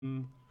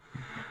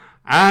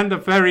And a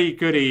very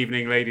good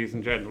evening, ladies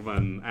and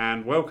gentlemen,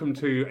 and welcome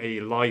to a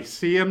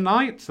Lyceum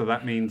night. So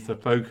that means the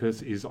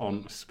focus is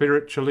on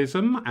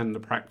spiritualism and the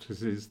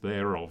practices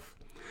thereof.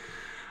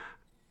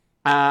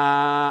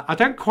 I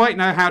don't quite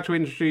know how to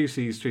introduce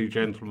these two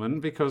gentlemen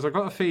because I've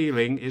got a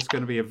feeling it's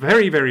going to be a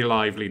very, very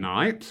lively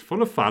night,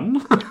 full of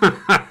fun.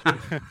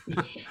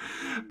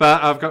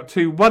 But I've got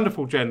two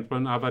wonderful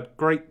gentlemen I've had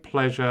great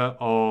pleasure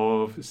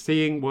of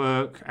seeing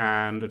work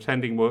and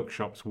attending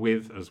workshops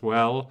with as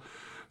well.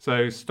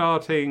 So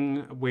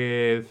starting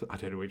with, I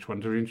don't know which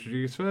one to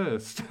introduce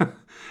first.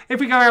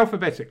 If we go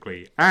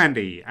alphabetically,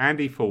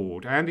 Andy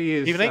Ford. Andy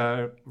is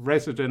a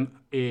resident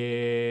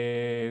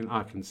in,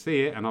 I can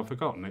see it and I've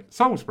forgotten it,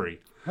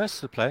 Salisbury.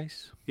 That's the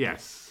place.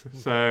 Yes.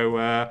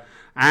 So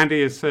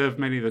Andy has served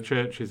many of the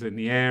churches in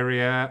the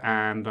area,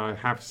 and I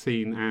have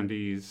seen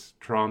Andy's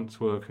trance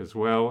work as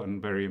well,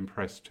 and very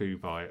impressed too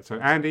by it. So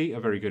Andy, a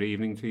very good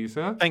evening to you,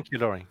 sir. Thank you,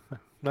 Laurie.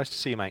 Nice to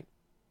see you, mate.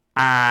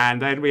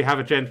 And then we have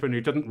a gentleman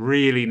who doesn't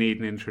really need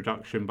an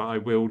introduction, but I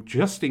will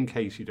just in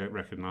case you don't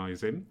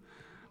recognise him,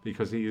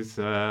 because he is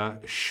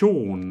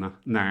Sean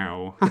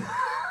now.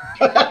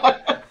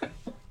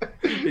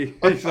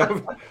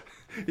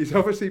 He's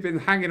obviously been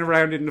hanging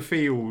around in the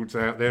fields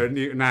out there in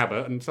Newton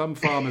Abbot, and some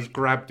farmers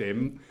grabbed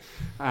him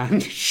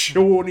and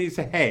shorn his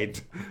head,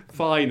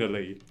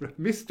 finally.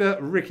 Mr.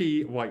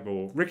 Ricky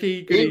Whitemore.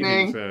 Ricky, good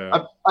evening,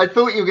 sir. I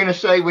thought you were going to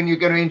say when you're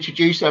going to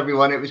introduce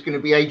everyone, it was going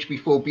to be Age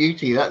Before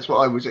Beauty. That's what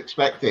I was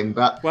expecting.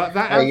 But well,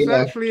 that's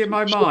actually in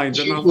my mind,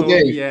 and I thought,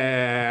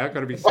 yeah, I've got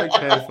to be so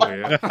careful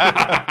here.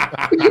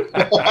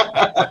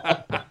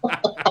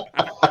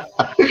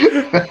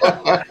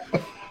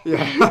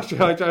 Yeah, I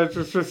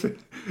just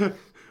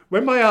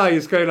when my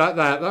eyes go like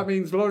that, that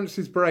means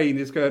Lawrence's brain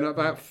is going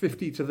about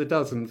 50 to the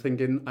dozen,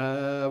 thinking,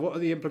 what are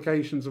the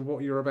implications of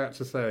what you're about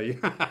to say?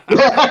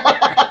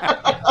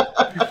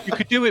 You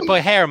could do it by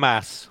hair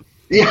mass.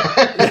 Yeah.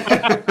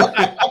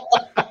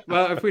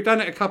 Well, if we'd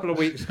done it a couple of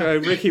weeks ago,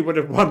 Ricky would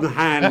have won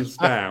hands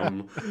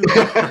down.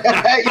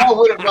 Yeah,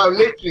 would have. Well,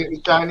 literally, it was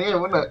down here,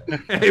 wasn't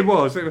it? It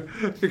was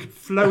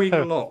flowing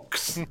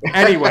locks.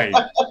 Anyway.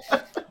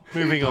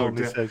 Moving on,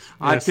 he says. Yes.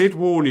 I did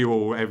warn you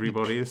all,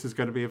 everybody, this is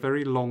going to be a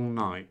very long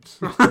night.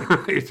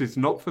 It is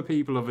not for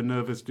people of a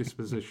nervous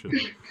disposition.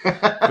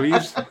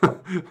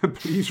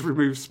 Please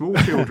remove small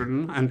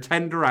children and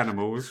tender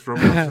animals from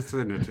the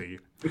vicinity.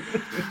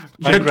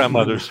 And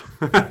grandmothers.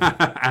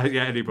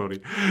 Yeah,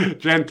 anybody.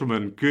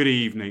 Gentlemen, good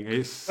evening.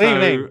 It's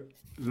so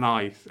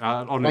nice.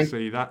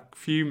 Honestly, that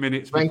few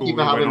minutes before we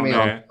went on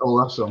air. Oh,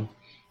 awesome.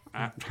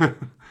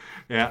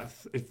 Yeah,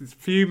 it's a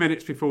few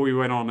minutes before we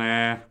went on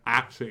air.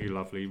 Absolutely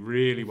lovely,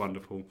 really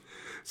wonderful.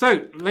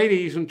 So,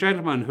 ladies and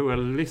gentlemen who are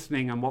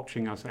listening and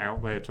watching us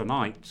out there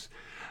tonight,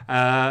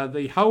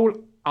 the whole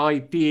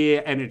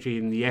idea, energy,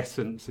 and the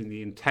essence and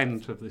the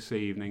intent of this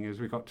evening is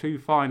we've got two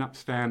fine,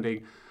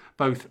 upstanding,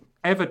 both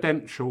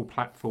evidential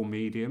platform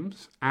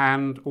mediums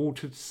and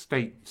altered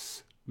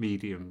states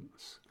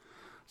mediums.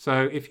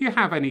 So if you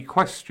have any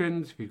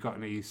questions, if you've got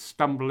any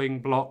stumbling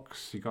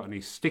blocks, you've got any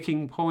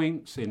sticking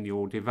points in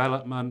your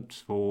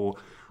development for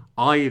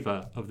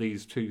either of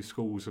these two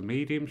schools of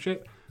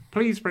mediumship,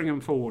 please bring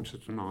them forward to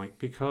tonight,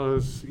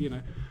 because, you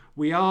know,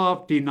 we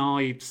are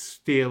denied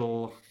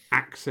still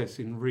access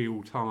in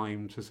real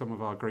time to some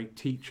of our great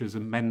teachers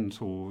and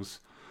mentors.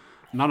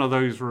 None of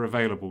those were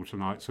available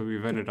tonight, so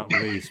we've ended up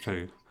with these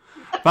two.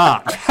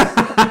 But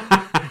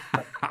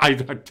I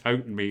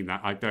don't mean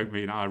that. I don't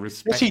mean that. I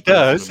respect. Yes, he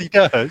does. He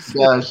does. He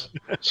does.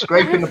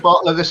 Scraping the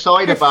bottom of the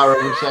cider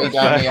barrel, we say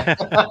down here.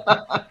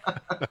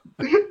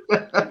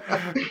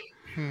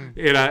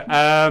 You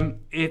know,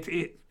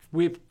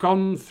 we've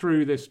gone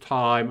through this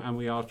time, and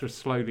we are just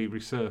slowly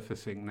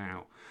resurfacing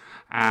now.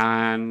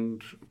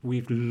 And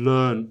we've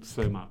learned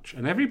so much,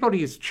 and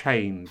everybody has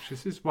changed.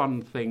 This is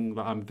one thing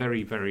that I'm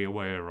very, very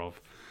aware of.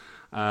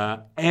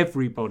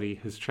 Everybody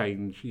has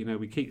changed. You know,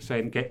 we keep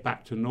saying get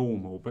back to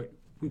normal, but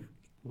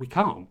we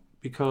can't,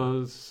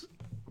 because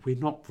we're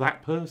not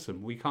that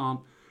person. We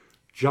can't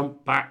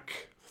jump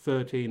back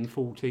 13,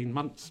 14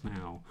 months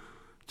now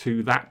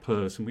to that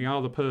person. We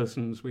are the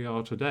persons we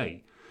are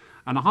today.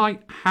 And I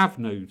have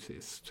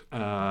noticed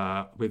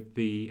with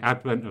the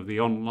advent of the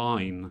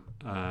online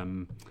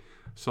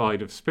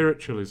side of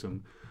spiritualism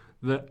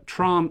that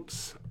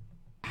trance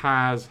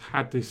has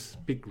had this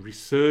big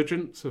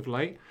resurgence of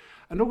late,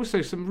 and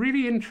also some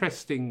really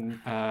interesting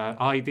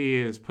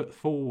ideas put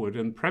forward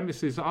and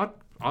premises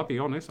I'll be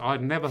honest,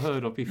 I'd never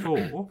heard of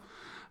before,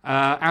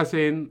 as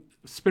in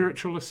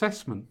spiritual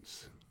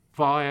assessments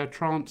via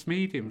trance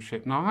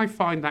mediumship. Now, I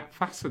find that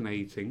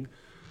fascinating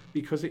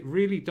because it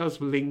really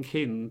does link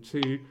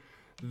into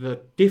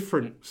the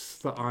difference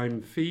that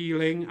I'm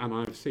feeling, and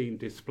I've seen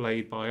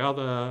displayed by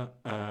other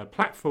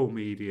platform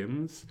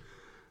mediums,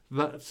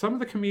 that some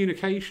of the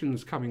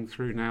communications coming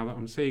through now that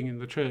I'm seeing in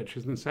the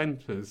churches and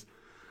centres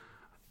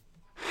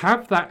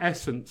have that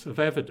essence of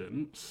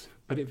evidence,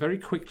 but it very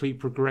quickly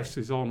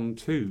progresses on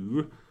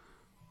to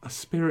a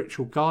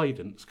spiritual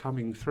guidance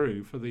coming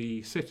through for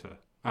the sitter.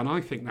 And I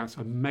think that's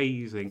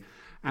amazing.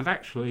 and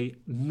actually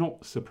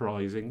not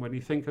surprising when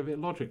you think of it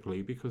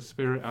logically, because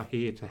spirit are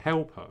here to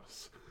help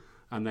us,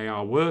 and they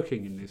are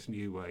working in this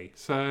new way.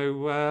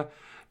 So,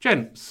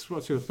 gents,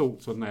 what's your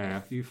thoughts on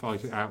there? You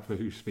fight it out for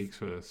who speaks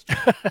first.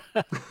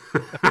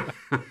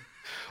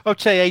 I'd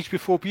say Age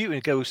Before Beauty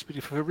and go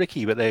for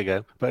Ricky, but there you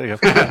go.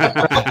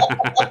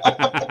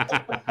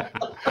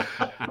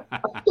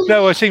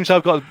 No, it seems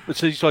I've got.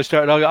 Since I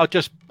started,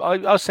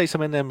 I'll say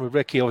something then with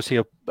Ricky.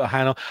 Obviously, a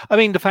Hannah. I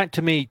mean, the fact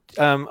to me,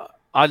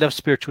 I love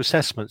spiritual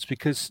assessments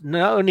because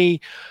not only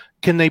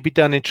can they be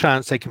done in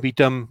trance, they can be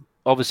done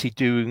obviously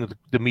doing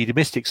the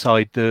mediumistic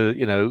side,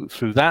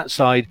 through that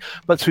side,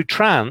 but through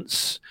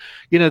trance,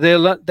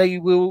 they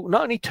will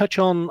not only touch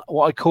on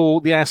what I call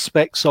the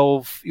aspects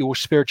of your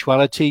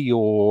spirituality,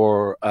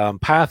 your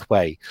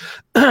pathway,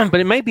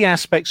 but it may be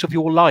aspects of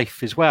your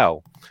life as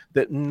well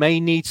that may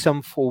need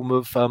some form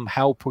of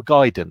help or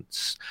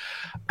guidance.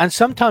 And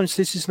sometimes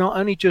this is not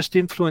only just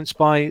influenced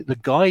by the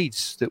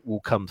guides that will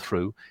come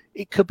through,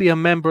 it could be a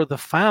member of the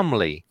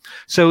family.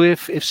 So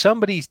if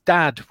somebody's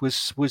dad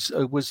was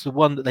the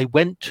one that they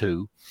went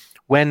to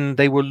when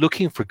they were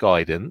looking for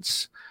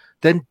guidance,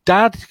 then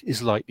dad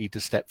is likely to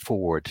step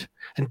forward,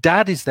 and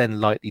dad is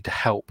then likely to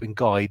help and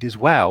guide as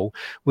well,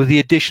 with the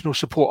additional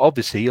support,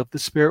 obviously, of the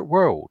spirit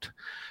world.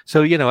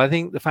 So, I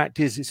think the fact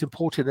is it's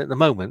important at the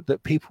moment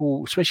that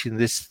people, especially in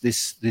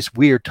this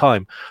weird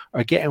time,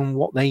 are getting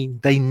what they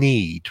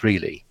need,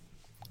 really.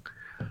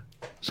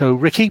 So,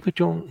 Ricky, would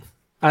you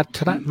add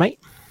to that, mate?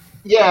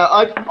 Yeah,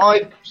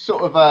 I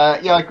sort of I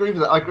agree with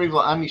that. I agree with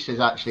what Andy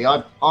says. Actually,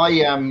 I've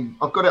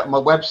got it on my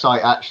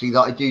website actually that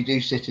I do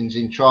sit-ins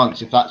in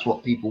trance if that's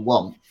what people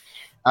want.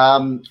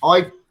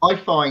 I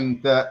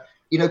find that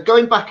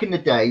going back in the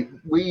day,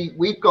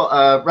 we've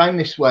got round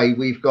this way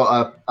we've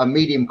got a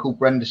medium called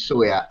Brenda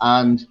Sawyer,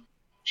 and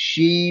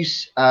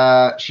she's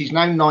now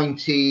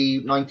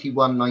 90,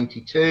 91,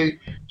 92.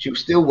 She'll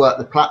still work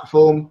the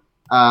platform.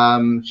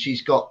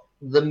 She's got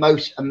the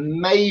most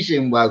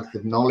amazing wealth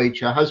of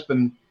knowledge. Her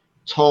husband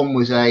Tom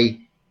was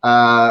I'm going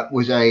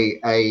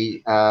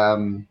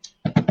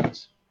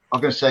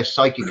to say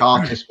psychic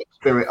artist, but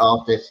spirit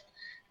artist,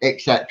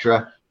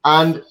 etc.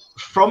 And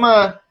from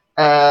a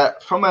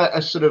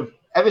sort of,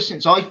 ever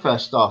since I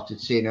first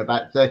started seeing her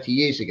about 30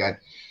 years ago,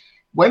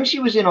 when she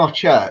was in our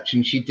church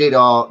and she did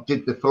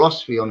the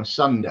philosophy on a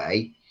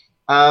Sunday,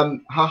 her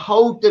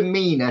whole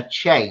demeanor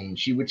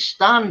changed. She would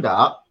stand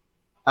up.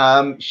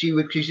 Because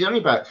she's only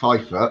about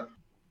 5 foot.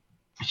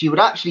 She would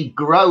actually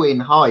grow in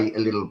height a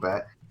little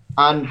bit,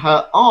 and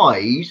her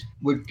eyes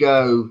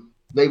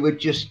they would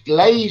just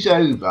glaze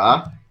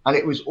over, and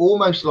it was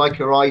almost like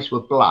her eyes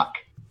were black.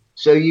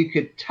 So you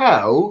could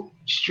tell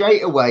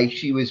straight away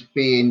she was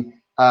being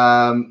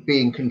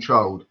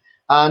controlled.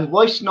 And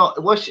whilst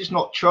it's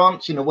not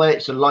trance, in a way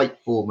it's a light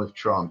form of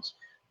trance.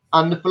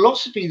 And the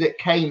philosophy that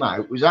came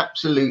out was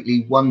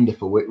absolutely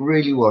wonderful. It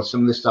really was.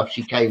 Some of the stuff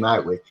she came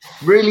out with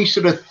really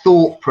sort of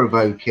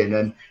thought-provoking,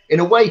 and in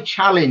a way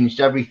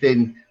challenged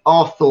everything,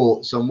 our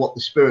thoughts on what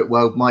the spirit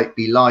world might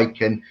be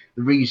like, and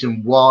the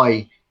reason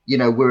why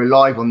we're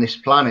alive on this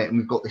planet and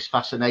we've got this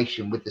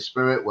fascination with the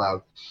spirit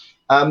world.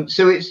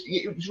 So it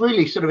was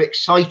really sort of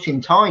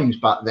exciting times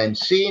back then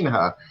seeing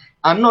her.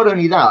 And not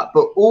only that,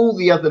 but all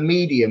the other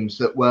mediums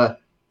that were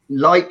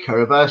like her,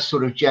 of her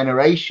sort of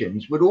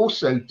generations, would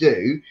also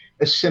do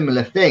a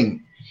similar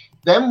thing.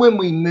 Then when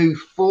we move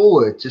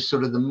forward to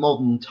sort of the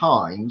modern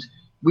times,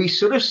 we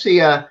sort of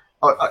see I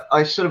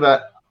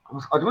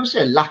don't want to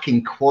say a lack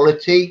in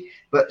quality,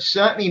 but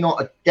certainly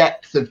not a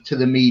depth to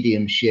the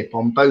mediumship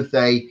on both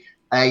a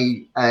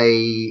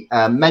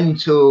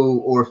mental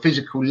or a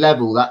physical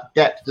level. That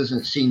depth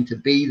doesn't seem to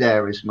be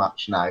there as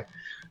much now.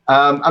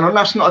 And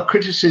that's not a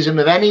criticism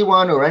of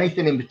anyone or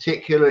anything in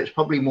particular. It's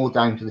probably more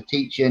down to the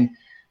teaching.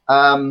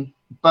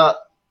 But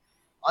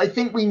I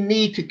think we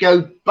need to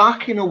go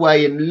back in a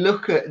way and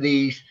look at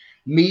these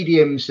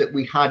mediums that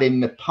we had in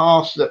the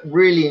past that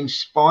really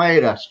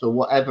inspired us for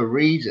whatever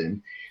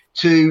reason,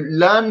 to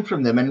learn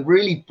from them and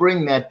really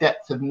bring their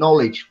depth of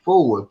knowledge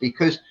forward.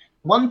 Because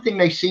one thing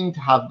they seem to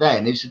have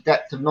then is a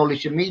depth of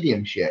knowledge of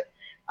mediumship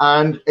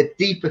and a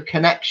deeper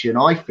connection,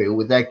 I feel,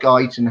 with their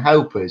guides and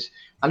helpers.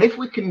 And if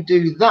we can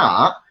do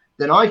that,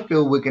 then I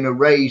feel we're going to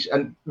raise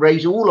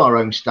all our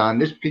own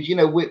standards, because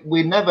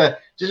we're never,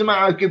 doesn't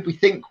matter how good we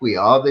think we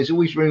are, there's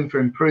always room for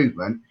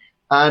improvement,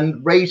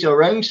 and raise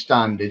our own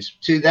standards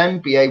to then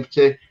be able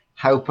to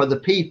help other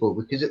people.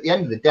 Because at the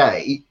end of the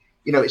day,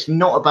 it's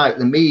not about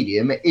the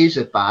medium, it is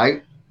about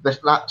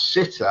that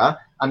sitter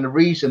and the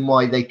reason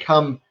why they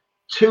come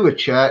to a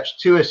church,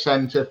 to a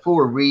centre,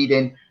 for a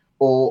reading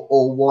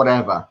or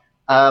whatever.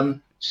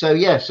 So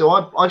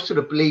I sort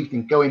of believed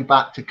in going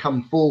back to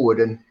come forward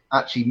and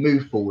actually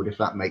move forward, if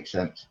that makes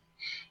sense.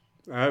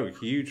 Oh,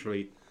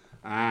 hugely.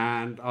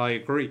 And I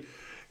agree.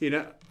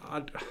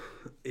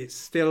 It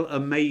still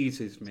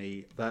amazes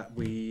me that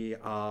we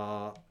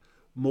are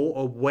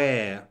more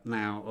aware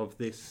now of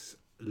this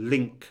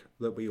link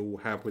that we all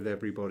have with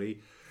everybody,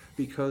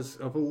 because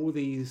of all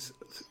these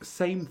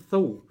same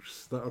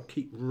thoughts that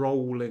keep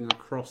rolling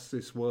across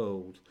this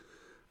world.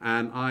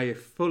 And I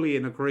fully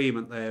in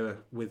agreement there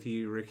with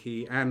you,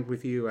 Ricky, and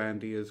with you,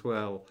 Andy, as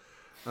well,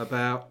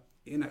 about,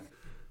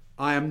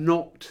 I am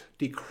not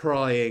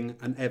decrying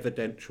an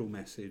evidential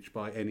message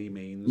by any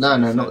means. No,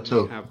 They not at all.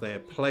 certainly have their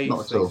place,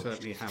 Not at they all.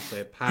 certainly have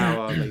their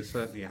power, they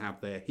certainly have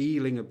their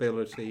healing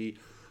ability,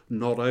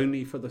 not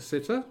only for the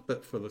sitter,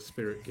 but for the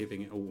spirit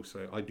giving it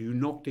also. I do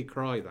not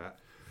decry that.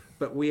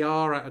 But we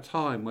are at a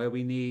time where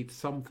we need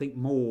something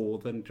more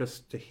than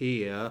just to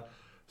hear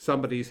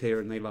somebody's here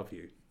and they love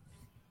you.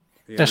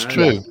 That's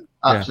true. Yes,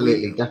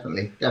 absolutely,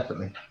 definitely.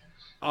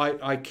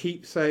 I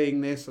keep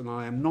saying this, and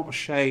I am not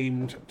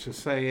ashamed to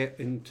say it.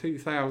 In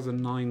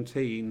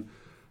 2019,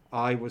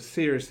 I was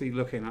seriously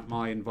looking at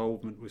my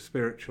involvement with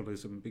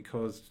spiritualism,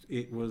 because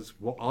it was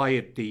what I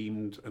had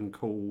deemed and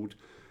called,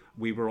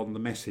 we were on the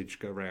message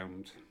go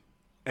round.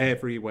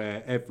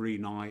 Everywhere, every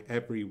night,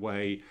 every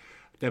way,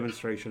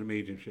 demonstration of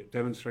mediumship,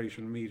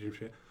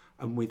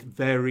 and with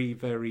very,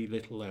 very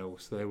little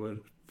else. There were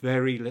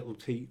very little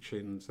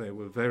teachings, there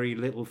were very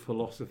little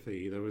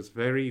philosophy, there was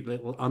very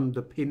little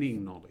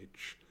underpinning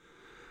knowledge.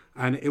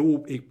 And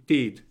it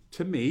did,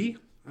 to me,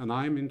 and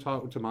I'm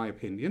entitled to my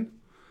opinion,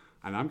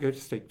 and I'm going to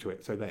stick to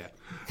it, so there.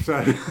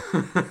 So,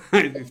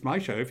 it's my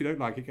show, if you don't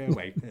like it, go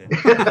away.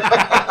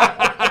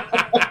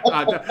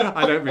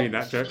 I don't mean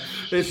that, Joe.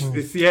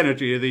 It's the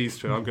energy of these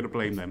two, I'm going to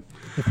blame them.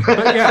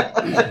 But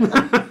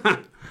yeah,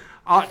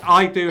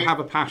 I do have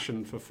a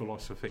passion for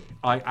philosophy.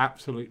 I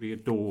absolutely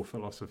adore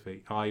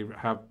philosophy. I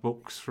have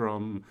books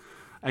from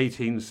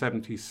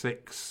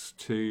 1876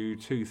 to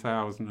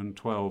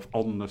 2012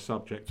 on the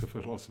subject of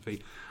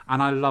philosophy,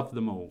 and I love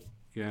them all.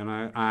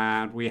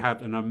 And we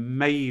had an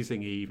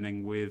amazing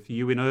evening with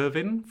Ewan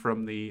Irvin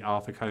from the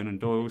Arthur Conan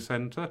Doyle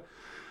Centre,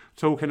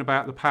 talking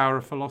about the power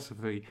of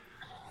philosophy.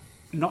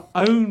 Not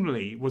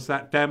only was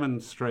that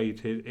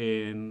demonstrated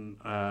in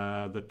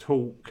the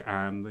talk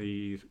and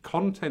the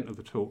content of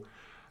the talk,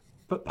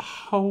 but the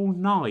whole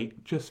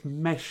night just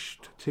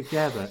meshed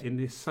together in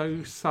this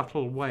so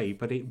subtle way,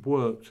 but it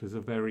worked as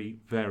a very,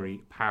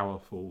 very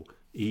powerful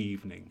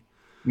evening.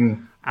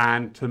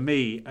 And to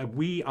me,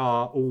 we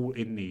are all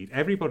in need.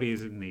 Everybody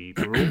is in need.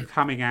 We're all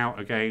coming out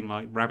again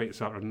like rabbits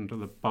under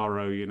the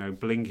burrow,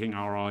 blinking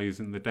our eyes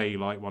in the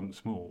daylight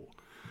once more.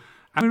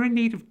 And we're in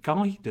need of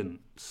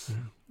guidance.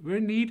 We're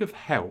in need of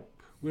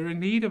help. We're in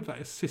need of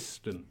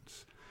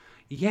assistance.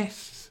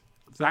 Yes,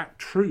 that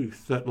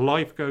truth that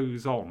life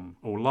goes on,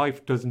 or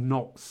life does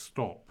not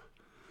stop.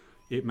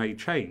 It may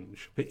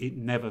change, but it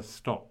never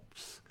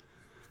stops,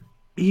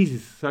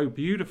 is so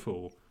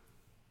beautiful.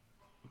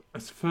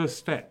 As a first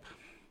step,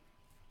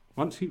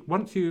 once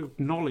you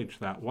acknowledge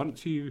that,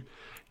 once you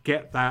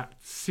get that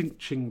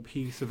cinching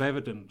piece of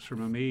evidence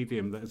from a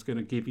medium that is going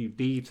to give you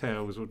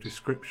details or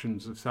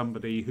descriptions of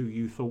somebody who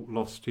you thought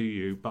lost to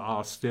you but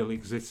are still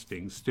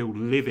existing, still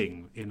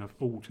living in an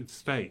altered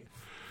state,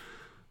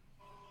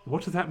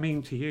 what does that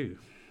mean to you?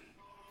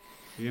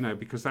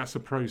 Because that's a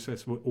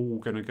process we're all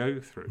going to go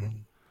through.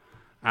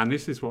 And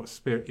this is what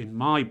spirit, in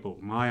my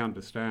book, my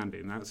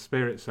understanding, that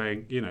spirit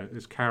saying,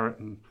 there's carrot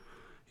and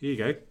here you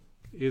go,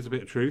 here's a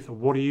bit of truth, and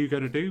what are you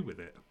going to do with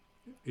it?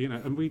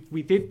 And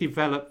we did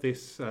develop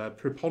this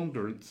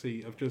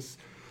preponderancy of just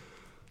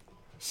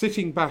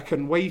sitting back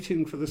and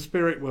waiting for the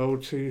spirit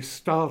world to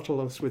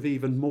startle us with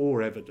even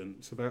more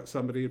evidence about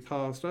somebody who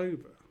passed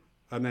over.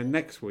 And then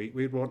next week,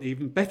 we'd want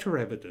even better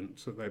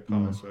evidence that they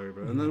pass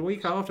over. And then the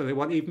week after, they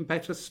want even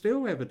better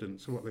still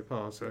evidence of what they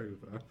pass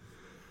over.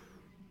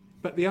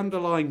 But the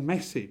underlying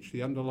message,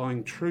 the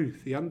underlying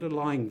truth, the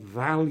underlying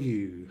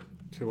value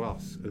to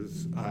us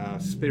as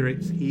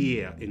spirits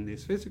here in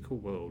this physical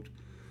world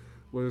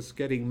was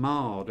getting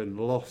marred and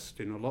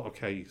lost in a lot of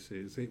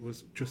cases. It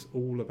was just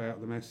all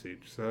about the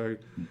message. So,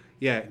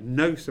 yeah,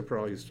 no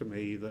surprise to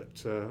me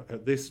that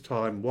at this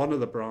time, one of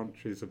the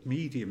branches of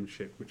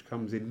mediumship, which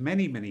comes in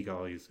many, many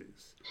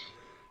guises,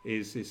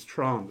 is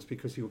trance,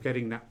 because you're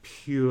getting that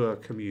pure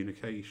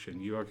communication.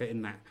 You are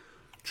getting that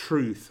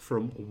truth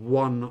from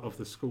one of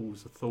the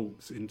schools of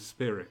thoughts in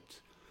spirit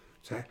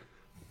to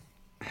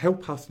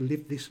help us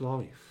live this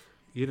life,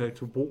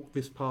 to walk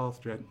this path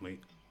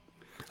gently.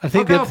 I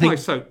think the other thing, my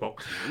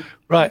soapbox now.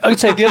 Right, I would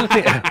say the other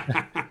thing.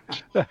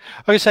 I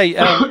would say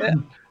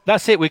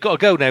that's it. We've got to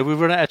go now. We've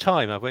run out of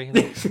time, have we?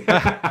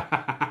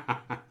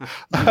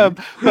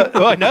 But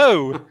I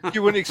know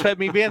you wouldn't expect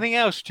me to be anything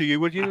else to you,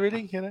 would you?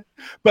 Really,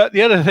 But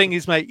the other thing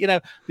is, mate.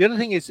 The other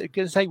thing is, I'm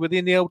going to say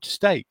within the old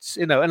states,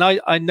 and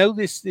I know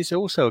this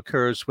also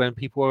occurs when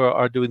people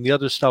are doing the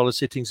other style of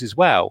sittings as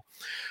well.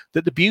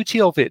 That the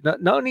beauty of it,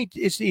 not only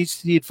is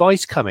the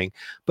advice coming,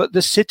 but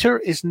the sitter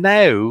is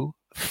now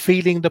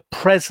feeling the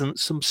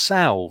presence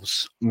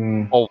themselves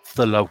of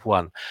the loved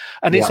one,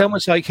 and it's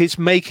almost like it's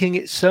making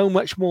it so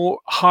much more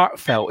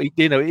heartfelt.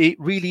 It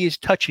really is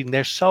touching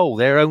their soul,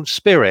 their own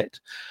spirit,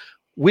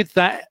 with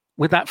that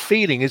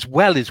feeling as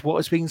well as what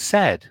is being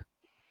said.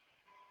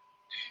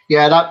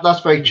 Yeah, that's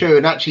very true.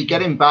 And actually,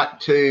 getting back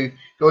to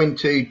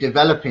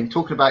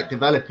talking about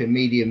developing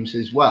mediums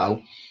as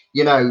well.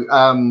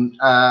 And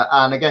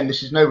again,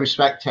 this is no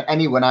respect to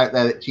anyone out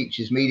there that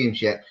teaches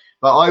mediumship.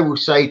 But I will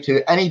say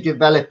to any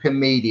developing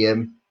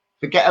medium,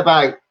 forget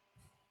about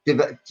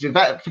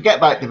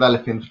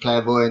developing for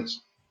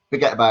clairvoyance.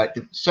 Forget about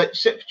it. Sit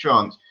for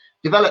trance.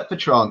 Develop for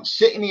trance.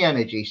 Sit in the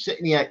energy.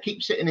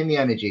 Keep sitting in the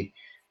energy.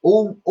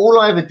 All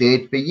I ever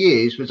did for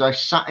years was I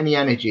sat in the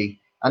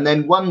energy. And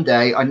then one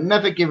day, I'd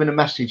never given a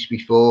message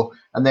before.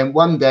 And then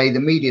one day, the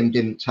medium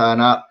didn't turn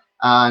up.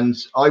 And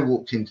I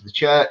walked into the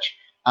church.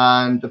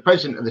 And the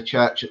president of the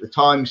church at the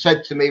time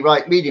said to me,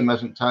 right, medium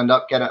hasn't turned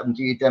up. Get up and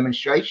do your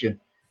demonstration.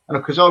 And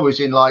because I was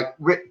in like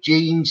ripped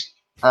jeans,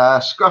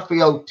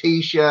 scruffy old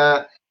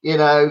T-shirt, you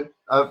know,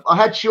 I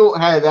had short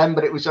hair then,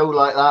 but it was all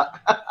like that.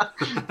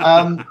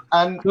 and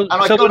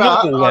I got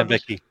up.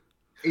 Vicky.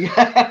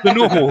 Yeah. The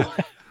normal.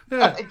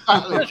 Yeah,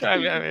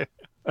 exactly.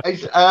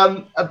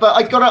 But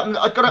I got up and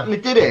I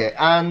did it.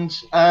 And,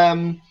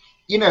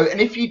 you know,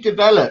 and if you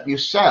develop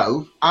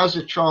yourself as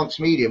a trance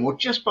medium, or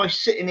just by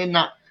sitting in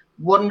that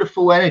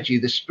wonderful energy,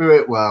 the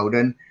spirit world,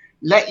 and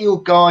let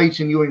your guides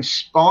and your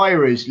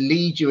inspirers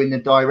lead you in the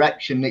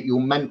direction that you're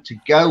meant to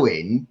go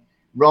in,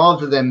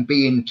 rather than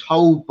being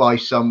told by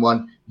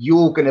someone,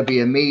 you're going to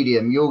be a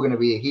medium, you're going to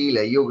be a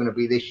healer, you're going to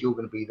be this, you're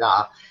going to be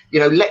that. You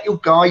know, let your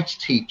guides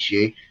teach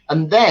you.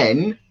 And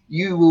then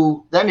you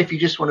will, then if you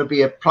just want to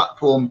be a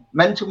platform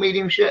mental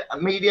medium,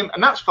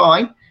 and that's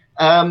fine.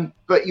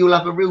 But you'll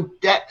have a real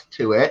depth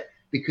to it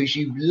because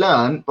you've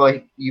learned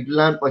by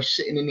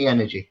sitting in the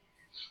energy.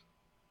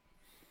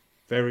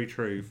 Very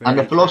true. And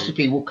the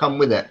philosophy will come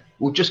with it.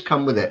 Will just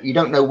come with it. You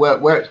don't know where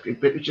but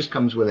it just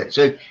comes with it.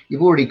 So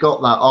you've already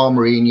got that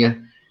armory in your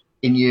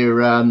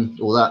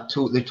or that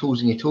tool, the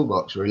tools in your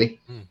toolbox, really.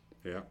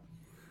 Yeah.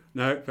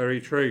 No, very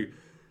true.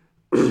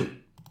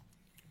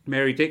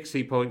 Mary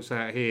Dixie points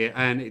out here,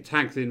 and it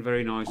tags in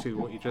very nicely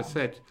with what you just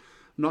said.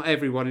 Not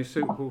everyone is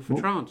suitable for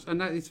trance, and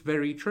that is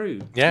very true.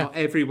 Yeah. Not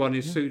everyone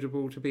is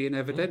suitable to be an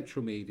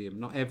evidential medium.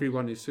 Not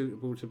everyone is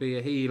suitable to be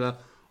a healer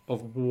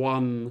of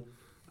one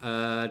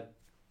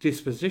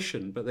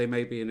disposition, but they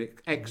may be an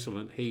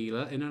excellent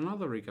healer in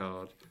another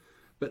regard.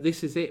 But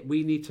this is it.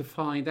 We need to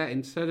find out,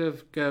 instead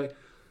of going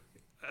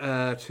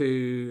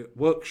to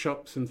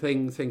workshops and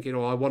things thinking,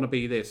 oh, I want to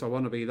be this, I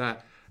want to be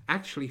that.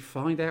 Actually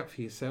find out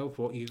for yourself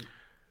what you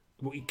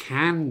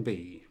can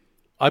be.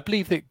 I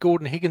believe that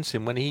Gordon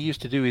Higginson, when he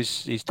used to do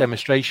his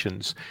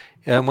demonstrations,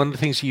 one of the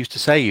things he used to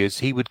say is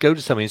he would go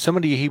to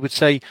somebody, he would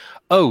say,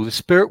 oh, the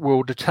spirit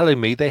world are telling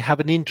me they have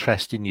an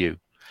interest in you.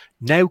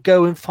 Now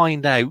go and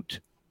find out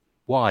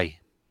why.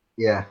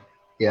 Yeah.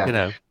 You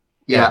know.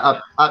 Yeah,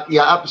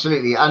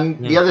 absolutely.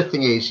 And the other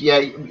thing is,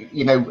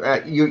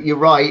 you're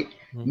right.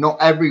 Not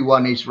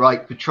everyone is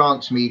right for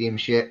trance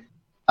mediumship,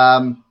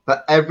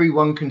 but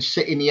everyone can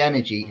sit in the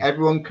energy.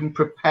 Everyone can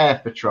prepare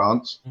for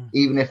trance,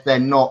 even if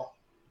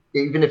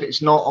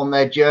it's not on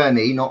their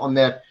journey, not on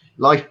their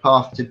life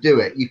path to do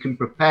it. You can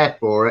prepare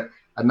for it,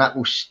 and that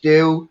will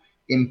still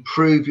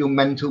improve your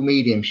mental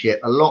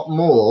mediumship a lot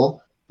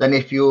more than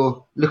if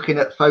you're looking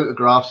at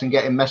photographs and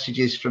getting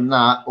messages from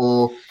that,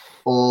 or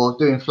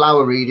doing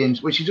flower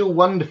readings, which is all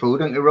wonderful,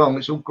 don't get me wrong,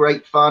 it's all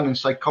great fun and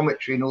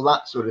psychometry and all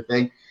that sort of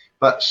thing.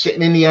 But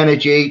sitting in the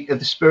energy of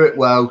the spirit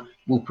world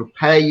will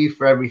prepare you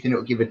for everything. It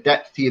will give a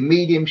depth to your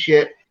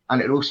mediumship,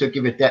 and it'll also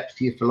give a depth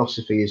to your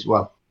philosophy as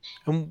well.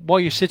 And while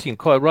you're sitting,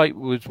 quite right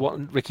with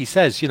what Ricky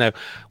says,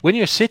 when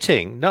you're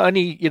sitting, not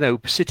only,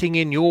 sitting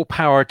in your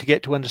power to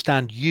get to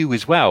understand you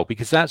as well,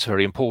 because that's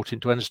very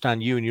important, to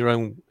understand you and your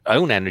own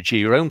energy,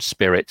 your own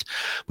spirit,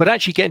 but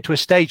actually getting to a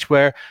stage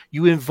where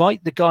you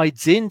invite the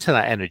guides into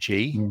that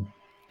energy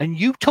and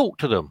you talk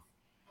to them.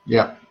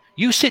 Yeah.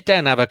 You sit down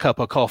and have a cup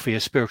of coffee,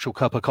 a spiritual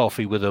cup of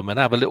coffee with them, and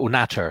have a little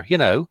natter,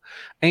 and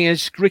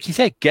as Ricky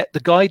said, get the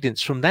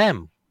guidance from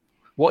them.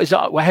 What is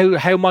that?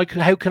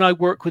 How can I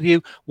work with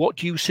you? What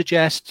do you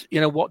suggest?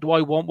 What do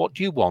I want? What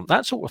do you want?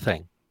 That sort of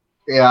thing.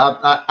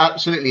 Yeah,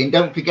 absolutely. And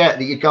don't forget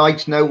that your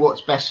guides know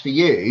what's best for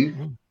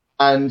you.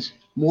 And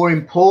more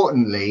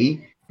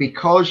importantly,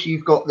 because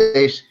you've got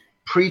this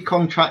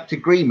pre-contract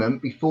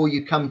agreement before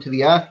you come to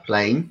the earth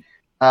plane,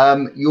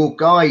 your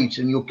guides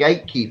and your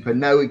gatekeeper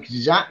know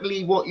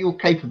exactly what you're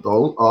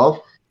capable of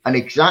and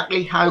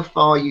exactly how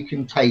far you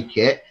can take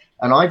it.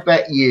 And I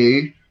bet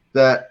you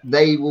that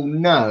they will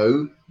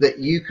know that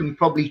you can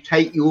probably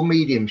take your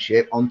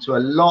mediumship onto a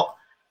lot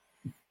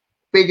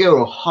bigger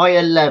or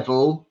higher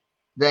level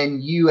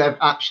than you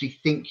actually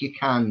think you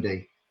can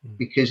do.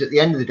 Because at the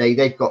end of the day,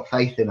 they've got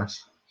faith in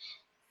us.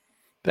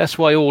 That's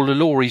why all the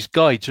Laurie's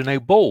guides are now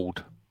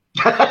bald.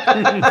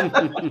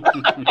 Are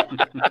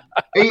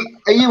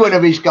you one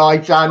of his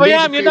guides, Andy?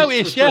 I am, you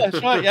notice. Yeah,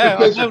 that's right. Yeah,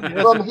 because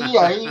from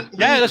here,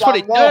 that's what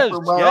he does.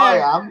 From where I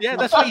am. Yeah,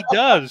 that's what he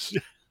does.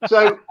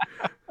 So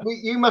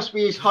you must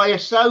be his higher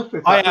self.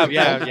 If I am.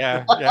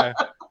 Yeah.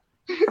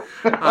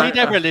 He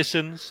never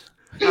listens.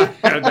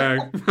 I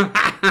know.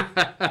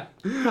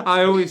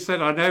 I always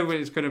said I know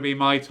when it's going to be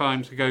my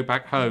time to go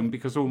back home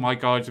because all my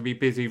guides will be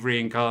busy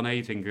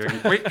reincarnating. Going,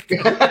 quick,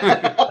 get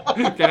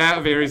out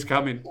of here! He's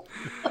coming.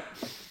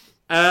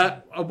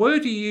 A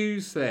word you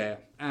use there,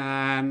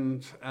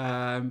 and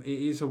it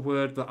is a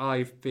word that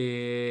I've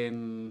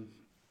been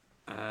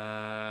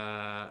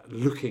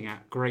looking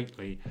at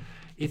greatly,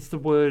 it's the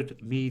word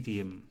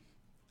medium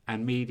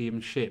and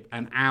mediumship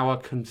and our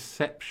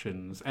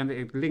conceptions, and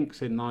it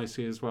links in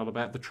nicely as well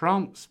about the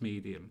trance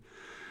medium.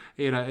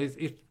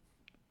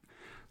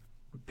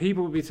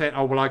 People will be saying,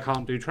 oh, well, I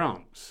can't do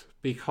trance,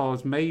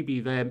 because maybe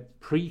their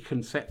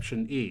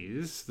preconception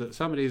is that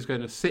somebody is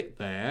going to sit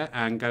there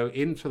and go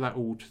into that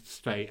altered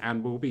state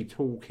and will be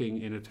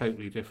talking in a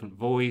totally different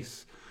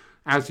voice.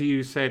 As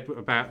you said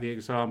about the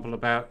example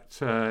about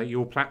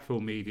your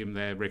platform medium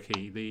there,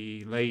 Ricky,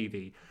 the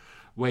lady,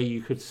 where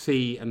you could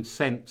see and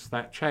sense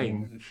that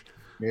change.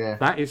 Yeah.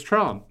 That is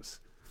trance.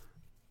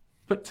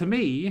 But to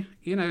me,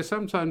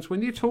 sometimes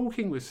when you're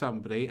talking with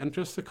somebody and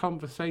just the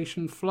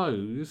conversation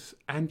flows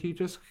and you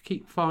just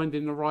keep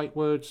finding the right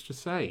words to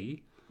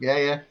say,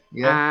 yeah,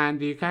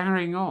 and you're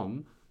carrying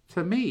on,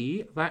 to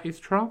me, that is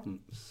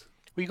trance.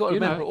 Well, you've got to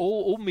remember,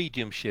 all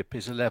mediumship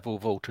is a level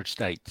of altered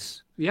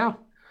states. Yeah.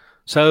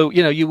 So,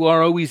 you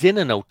are always in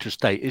an altered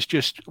state. It's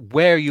just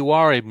where you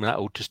are in that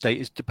altered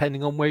state is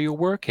depending on where you're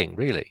working,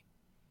 really.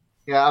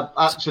 Yeah,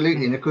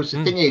 absolutely. And of course,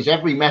 the thing is,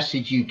 every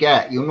message you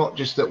get, you're not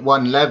just at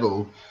one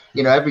level.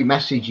 Every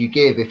message you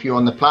give, if you're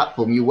on the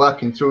platform, you're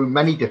working through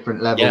many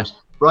different levels,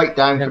 right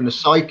down from the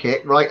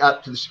psychic, right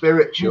up to the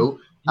spiritual,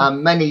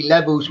 and many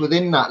levels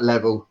within that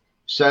level.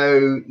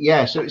 So,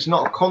 so it's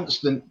not a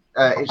constant.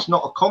 It's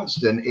not a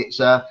constant. It's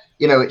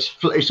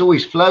it's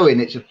always flowing.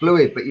 It's a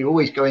fluid, but you're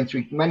always going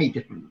through many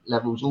different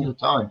levels all the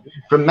time,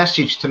 from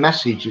message to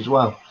message as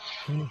well.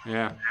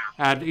 Yeah,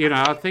 and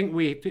I think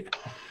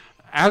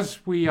as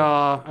we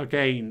are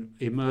again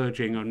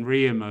emerging and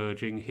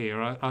re-emerging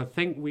here, I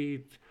think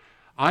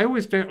I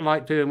always don't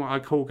like doing what I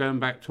call going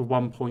back to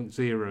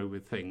 1.0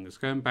 with things,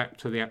 going back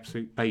to the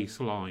absolute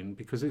baseline,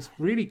 because it's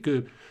really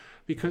good.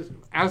 Because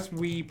as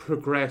we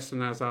progress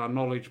and as our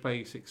knowledge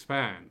base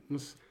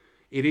expands,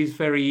 it is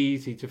very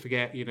easy to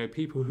forget,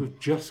 people who've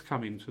just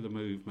come into the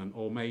movement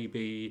or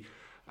maybe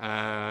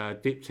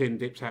dipped in,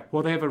 dipped out,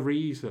 whatever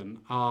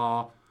reason,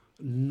 are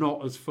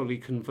not as fully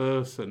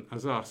conversant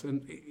as us.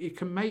 And it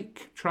can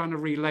make trying to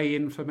relay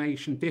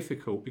information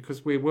difficult,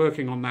 because we're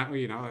working on that,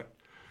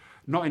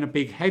 not in a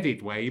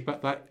big-headed way,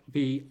 but that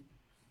the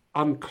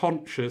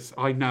unconscious,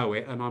 I know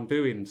it and I'm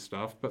doing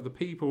stuff, but the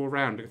people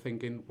around are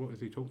thinking, what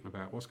is he talking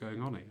about? What's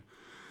going on here?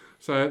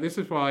 So this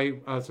is why,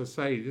 as I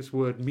say, this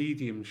word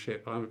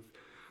mediumship,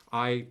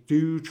 I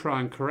do try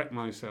and correct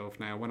myself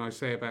now. When I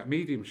say about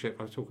mediumship,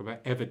 I talk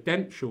about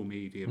evidential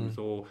mediums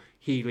or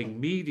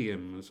healing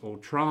mediums or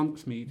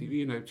trance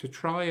medium, to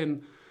try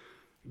and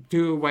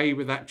do away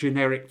with that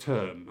generic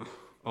term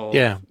of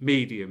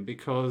medium,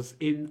 because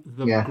in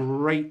the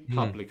great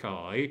public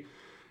eye,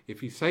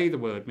 if you say the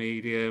word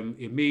medium,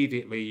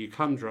 immediately you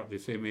conjure up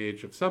this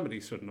image of somebody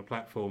stood on a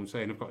platform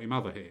saying, I've got your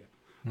mother here.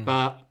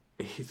 But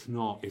it's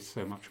not, it's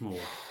so much more.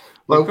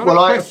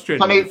 I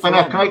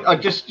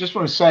just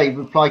want to say,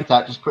 reply to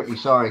that just quickly,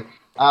 sorry.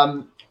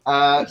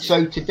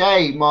 So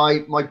today,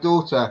 my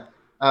daughter,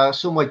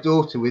 saw my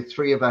daughter with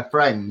three of her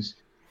friends,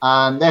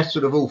 and they're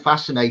sort of all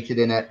fascinated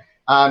in it.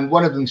 And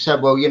one of them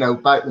said, well,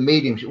 about the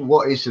medium,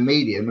 what is the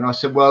medium? And I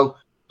said, well,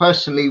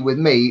 personally with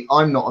me,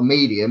 I'm not a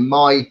medium.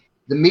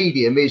 The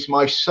medium is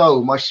my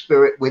soul, my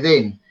spirit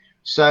within.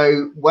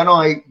 So when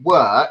I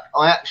work,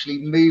 I actually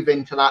move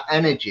into that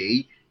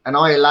energy and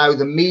I allow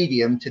the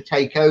medium to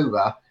take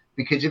over,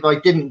 because if I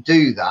didn't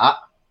do that,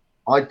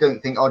 I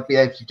don't think I'd be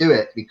able to do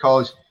it,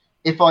 because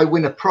if I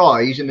win a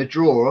prize in a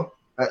draw,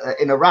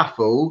 in a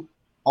raffle,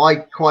 I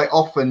quite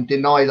often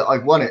deny that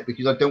I've won it,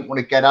 because I don't want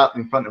to get up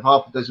in front of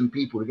half a dozen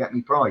people to get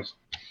me prize.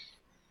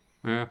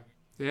 Yeah.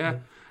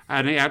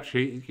 And it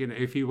actually,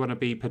 if you want to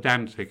be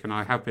pedantic, and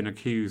I have been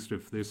accused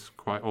of this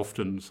quite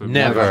often. So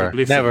never.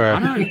 I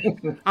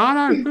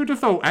know. Who'd have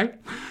thought, eh?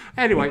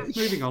 Anyway,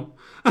 moving on.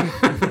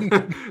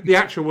 The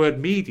actual word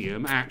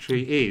medium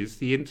actually is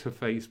the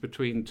interface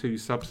between two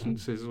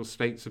substances or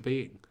states of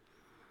being.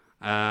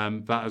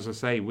 But as I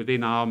say,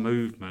 within our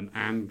movement,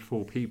 and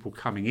for people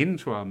coming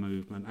into our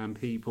movement and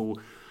people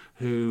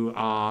who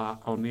are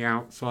on the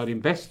outside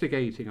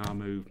investigating our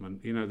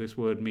movement, this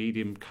word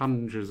medium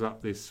conjures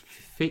up this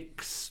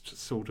fixed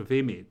sort of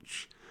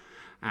image.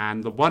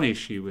 And the one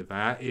issue with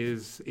that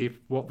is if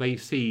what they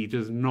see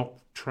does not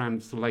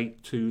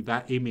translate to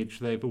that image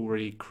they've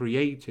already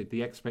created,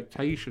 the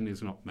expectation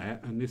is not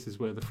met, and this is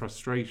where the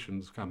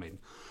frustrations come in.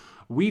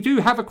 We do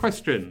have a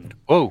question.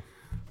 Oh.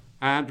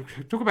 And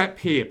talk about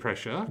peer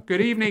pressure.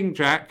 Good evening,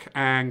 Jack,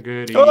 and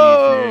good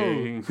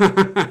evening.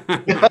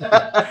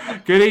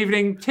 Good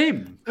evening,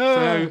 Tim.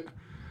 So,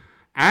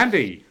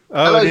 Andy.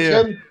 Hello,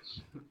 Tim.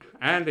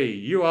 Andy,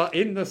 you are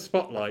in the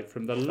spotlight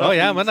from the lovely Oh,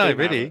 yeah, am I Tim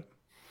really? Allen.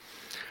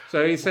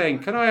 So he's saying,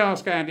 can I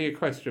ask Andy a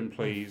question,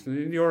 please? And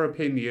in your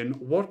opinion,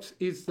 what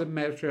is the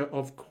measure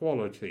of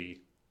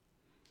quality?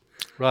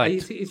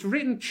 Right. It's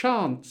written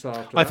chance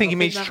after I think he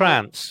means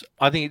trance.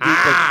 I think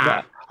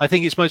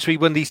it's mostly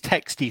one of these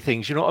texty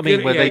things, you know what I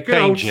mean, where they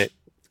change it.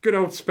 Good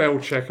old spell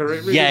checker.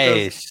 It really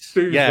does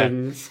do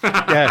things.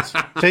 Yes.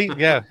 See,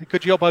 yeah.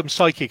 Good job. I'm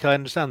psychic. I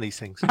understand these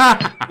things.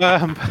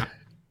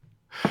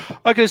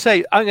 I'm going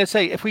to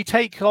say, if we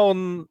take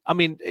on, I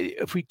mean,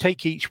 if we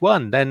take each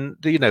one, then,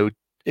 you know,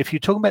 if you're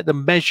talking about the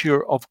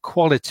measure of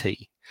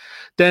quality,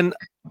 then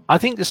I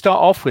think to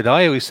start off with,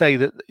 I always say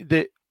that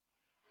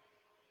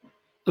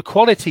the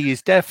quality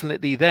is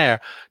definitely there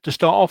to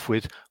start off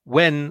with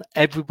when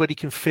everybody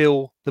can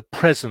feel the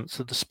presence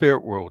of the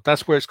spirit world.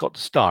 That's where it's got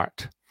to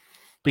start,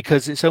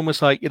 because it's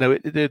almost like, you know,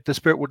 the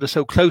spirit world is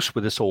so close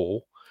with us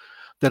all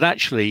that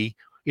actually,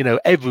 you know,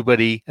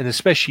 everybody, and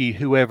especially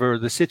whoever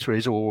the sitter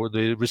is or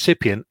the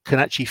recipient, can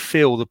actually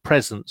feel the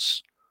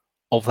presence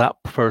of that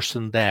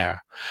person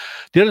there.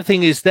 The other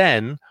thing is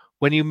then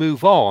when you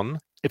move on,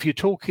 if you're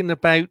talking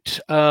about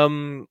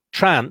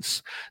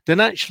trance, then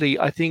actually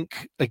I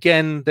think,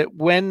 again, that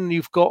when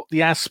you've got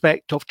the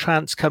aspect of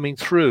trance coming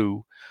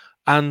through,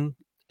 and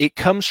it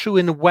comes through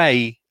in a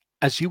way,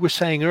 as you were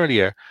saying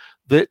earlier,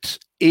 that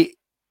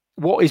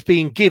what is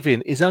being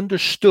given is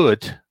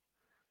understood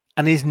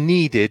and is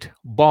needed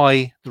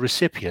by the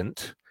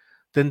recipient,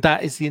 then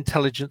that is the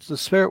intelligence of the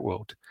spirit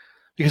world.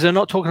 Because they're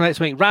not talking about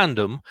something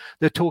random,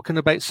 they're talking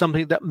about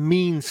something that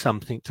means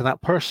something to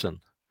that person.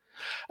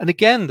 And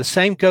again, the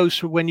same goes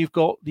for when you've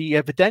got the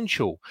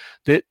evidential,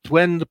 that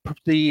when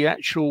the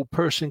actual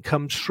person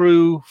comes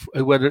through,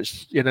 whether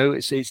it's, you know,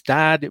 it's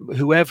dad,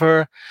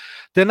 whoever,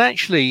 then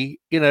actually,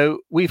 you know,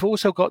 we've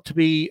also got to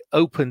be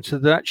open to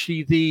that.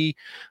 Actually,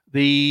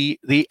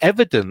 the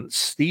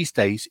evidence these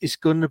days is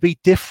going to be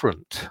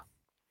different,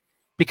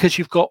 because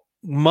you've got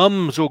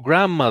mums or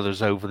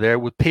grandmothers over there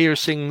with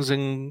piercings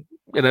and,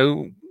 you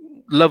know,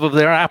 love of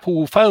their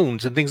Apple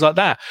phones and things like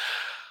that.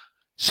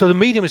 So the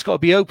medium has got to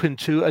be open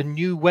to a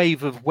new way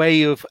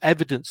of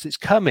evidence that's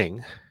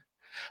coming,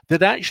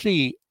 that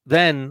actually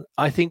then,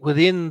 I think,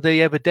 within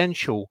the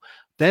evidential,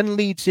 then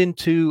leads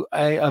into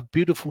a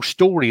beautiful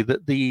story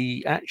that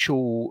the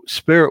actual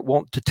spirit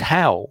want to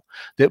tell,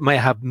 that may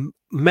have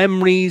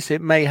memories,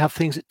 it may have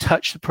things that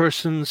touch the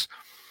person's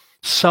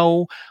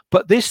soul.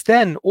 But this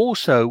then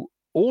also,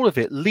 all of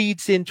it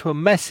leads into a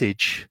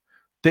message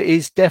that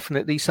is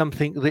definitely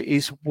something that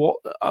is what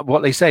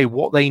they say,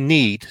 what they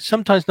need.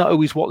 Sometimes not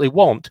always what they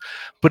want,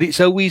 but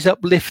it's always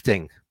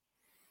uplifting.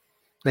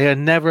 They are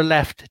never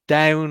left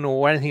down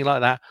or anything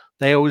like that.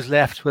 They always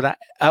left with that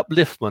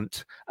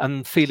upliftment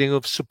and feeling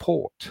of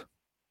support.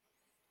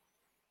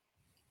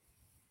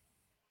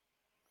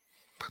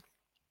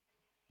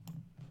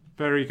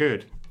 Very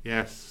good.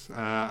 Yes,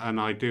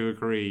 and I do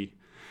agree.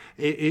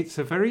 It's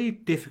a very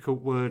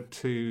difficult word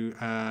to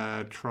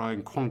try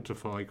and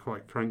quantify,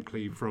 quite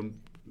frankly, from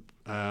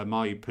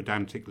my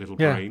pedantic little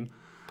brain.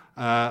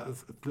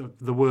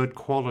 The word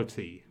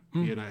quality,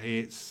 you know,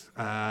 it's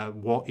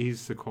what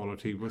is the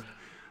quality?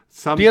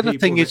 The other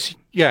thing is,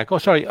 I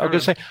was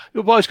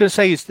going to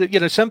say is that, you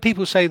know, some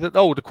people say that,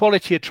 oh, the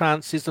quality of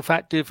trance is the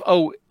fact of,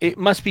 oh, it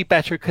must be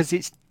better because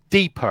it's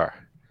deeper.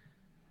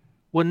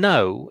 Well,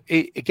 no,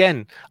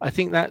 again, I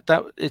think that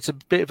it's a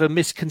bit of a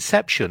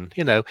misconception.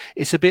 You know,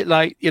 it's a bit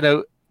like, you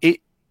know,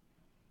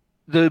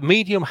 the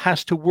medium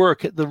has to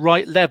work at the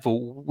right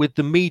level with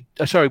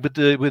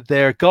with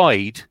their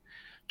guide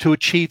to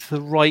achieve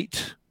the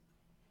right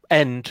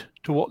end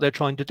to what they're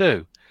trying to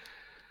do.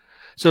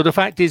 So the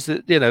fact is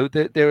that, you know,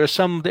 that there are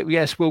some that,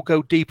 yes, will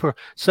go deeper,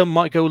 some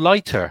might go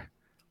lighter,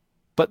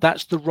 but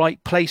that's the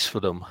right place for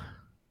them.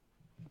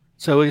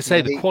 So as I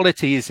say, the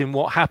quality is in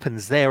what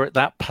happens there at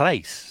that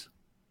place.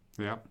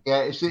 Yeah,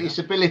 it's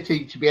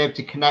ability to be able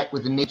to connect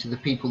with the needs of the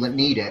people that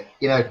need it.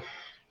 You know,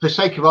 for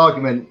sake of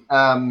argument,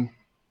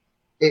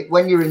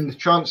 when you're in the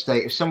trance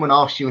state, if someone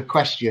asks you a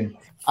question,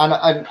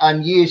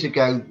 and years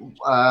ago,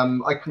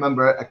 I can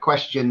remember a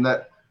question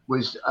that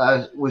was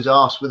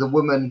asked with a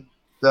woman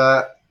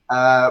that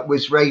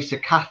was raised a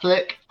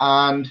Catholic,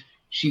 and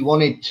she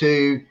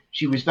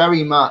was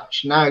very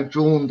much now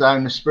drawn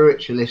down the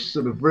spiritualist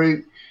sort of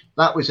route.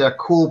 That was her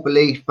core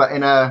belief, but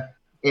in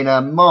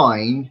her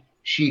mind,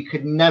 she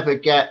could never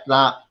get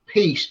that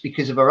peace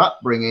because of her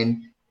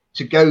upbringing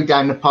to go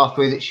down the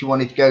pathway that she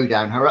wanted to go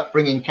down. Her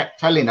upbringing kept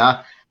telling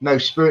her, no,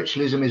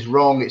 spiritualism is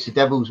wrong, it's the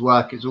devil's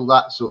work, it's all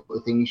that sort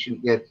of thing, you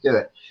shouldn't be able to do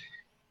it.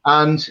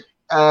 And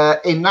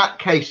in that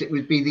case, it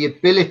would be the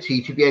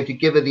ability to be able to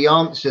give her the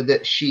answer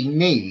that she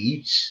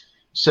needs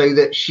so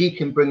that she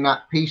can bring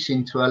that peace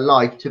into her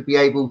life to be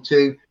able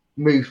to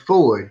move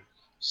forward.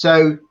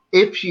 So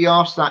if she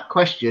asked that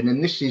question,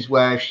 and this is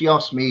where if she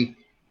asked me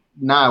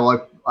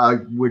now, I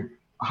would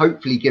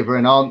hopefully give her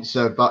an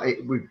answer, but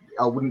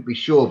I wouldn't be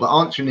sure. But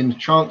answering in the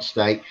trance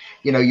state,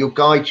 you know, your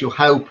guides, your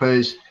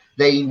helpers,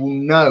 they will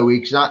know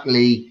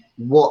exactly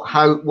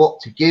what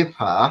to give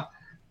her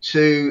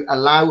to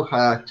allow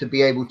her to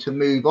be able to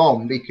move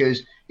on.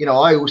 Because, you know,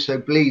 I also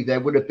believe there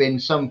would have been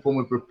some form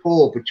of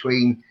rapport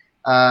between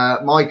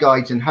my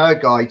guides and her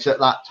guides at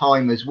that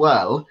time as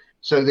well,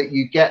 so that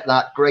you get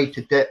that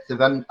greater depth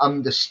of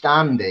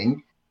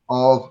understanding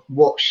of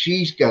what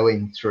she's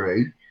going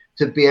through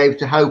to be able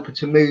to help her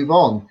to move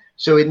on.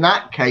 So in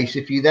that case,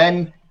 if you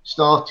then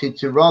started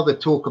to rather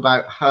talk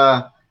about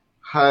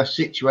her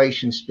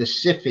situation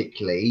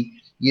specifically,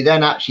 you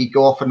then actually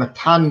go off on a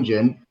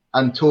tangent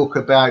and talk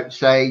about,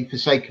 say, for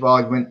sake of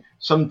argument,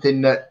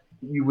 something that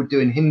you would do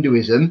in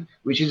Hinduism,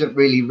 which isn't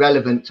really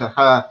relevant to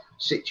her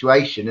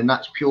situation, and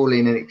that's purely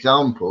an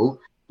example,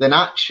 then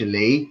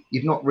actually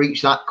you've not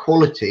reached that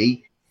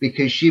quality,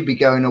 because she'd be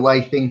going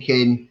away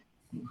thinking,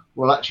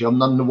 well, actually, I'm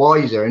none the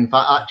wiser. In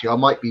fact, actually, I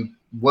might be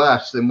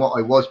worse than what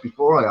I was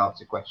before I asked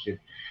the question.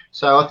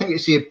 So I think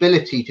it's the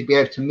ability to be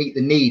able to meet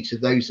the needs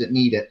of those that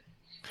need it.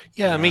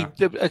 Yeah, I mean,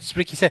 as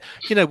Ricky said,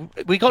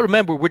 we got to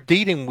remember we're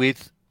dealing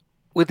with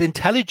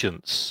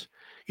intelligence.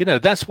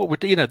 That's what we're.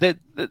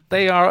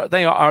 They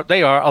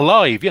are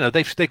alive.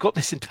 They've got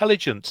this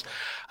intelligence,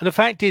 and the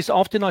fact is,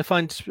 often I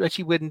find,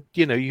 especially when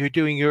you're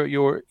doing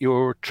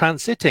your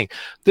transiting,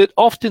 that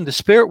often the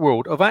spirit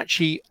world have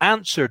actually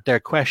answered their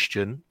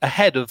question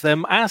ahead of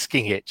them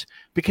asking it,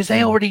 because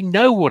they already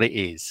know what it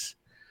is.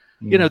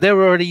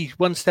 They're already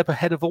one step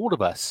ahead of all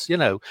of us.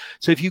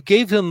 So if you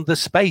gave them the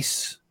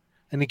space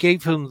and you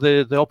gave them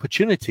the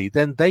opportunity,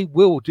 then they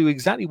will do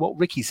exactly what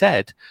Ricky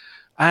said.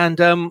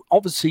 And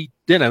obviously,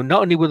 not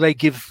only will they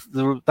give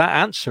that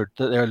answer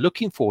that they're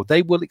looking for,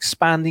 they will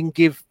expand and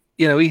give,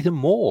 even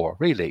more,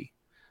 really.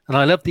 And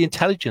I love the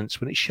intelligence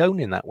when it's shown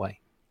in that way.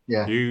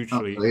 Yeah,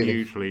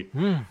 hugely.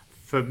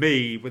 For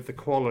me, with the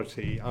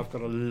quality, I've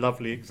got a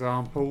lovely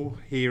example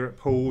here at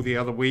Poole the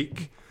other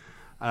week.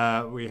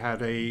 We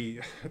had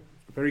a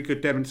very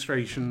good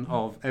demonstration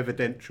of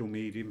evidential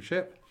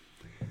mediumship.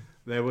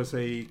 There was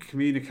a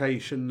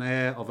communication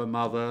there of a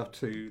mother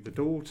to the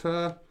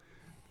daughter.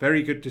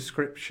 Very good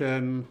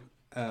description,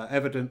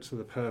 evidence of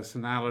the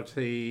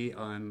personality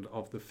and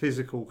of the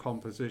physical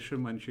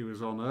composition when she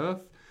was on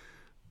Earth.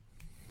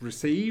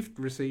 Received.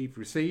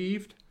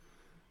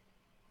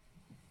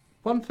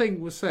 One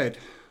thing was said.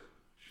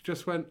 She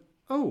just went,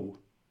 "Oh,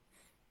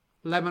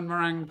 lemon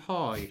meringue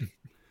pie."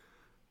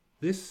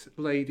 This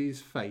lady's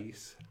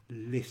face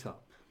lit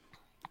up,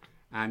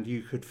 and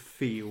you could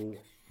feel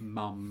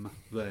Mum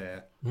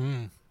there.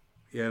 And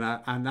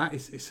that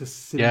is, it's as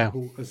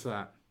simple as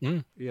that.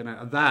 And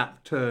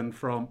that turned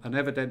from an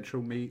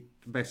evidential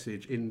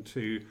message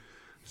into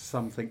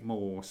something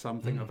more,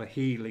 something of a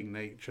healing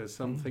nature,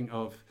 something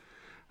of,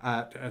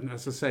 and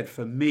as I said,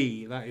 for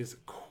me, that is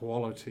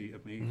quality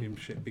of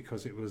mediumship,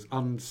 because it was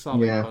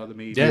unsullied by the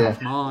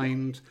medium's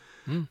mind,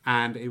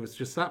 and it was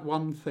just that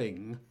one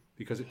thing,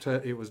 because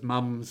it was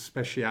Mum's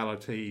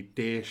speciality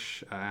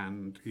dish,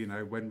 and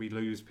when we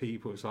lose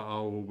people, it's like,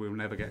 oh, we'll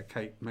never get a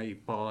cake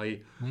made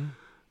by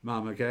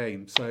Mum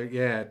again. So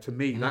to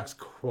me, that's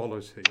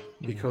quality,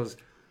 because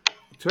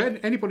to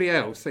anybody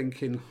else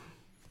thinking,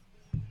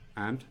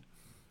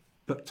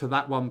 but to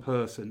that one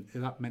person,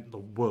 that meant the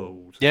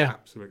world,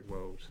 absolute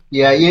world.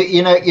 Yeah,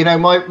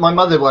 my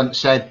mother once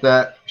said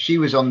that she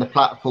was on the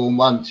platform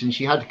once, and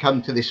she had to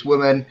come to this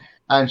woman,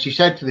 and she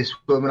said to this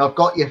woman, "I've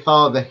got your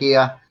father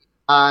here,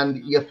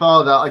 and your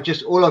father,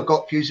 all I've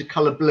got for you is a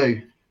colour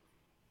blue."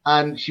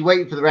 And she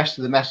waited for the rest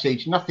of the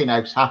message. Nothing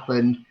else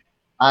happened.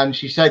 And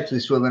she said to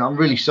this woman, "I'm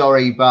really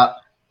sorry, but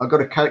I've got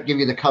to give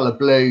you the colour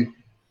blue.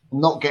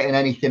 I'm not getting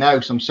anything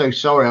else. I'm so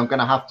sorry. I'm going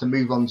to have to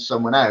move on to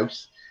someone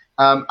else."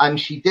 And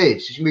she did.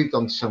 So she moved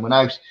on to someone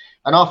else.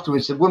 And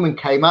afterwards, the woman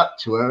came up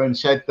to her and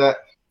said that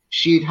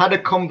she'd had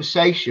a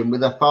conversation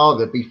with her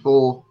father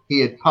before he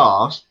had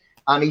passed.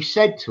 And he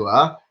said to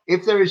her,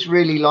 "If there is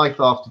really life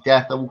after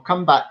death, I will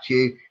come back to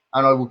you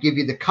and I will give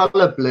you the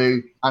colour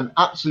blue and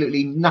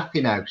absolutely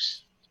nothing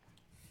else."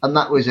 And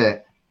that was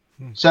it.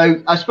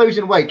 So I suppose,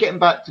 in a way, getting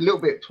back to a little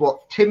bit to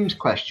what Tim's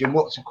question,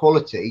 what's the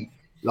quality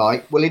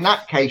like? Well, in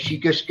that case, she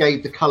just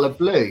gave the colour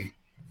blue.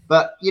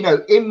 But,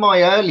 in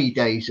my early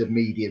days of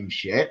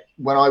mediumship,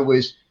 when I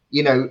was,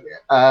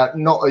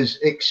 not as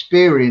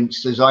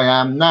experienced as I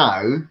am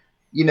now,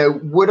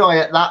 would I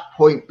at that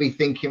point be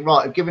thinking,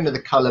 right, I've given her the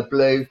colour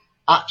blue,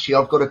 actually,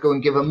 I've got to go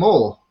and give her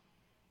more.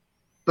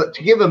 But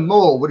to give her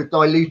more would have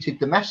diluted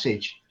the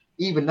message,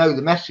 even though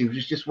the message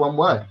was just one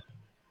word.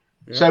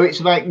 Yeah. So it's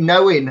about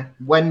knowing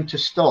when to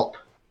stop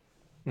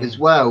as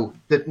well.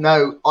 That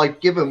no, I've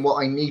given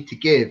what I need to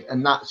give,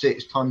 and that's it.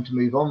 It's time to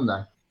move on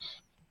now.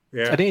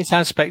 Yeah. I think it's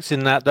aspects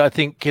in that I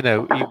think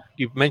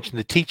you've mentioned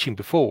the teaching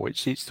before.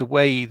 It's the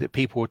way that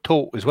people are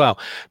taught as well,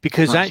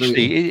 because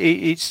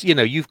actually it's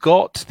you've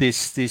got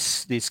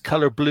this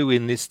color blue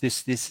in this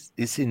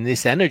in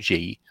this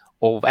energy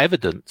of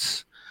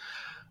evidence,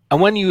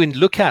 and when you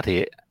look at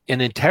it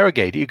and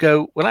interrogate it, you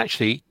go, well,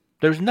 actually,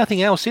 there's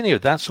nothing else in here.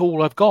 That's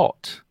all I've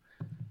got.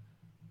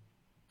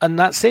 And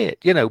that's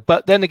it,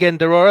 But then again,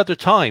 there are other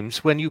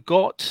times when you've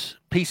got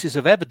pieces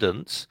of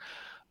evidence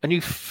and you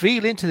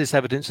feel into this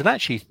evidence, and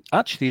actually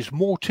there's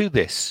more to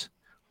this.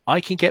 I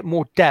can get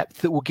more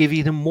depth that will give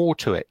even more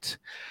to it.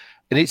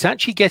 And it's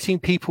actually getting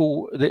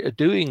people that are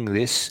doing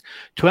this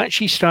to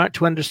actually start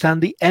to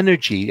understand the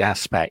energy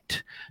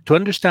aspect, to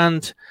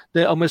understand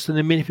almost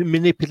the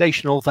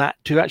manipulation of that,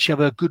 to actually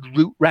have a good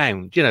route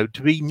round,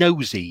 to be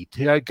nosy,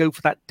 to go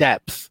for that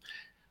depth,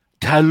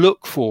 to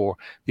look for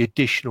the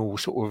additional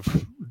sort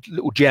of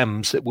little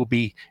gems that will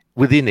be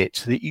within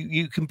it that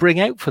you can bring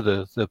out for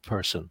the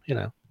person,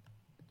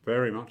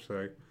 Very much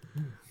so.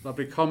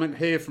 Lovely comment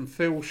here from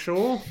Phil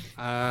Shaw.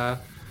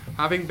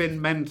 Having been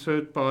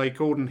mentored by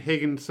Gordon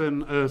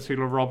Higginson,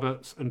 Ursula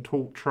Roberts, and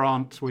taught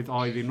trance with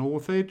Ivy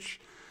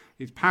Northridge,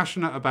 he's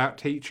passionate about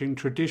teaching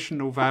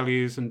traditional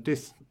values and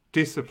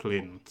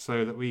discipline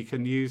so that we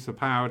can use the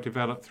power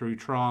developed through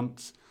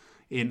trance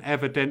in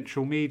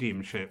evidential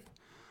mediumship.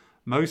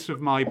 Most of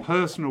my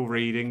personal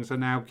readings are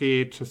now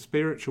geared to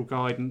spiritual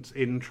guidance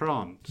in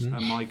trance,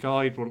 and my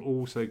guide will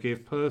also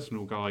give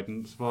personal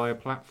guidance via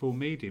platform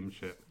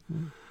mediumship.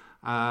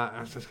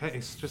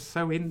 It's just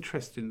so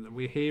interesting that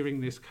we're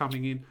hearing this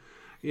coming in.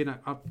 You know,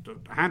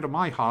 hand on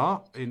my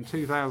heart, in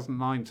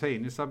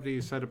 2019, if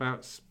somebody said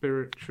about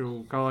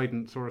spiritual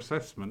guidance or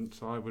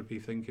assessments, I would be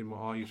thinking, what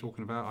are you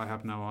talking about? I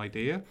have no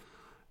idea.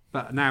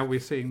 But now we're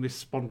seeing this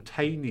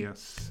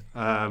spontaneous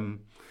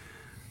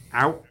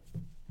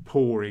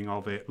outpouring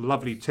of it.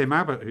 Lovely Tim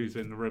Abbott, who's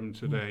in the room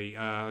today,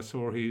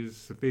 saw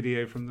his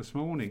video from this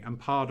morning, and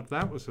part of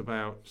that was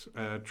about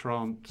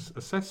trance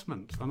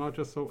assessment. And I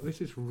just thought,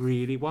 this is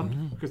really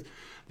wonderful, because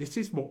this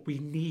is what we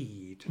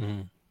need.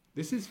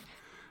 This is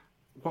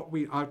what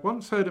I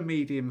once heard a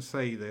medium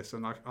say this,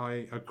 and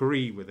I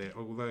agree with it,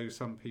 although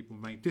some people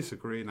may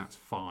disagree, and that's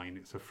fine.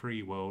 It's a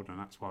free world, and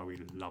that's why we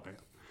love it.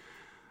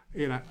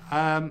 You know,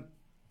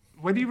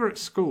 when you were at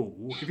school,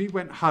 if you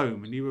went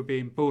home and you were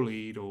being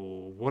bullied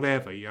or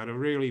whatever, you had a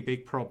really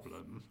big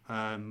problem,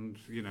 and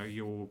you know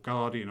your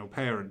guardian or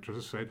parent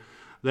just said,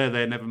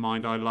 "There, never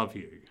mind, I love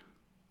you."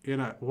 You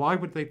know, why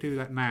would they do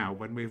that now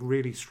when we're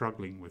really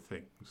struggling with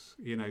things?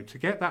 You know, to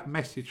get that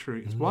message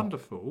through, it's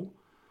wonderful,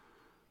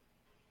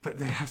 but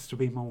there has to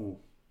be more.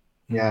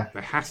 Yeah,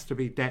 there has to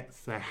be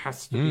depth. There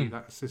has to be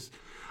that.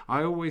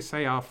 I always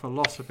say our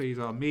philosophies,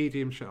 our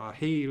mediumship, our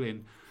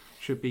healing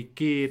should be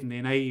geared and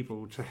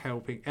enabled to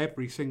helping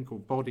every single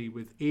body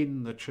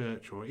within the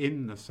church or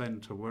in the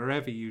centre,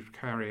 wherever you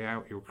carry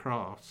out your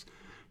crafts,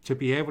 to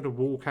be able to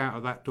walk out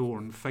of that door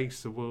and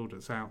face the world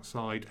that's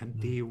outside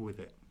and deal with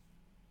it.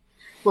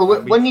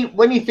 Well, when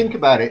you think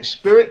about it,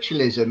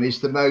 spiritualism is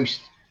the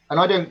most, and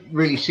I don't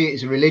really see it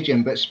as a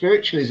religion, but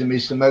spiritualism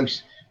is the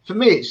most, for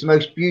me, it's the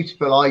most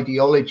beautiful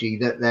ideology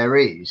that there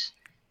is.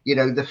 You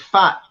know, the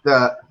fact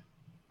that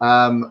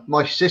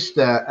my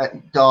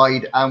sister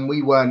died and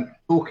we weren't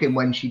talking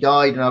when she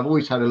died, and I've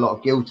always had a lot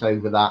of guilt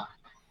over that.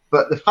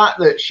 But the fact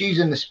that she's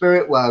in the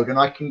spirit world and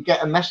I can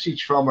get a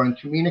message from her and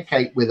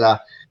communicate with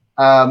her,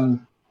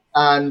 and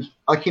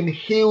I can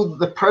heal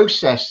the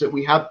process that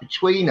we have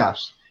between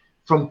us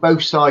from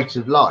both sides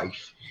of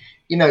life.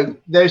 You know,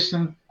 there's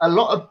a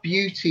lot of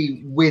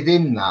beauty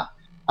within that.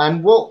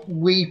 And what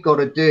we've got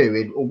to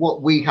do, or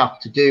what we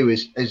have to do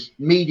as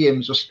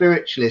mediums or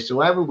spiritualists,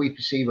 or however we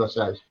perceive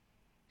ourselves,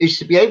 is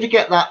to be able to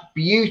get that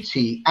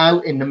beauty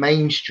out in the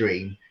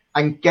mainstream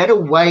and get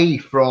away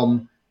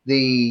from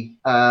I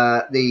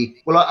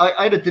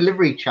had a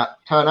delivery chap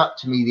turn up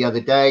to me the other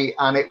day,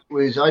 and I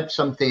had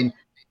something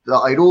that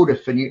I'd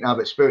ordered for Newton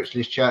Abbot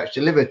Spiritualist Church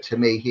delivered to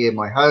me here in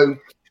my home,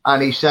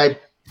 and he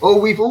said, "Oh,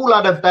 we've all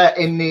had a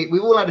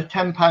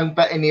 £10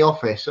 bet in the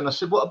office." And I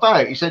said, "What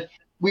about?" He said,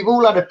 "We've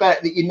all had a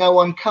bet that you know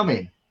I'm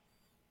coming."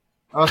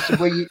 I said,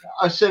 "Well,"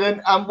 I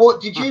said, and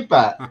what did you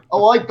bet?"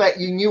 "Oh, I bet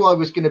you knew I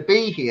was going to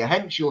be here,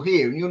 hence you're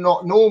here, and you're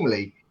not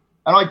normally."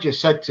 And I just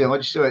said to him,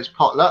 "It's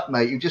pot luck,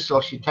 mate. You just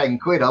lost your 10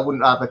 quid. I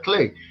wouldn't have a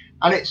clue."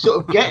 And it's sort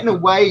of getting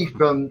away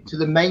to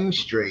the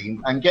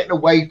mainstream and getting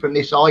away from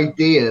this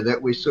idea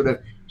that we're sort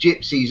of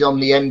gypsies on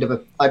the end of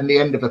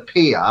a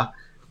pier,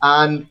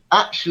 and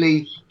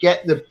actually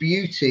get the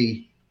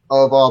beauty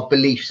of our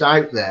beliefs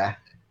out there,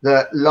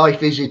 that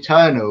life is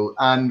eternal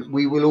and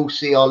we will all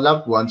see our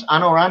loved ones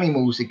and our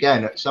animals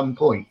again at some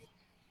point.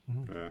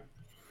 Yeah.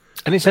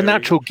 And it's a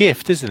natural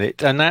gift, isn't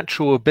it? A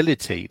natural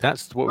ability.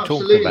 That's what we're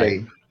talking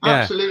about.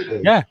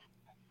 Absolutely. Yeah.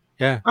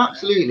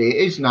 Absolutely.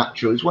 It is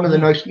natural. It's one of the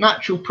most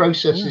natural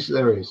processes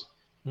there is.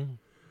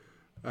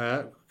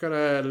 Got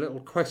a little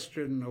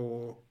question,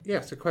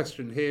 a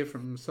question here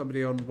from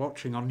somebody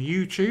watching on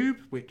YouTube,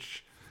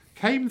 which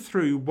came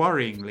through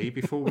worryingly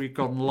before we'd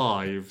gone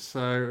live.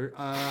 So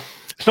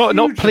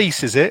not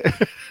police, is it?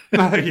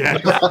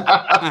 Yes.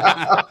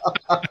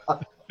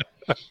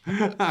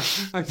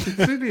 I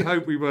sincerely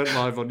hope we weren't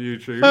live on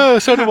YouTube. Oh,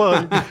 so do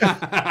I.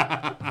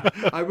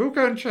 I will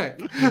go and check.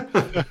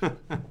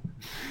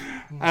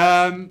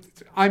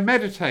 I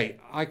meditate.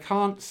 I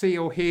can't see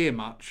or hear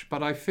much,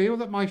 but I feel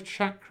that my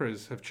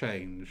chakras have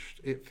changed.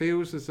 It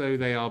feels as though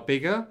they are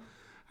bigger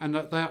and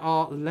that there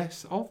are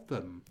less of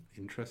them.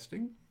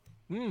 Interesting.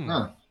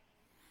 Huh.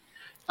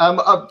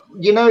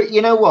 You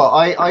know what?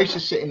 I used to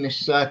sit in this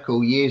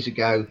circle years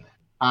ago,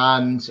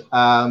 and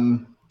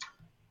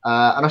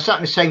I sat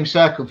in the same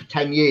circle for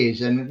 10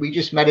 years, and we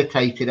just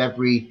meditated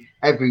every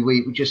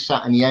week. We just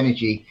sat in the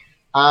energy,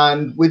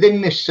 and within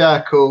this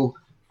circle,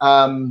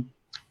 my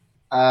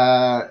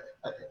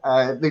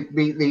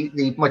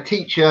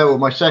teacher or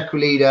my circle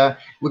leader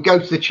would go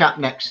to the chap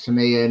next to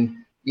me, and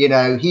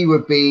he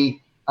would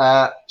be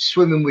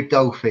swimming with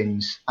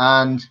dolphins,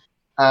 and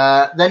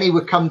then he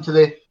would come to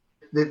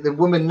the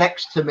woman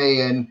next to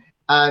me,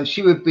 and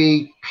she would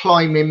be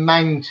climbing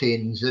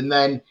mountains, and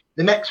then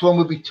the next one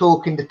would be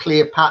talking to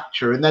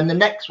Cleopatra, and then the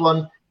next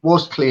one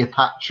was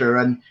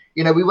Cleopatra. And,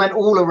 you know, we went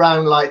all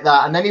around like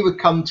that. And then he would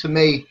come to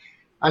me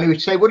and he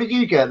would say, what did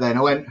you get then?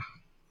 I went,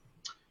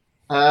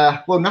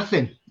 well,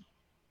 nothing.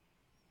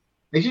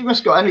 He said, you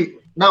must got any?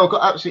 No, I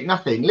got absolutely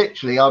nothing.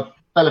 Literally, I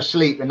fell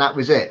asleep and that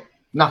was it.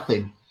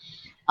 Nothing.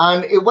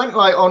 And it went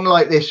on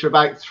like this for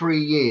about 3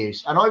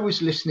 years. And I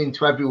was listening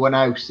to everyone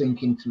else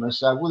thinking to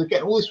myself, well, they're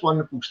getting all this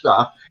wonderful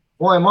stuff.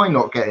 Why am I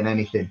not getting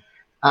anything?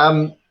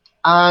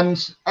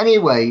 And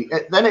anyway,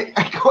 then it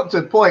got to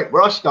a point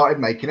where I started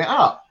making it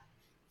up.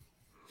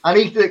 And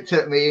he looked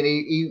at me and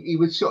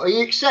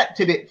he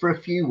accepted it for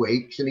a few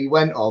weeks and he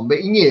went on, but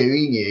he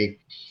knew.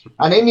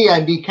 And in the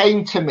end, he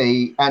came to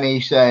me and he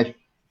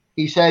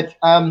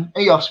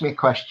asked me a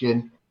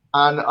question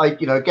and I,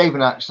 gave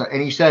an answer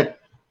and he said,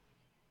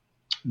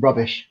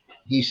 rubbish.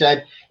 He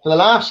said, for the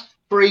last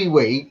 3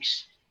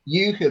 weeks,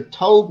 you have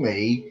told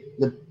me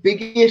the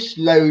biggest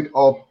load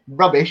of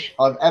rubbish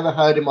I've ever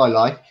heard in my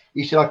life.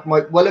 He said, I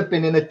might well have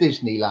been in a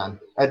Disney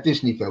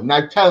film.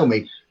 Now tell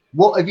me,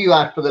 what have you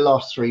had for the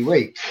last 3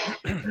 weeks?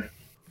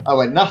 I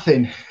went,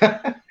 nothing.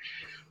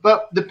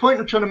 But the point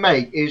I'm trying to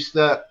make is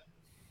that,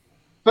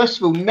 first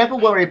of all, never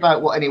worry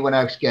about what anyone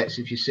else gets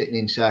if you're sitting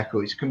in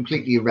circle. It's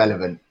completely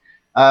irrelevant.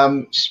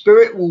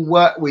 Spirit will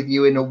work with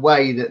you in a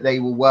way that they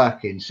will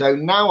work in. So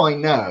now I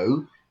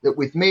know that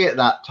with me at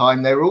that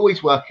time, they were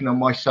always working on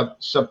my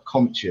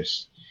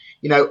subconscious.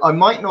 I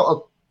might not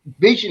have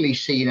visually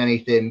seen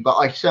anything, but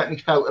I certainly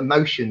felt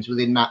emotions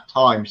within that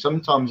time.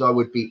 Sometimes I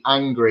would be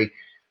angry.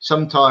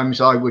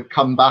 Sometimes I would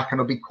come back and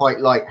I'd be quite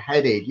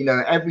lightheaded.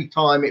 Every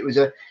time it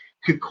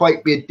could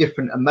quite be a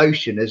different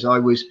emotion as I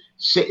was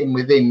sitting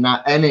within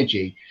that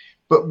energy.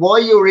 But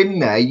while you're in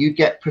there, you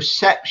get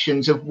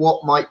perceptions of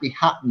what might be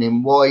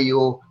happening while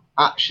you're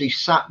actually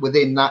sat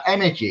within that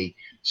energy.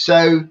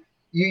 So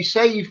you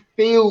say you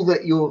feel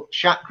that your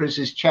chakras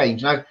has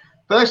changed. Now,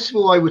 first of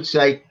all, I would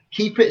say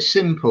keep it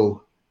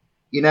simple.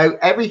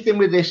 Everything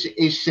with this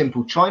is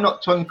simple. Try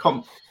not to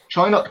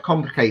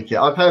complicate it.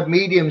 I've heard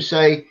mediums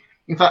say,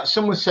 in fact,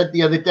 someone said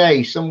the other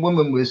day, some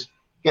woman was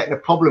getting a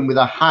problem with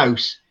her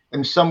house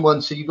and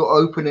someone said, you've got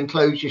to open and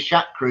close your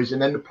chakras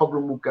and then the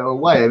problem will go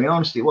away. I mean,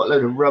 honestly, what a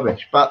load of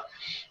rubbish. But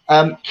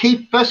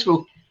first of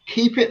all,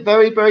 keep it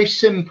very, very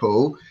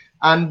simple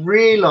and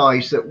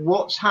realize that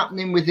what's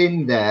happening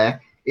within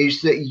there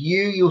is that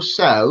you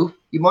yourself,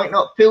 you might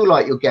not feel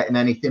like you're getting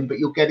anything, but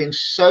you're getting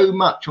so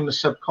much on the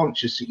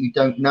subconscious that you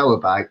don't know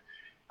about,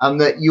 and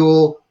that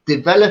you're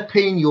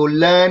developing, you're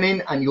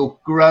learning and you're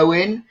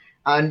growing.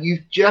 And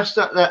you've just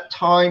at that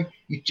time,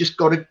 you've just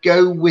got to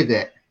go with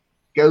it.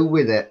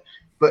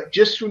 But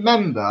just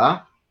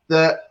remember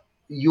that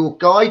your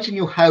guides and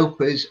your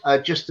helpers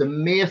are just a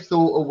mere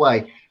thought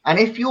away. And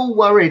if you're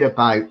worried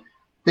about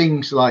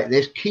things like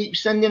this, keep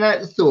sending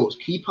out the thoughts,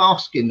 keep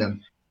asking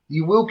them.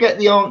 You will get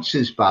the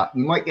answers back.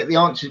 You might get the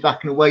answers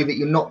back in a way that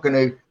you're not going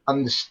to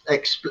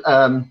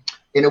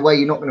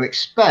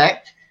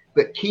expect,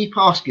 but keep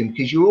asking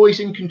because you're always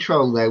in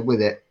control there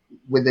with it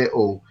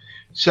all.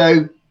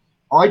 So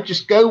I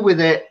just go with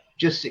it,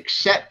 just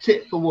accept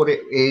it for what it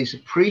is,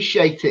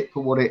 appreciate it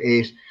for what it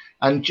is,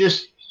 and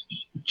just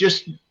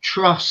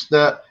trust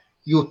that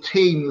your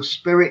team, your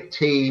spirit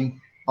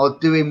team, are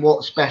doing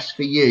what's best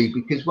for you.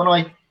 Because when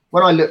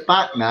I look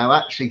back now,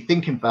 actually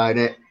thinking about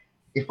it,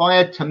 if I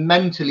had to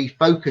mentally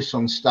focus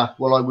on stuff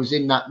while I was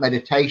in that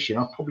meditation,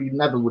 I probably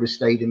never would have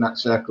stayed in that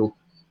circle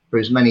for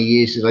as many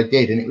years as I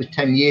did. And it was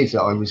 10 years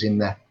that I was in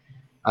there,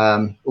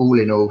 all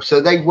in all. So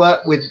they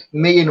worked with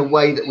me in a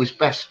way that was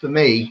best for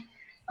me,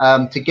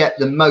 to get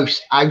the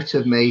most out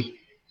of me,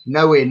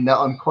 knowing that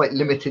I'm quite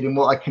limited in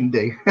what I can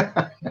do.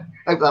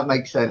 Hope that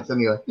makes sense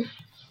anyway.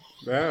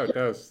 Yeah, it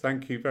does.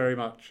 Thank you very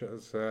much.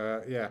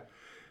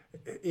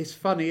 It's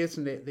funny,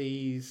 isn't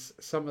it?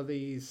 Some of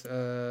these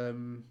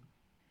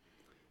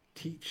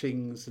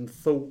teachings and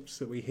thoughts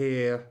that we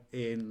hear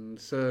in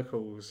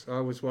circles. I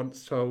was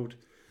once told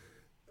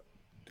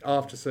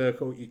after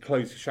circle, you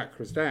close your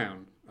chakras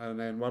down. And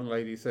then one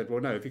lady said, well,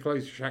 no, if you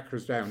close your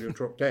chakras down, you'll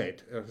drop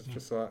dead. I was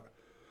just like,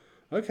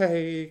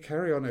 okay,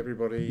 carry on,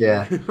 everybody.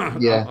 Yeah.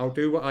 I'll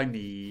do what I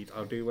need.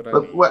 I'll do what I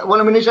need. Well,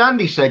 I mean, as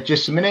Andy said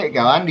just a minute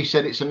ago, Andy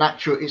said it's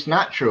natural,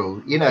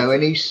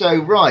 and he's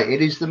so right.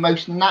 It is the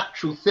most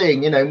natural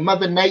thing,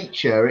 Mother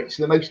Nature, it's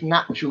the most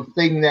natural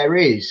thing there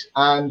is.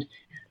 And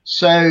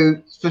so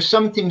for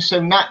something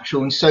so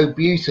natural and so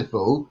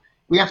beautiful,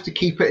 we have to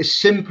keep it as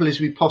simple as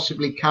we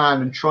possibly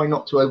can and try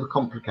not to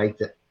overcomplicate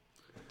it.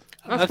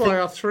 That's why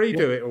our three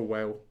do it all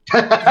well.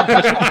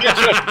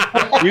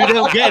 You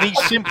don't get any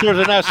simpler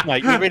than us,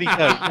 mate. You really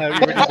don't. No, you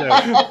really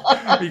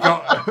don't. You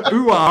got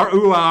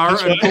ooh-ar,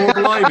 and poor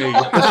blimey.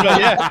 That's right,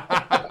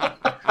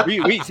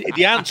 yeah.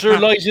 The answer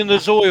lies in the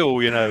soil,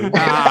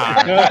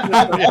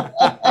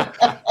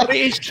 But it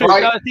is true.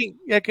 Right. I think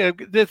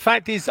the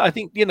fact is, I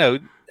think,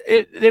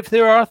 if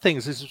there are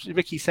things, as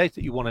Ricky said,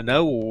 that you want to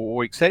know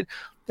or accept,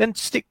 then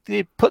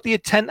put the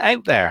intent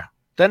out there.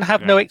 Then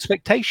have no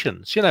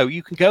expectations.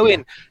 You can go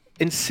in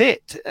and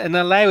sit and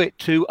allow it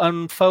to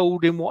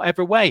unfold in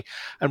whatever way.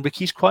 And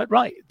Ricky's quite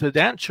right. The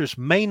answers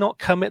may not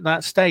come at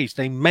that stage.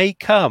 They may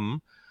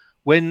come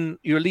when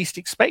you're least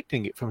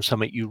expecting it from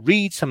something. You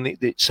read something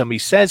that somebody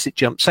says, it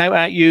jumps out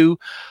at you,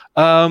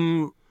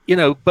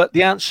 but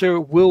the answer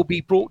will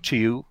be brought to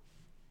you.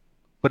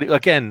 But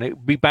again, it'll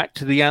be back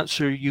to the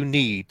answer you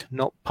need,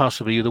 not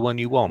possibly the one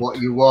you want.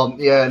 What you want,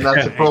 yeah, and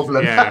that's a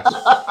problem.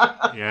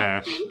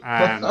 Yeah.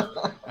 And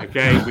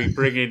again, we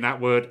bring in that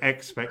word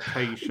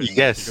expectation.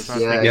 Yes.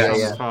 Because I think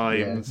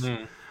sometimes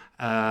the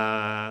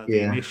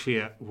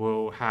initiate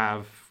will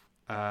have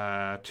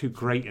too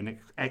great an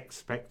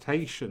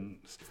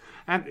expectations.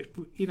 And,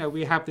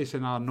 we have this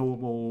in our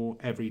normal,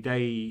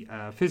 everyday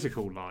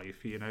physical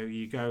life.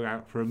 You go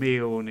out for a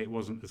meal and it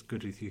wasn't as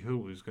good as you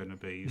thought it was going to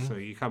be. So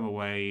you come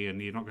away and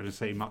you're not going to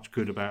say much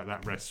good about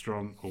that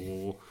restaurant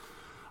or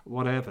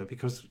whatever,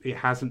 because it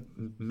hasn't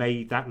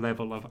made that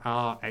level of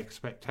our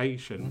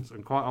expectations.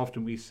 And quite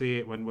often we see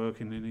it when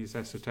working in these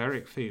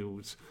esoteric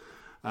fields.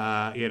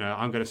 I'm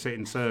going to sit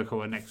in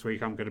circle and next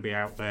week I'm going to be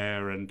out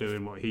there and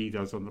doing what he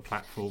does on the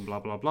platform, blah,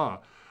 blah, blah.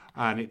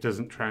 And it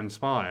doesn't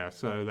transpire.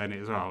 So then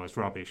it's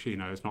rubbish,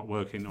 it's not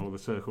working, or the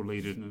circle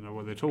leader doesn't know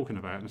what they're talking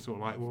about. And it's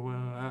sort of like,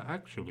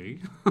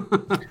 actually,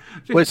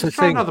 just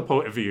try another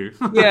point of view.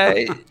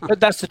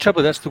 But that's the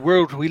trouble. That's the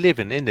world we live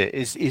in, isn't it?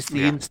 Is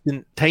the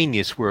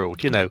instantaneous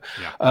world,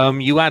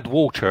 You add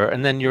water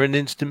and then you're an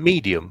instant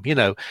medium,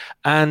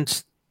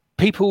 and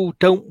people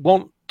don't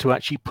want to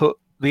actually put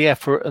the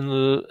effort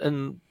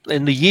and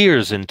the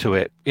years into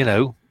it,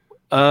 It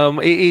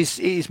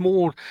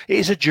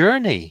is a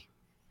journey.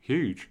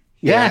 Huge.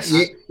 Yes.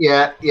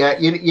 Yeah.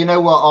 You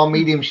know what? Our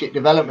mediumship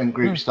development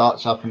group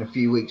starts up in a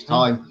few weeks'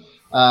 time.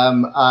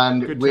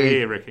 And good to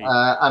hear, Ricky.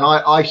 And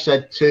I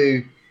said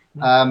to,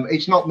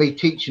 it's not me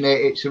teaching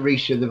it, it's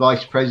Arisha, the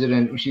vice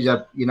president. She's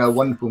a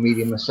wonderful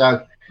medium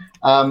herself.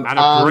 And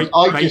a great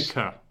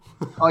baker.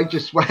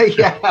 She's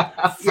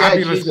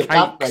a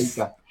fab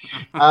baker.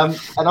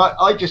 And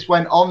I just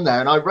went on there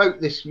and I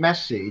wrote this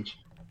message.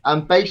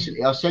 And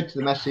basically, I said to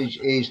the message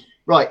is,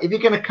 right, if you're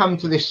going to come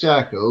to this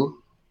circle,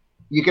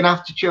 you're going to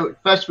have to,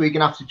 first of all, you're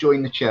going to have to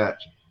join the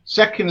church.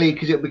 Secondly,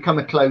 because it'll become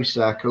a closed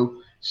circle.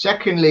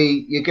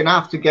 Secondly, you're going to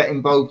have to get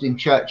involved in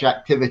church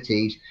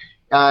activities.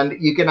 And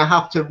you're going to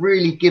have to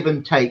really give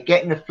and take,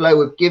 get in a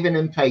flow of giving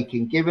and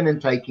taking.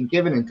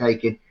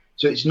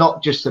 So it's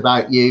not just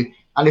about you.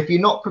 And if you're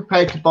not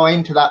prepared to buy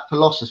into that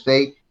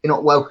philosophy, you're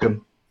not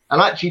welcome.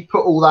 And I actually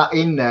put all that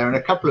in there. And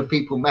a couple of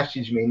people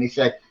messaged me and they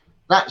said,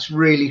 that's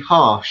really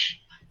harsh.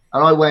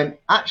 And I went,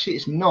 actually,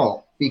 it's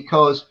not.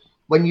 Because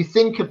when you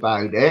think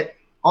about it,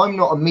 I'm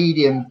not a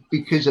medium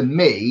because of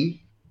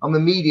me. I'm a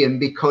medium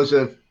because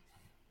of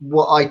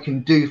what I can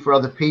do for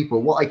other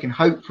people, what I can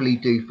hopefully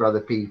do for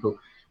other people,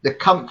 the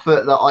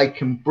comfort that I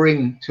can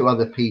bring to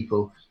other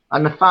people,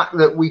 and the fact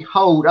that we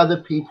hold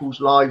other people's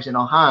lives in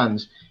our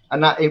hands,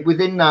 and that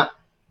within that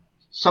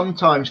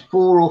sometimes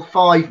 4 or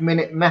 5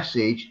 minute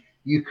message,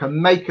 you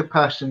can make a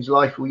person's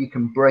life or you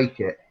can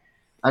break it.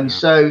 And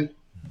so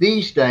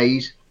these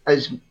days,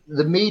 as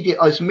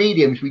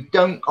mediums, we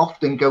don't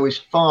often go as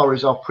far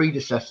as our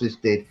predecessors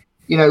did.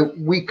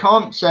 We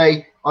can't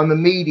say, I'm a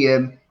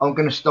medium, I'm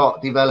going to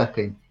start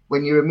developing.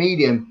 When you're a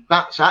medium,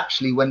 that's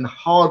actually when the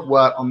hard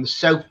work on the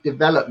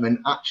self-development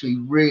actually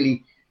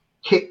really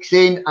kicks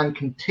in and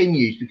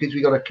continues, because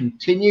we've got to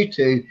continue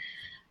to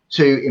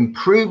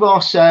improve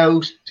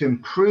ourselves, to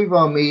improve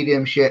our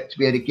mediumship, to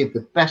be able to give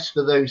the best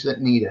for those that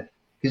need it.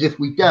 Because if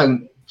we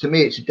don't, to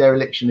me, it's a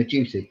dereliction of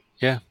duty.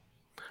 Yeah.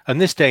 And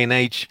this day and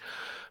age,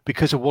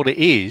 because of what it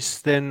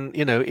is, then,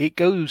 it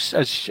goes,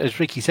 as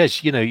Ricky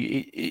says, you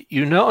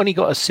not only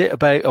got to sit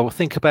about or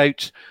think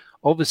about,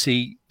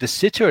 obviously, the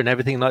sitter and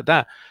everything like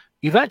that,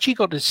 you've actually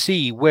got to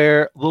see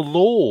where the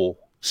law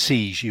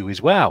sees you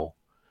as well.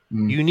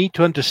 You need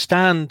to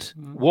understand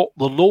what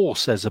the law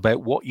says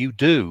about what you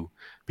do,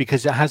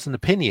 because it has an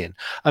opinion.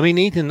 I mean,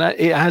 even that,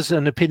 it has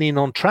an opinion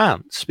on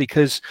trance,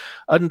 because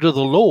under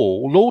the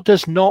law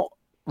does not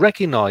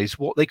recognize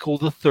what they call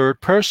the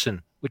third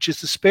person, which is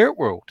the spirit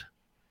world.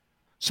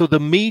 So the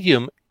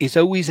medium is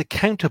always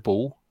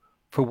accountable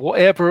for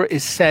whatever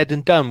is said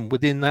and done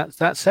within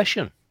that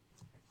session.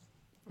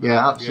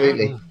 Yeah,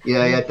 absolutely.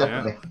 Yeah,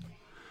 definitely.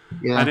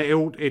 Yeah. And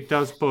it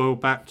does boil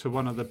back to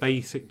one of the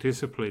basic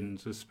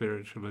disciplines of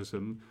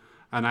spiritualism,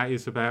 and that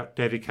is about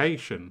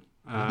dedication.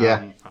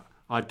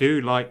 I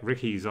do like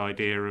Ricky's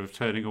idea of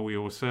turning all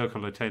your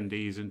circle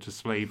attendees into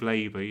slave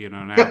labour,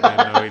 and out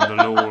there knowing the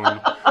law.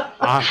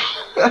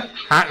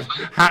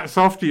 Hats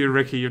off to you,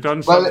 Ricky. You've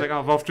done something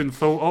I've often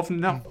thought of and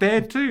not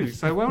dared to.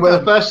 So well done.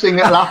 The first thing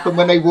that'll happen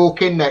when they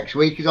walk in next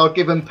week is I'll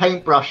give them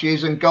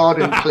paintbrushes and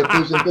garden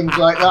clippers and things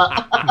like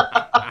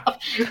that.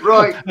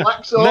 Right,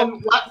 wax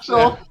on, wax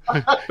off.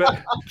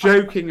 But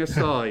joking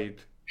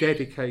aside,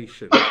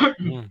 dedication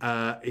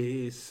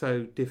is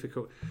so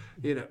difficult.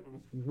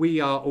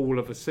 We are all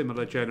of a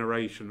similar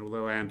generation,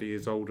 although Andy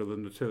is older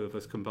than the two of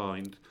us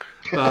combined.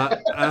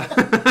 But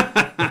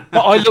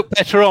I look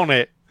better on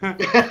it.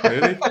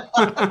 Really?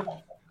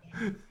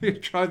 You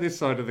try this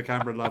side of the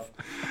camera, love.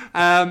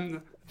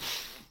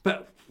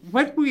 But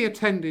when we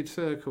attended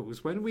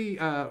circles, when we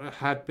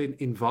had been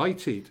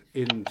invited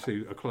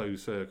into a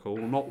closed circle,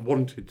 or not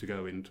wanted to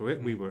go into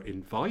it, we were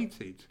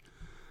invited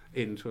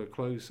into a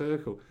closed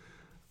circle.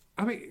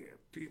 I mean,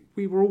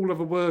 we were all of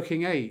a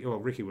working age. Well,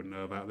 Ricky wouldn't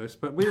know about this,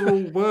 but we were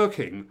all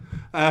working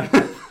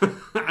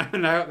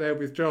and out there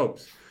with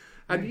jobs.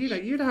 And, you know,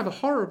 you'd have a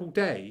horrible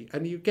day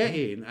and you get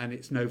in and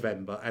it's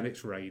November and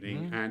it's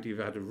raining and you've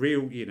had a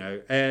real, you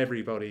know,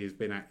 everybody has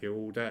been at you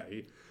all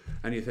day.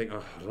 And you think,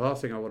 oh, the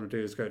last thing I want to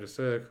do is go to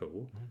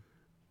circle.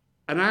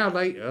 An hour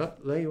later,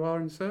 there you are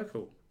in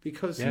circle.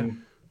 Because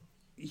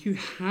you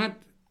had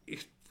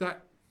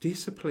that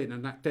discipline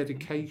and that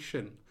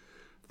dedication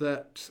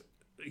that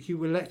you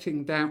were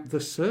letting down the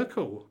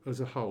circle as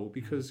a whole.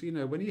 Because, you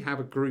know, when you have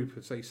a group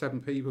of, say,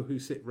 7 people who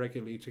sit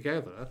regularly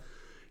together,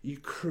 you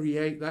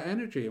create that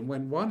energy. And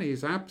when one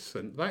is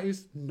absent, that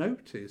is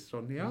noticed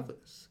on the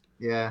others.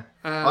 Yeah.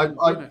 I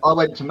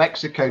went to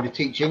Mexico to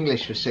teach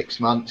English for 6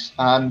 months,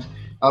 and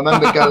I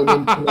remember going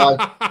into my...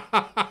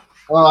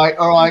 All right.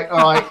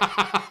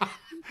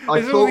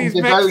 There's all these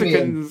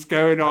Mexicans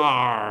going,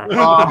 "Arr."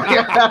 Oh,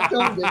 yeah, I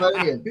taught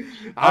Devonian.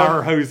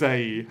 Arr,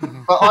 Jose.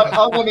 But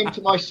I went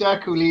into my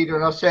circle leader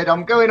and I said,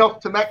 I'm going off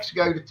to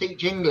Mexico to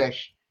teach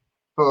English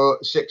for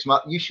 6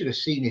 months. You should have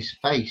seen his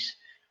face.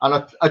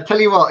 And I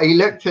tell you what, he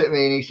looked at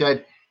me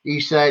and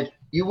he said,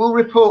 you will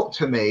report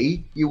to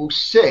me, you will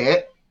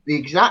sit the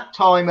exact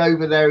time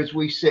over there as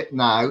we sit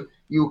now,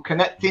 you will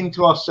connect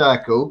into our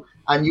circle,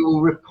 and you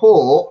will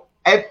report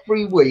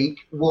every week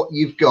what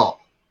you've got.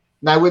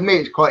 Now, with me,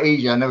 it's quite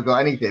easy. I never got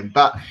anything,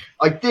 but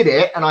I did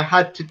it and I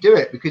had to do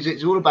it because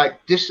it's all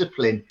about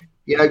discipline,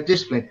 you know,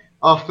 discipline.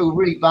 I feel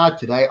really bad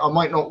today. I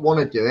might not want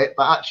to do it,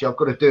 but actually I've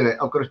got to do it.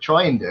 I've got to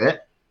try and do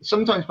it. It's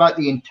sometimes about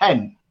the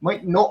intent.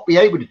 Might not be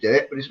able to do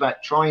it, but it's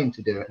about trying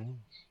to do it.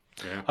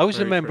 Yeah, I always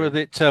remember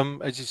that,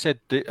 as you said,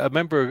 I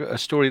remember a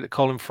story that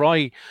Colin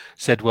Fry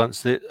said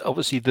once that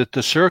obviously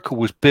the circle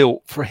was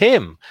built for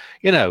him,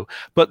 you know,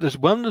 but there's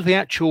one of the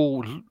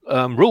actual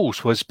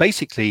rules was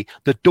basically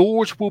the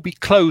doors will be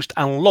closed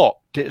and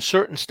locked at a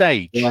certain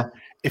stage. Yeah.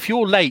 If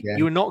you're late,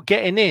 you're not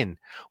getting in.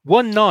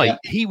 One night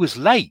he was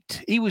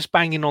late. He was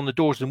banging on the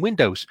doors and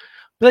windows,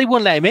 but they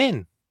wouldn't let him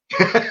in.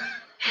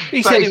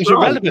 He said it was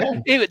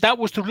irrelevant. That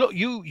was the look.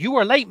 You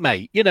were late,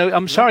 mate. You know,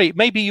 I'm sorry. It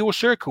may be your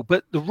circle,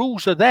 but the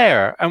rules are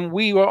there, and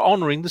we are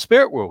honouring the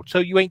spirit world. So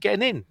you ain't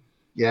getting in.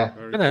 Yeah.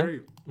 You know?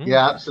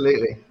 Yeah,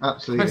 absolutely.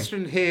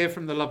 Question here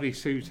from the lovely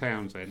Sue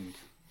Townsend: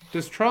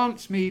 does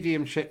trance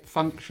mediumship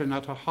function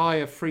at a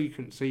higher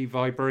frequency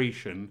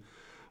vibration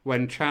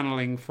when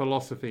channeling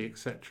philosophy,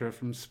 etc.,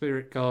 from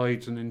spirit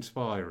guides and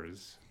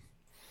inspirers?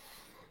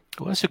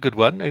 Well, that's a good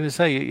one. I'm going to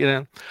say, you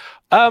know,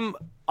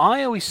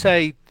 I always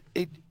say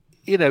it.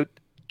 You know,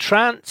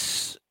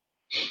 trance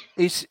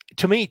is,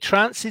 to me,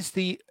 trance is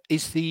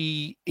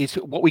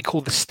what we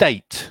call the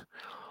state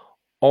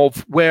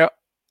of where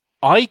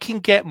I can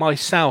get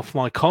myself,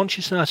 my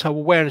consciousness, our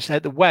awareness out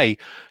of the way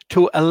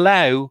to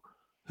allow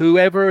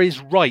whoever is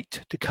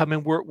right to come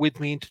and work with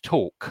me and to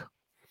talk.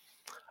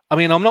 I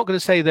mean, I'm not going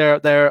to say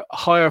they're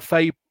higher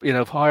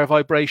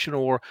vibration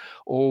or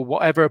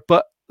whatever,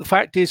 but the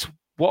fact is,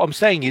 what I'm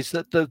saying is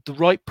that the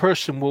right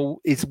person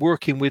is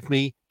working with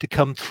me to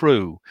come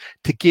through,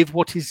 to give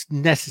what is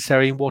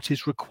necessary and what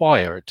is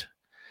required.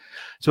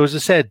 So as I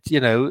said, you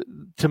know,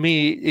 to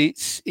me,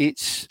 it's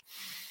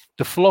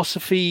the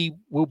philosophy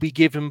will be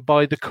given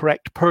by the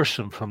correct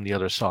person from the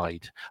other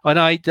side. And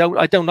I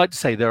don't like to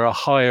say they're a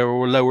higher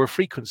or lower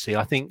frequency.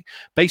 I think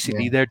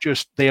basically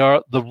they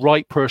are the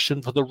right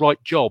person for the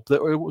right job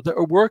that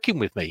are working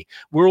with me.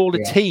 We're all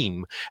a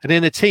team, and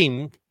in a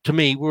team, to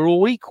me, we're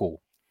all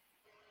equal.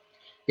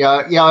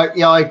 Yeah,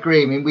 I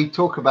agree. I mean, we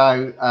talk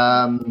about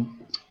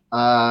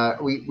I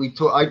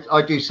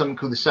do something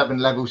called the 7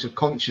 levels of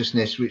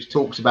consciousness, which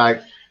talks about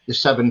the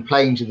 7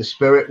 planes of the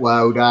spirit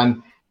world,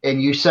 and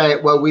you say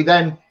it well. We're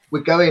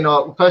going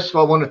on. First of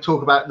all, I want to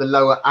talk about the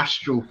lower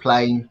astral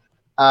plane,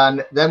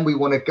 and then we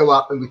want to go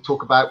up and we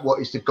talk about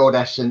what is the God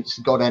essence,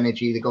 the God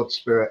energy, the God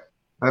spirit,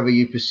 however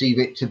you perceive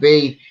it to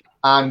be,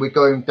 and we're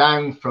going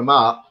down from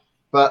up.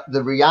 But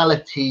the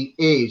reality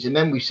is, and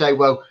then we say,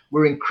 well,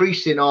 we're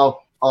increasing our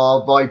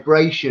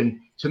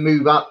vibration to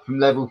move up from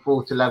level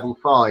 4 to level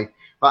 5.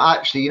 But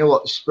actually, you know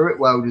what? The spirit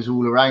world is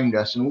all around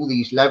us, and all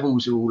these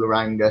levels are all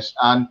around us.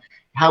 And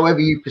however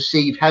you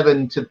perceive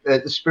heaven to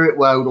the spirit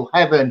world, or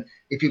heaven,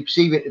 if you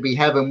perceive it to be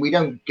heaven, we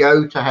don't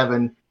go to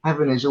heaven.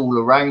 Heaven is all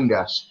around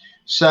us.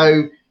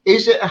 So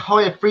is it a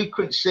higher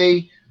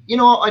frequency? You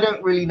know what? I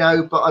don't really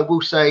know, but I will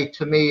say,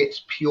 to me,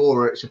 it's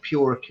purer. It's a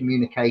purer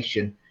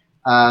communication.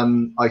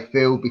 I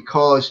feel,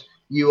 because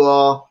you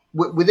are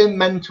within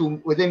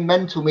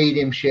mental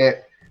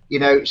mediumship. You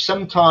know,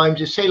 sometimes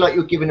you say, like,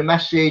 you're giving a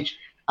message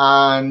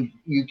and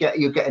you're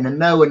getting a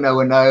no.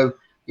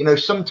 You know,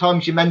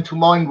 sometimes your mental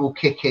mind will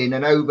kick in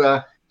and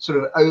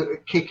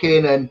kick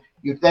in, and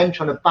you're then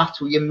trying to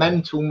battle your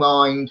mental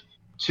mind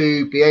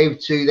to be able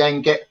to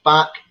then get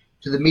back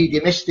to the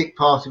mediumistic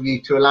part of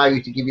you to allow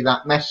you to give you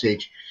that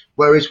message.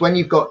 Whereas when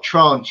you've got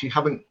trance, you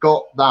haven't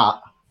got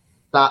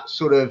that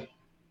sort of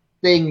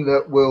thing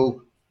that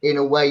will, in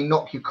a way,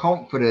 knock your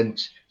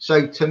confidence.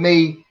 So to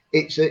me,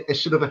 it's a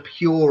sort of a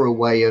purer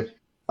way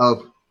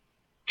of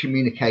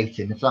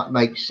communicating, if that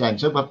makes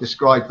sense. I hope I've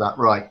described that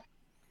right.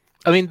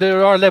 I mean,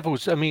 there are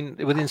levels, I mean,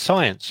 within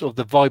science, of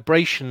the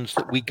vibrations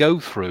that we go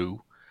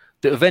through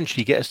that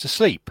eventually get us to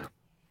sleep.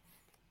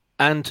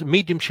 And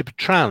mediumship and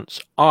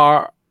trance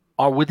are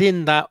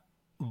within that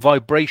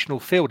vibrational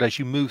field as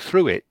you move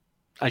through it,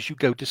 as you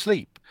go to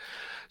sleep.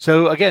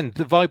 So again,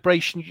 the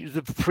vibration,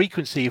 the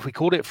frequency, if we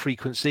call it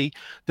frequency,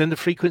 then the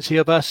frequency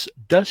of us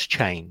does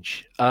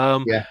change.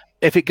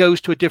 If it goes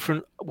to a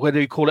different,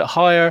 whether you call it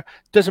higher,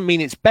 doesn't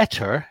mean it's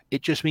better.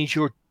 It just means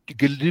you're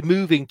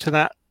moving to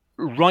that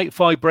right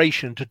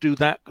vibration to do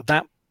that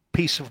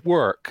piece of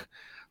work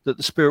that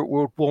the spirit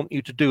world want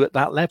you to do at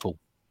that level.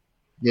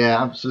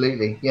 Yeah,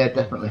 absolutely. Yeah,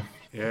 definitely.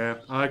 Yeah,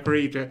 I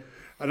agree.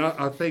 And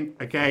I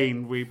think,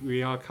 again,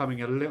 we are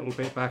coming a little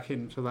bit back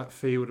into that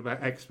field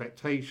about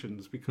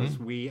expectations, because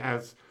we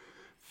as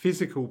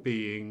physical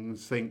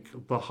beings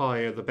think the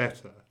higher the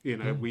better. You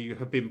know, we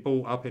have been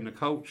brought up in a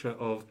culture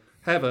of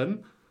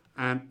heaven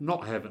and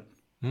not heaven.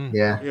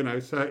 Yeah. You know,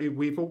 so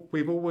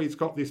we've always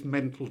got this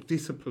mental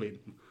discipline.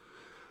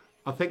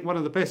 I think one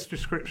of the best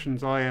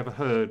descriptions I ever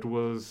heard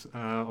was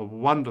a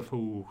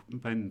wonderful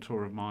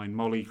mentor of mine,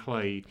 Molly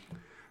Clay,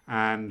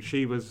 and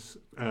she was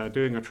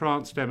doing a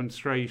trance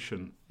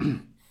demonstration,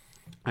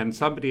 and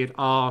somebody had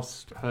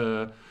asked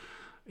her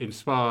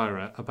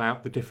inspirer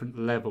about the different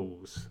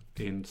levels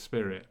in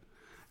spirit,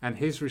 and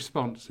his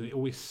response, and it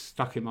always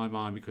stuck in my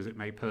mind because it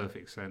made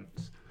perfect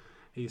sense.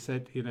 He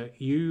said, you know,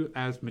 you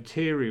as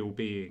material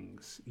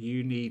beings,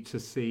 you need to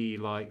see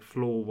like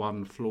floor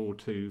 1, floor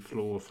 2,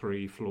 floor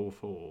 3, floor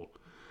 4.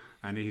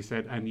 And he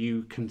said, and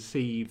you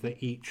conceive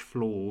that each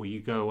floor you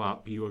go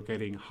up, you are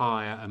getting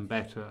higher and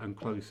better and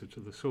closer to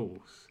the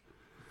source.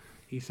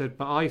 He said,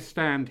 but I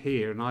stand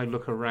here and I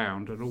look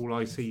around and all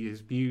I see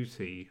is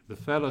beauty. The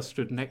fella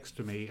stood next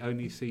to me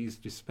only sees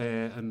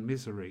despair and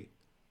misery,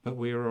 but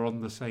we are on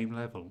the same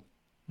level.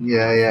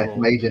 Yeah,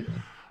 amazing.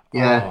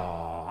 Yeah.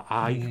 Oh,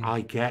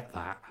 I get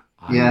that.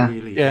 I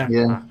really get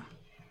that.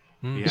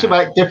 It's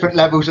about different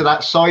levels of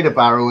that cider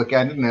barrel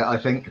again, isn't it? I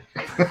think.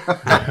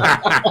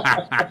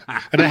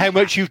 And how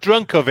much you've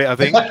drunk of it, I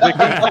think.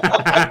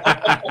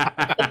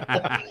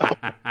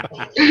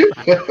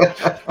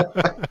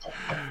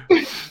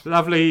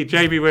 Lovely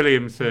Jamie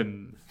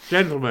Williamson.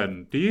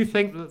 Gentlemen, do you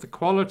think that the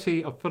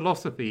quality of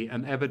philosophy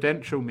and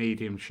evidential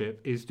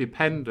mediumship is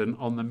dependent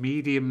on the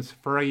medium's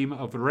frame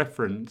of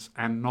reference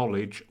and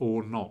knowledge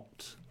or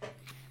not?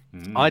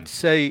 I'd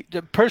say,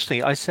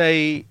 personally, I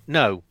say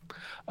no.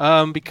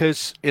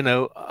 Because, you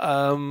know,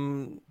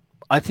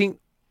 I think,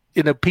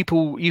 you know,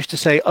 people used to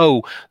say,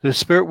 oh, the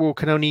spirit world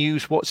can only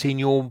use what's in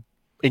your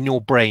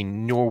brain,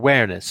 in your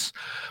awareness.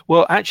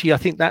 Well, actually, I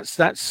think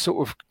that's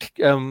sort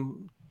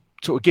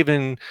of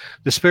giving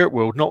the spirit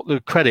world not the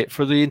credit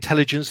for the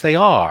intelligence they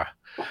are.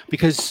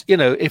 Because, you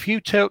know, if you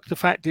took the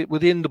fact that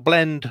within the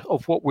blend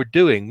of what we're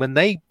doing, when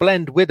they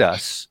blend with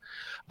us,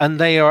 and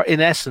they are,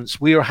 in essence,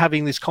 we are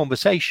having this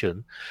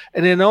conversation.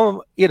 And then,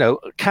 you know,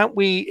 can't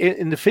we,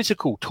 in the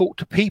physical, talk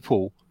to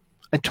people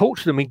and talk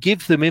to them and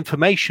give them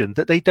information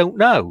that they don't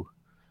know?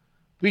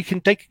 We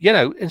can take, you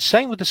know, and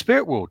same with the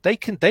spirit world. They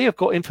have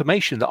got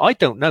information that I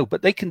don't know,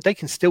 but they can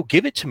still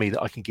give it to me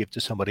that I can give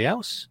to somebody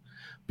else.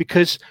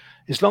 Because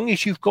as long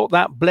as you've got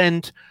that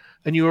blend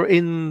and you're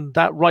in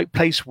that right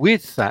place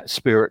with that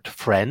spirit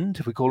friend,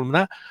 if we call them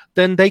that,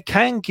 then they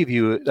can give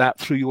you that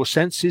through your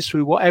senses,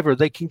 through whatever.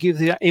 They can give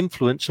the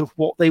influence of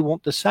what they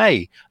want to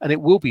say. And it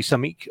will be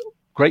something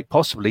great,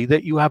 possibly,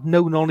 that you have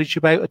no knowledge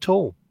about at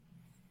all.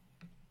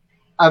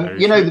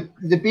 You know,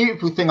 the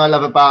beautiful thing I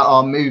love about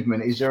our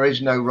movement is there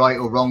is no right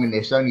or wrong in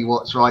this, only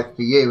what's right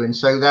for you. And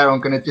so there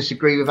I'm going to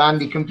disagree with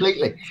Andy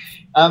completely.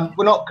 Well,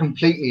 not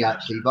completely,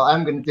 actually, but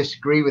I'm going to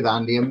disagree with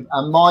Andy. And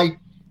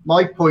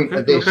my point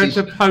of this is...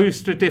 You're going to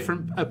post a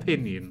different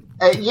opinion.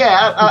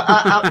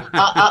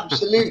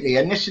 Absolutely.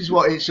 And this is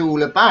what it's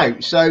all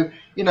about. So,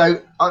 you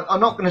know, I'm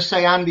not going to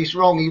say Andy's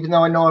wrong, even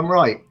though I know I'm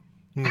right.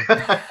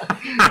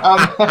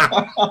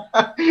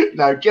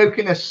 No,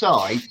 joking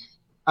aside,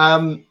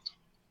 I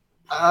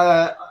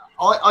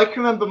can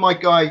remember my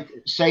guy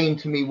saying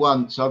to me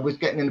once, I was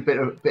getting in a bit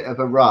of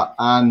a rut,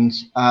 and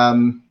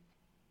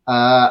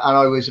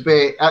I was a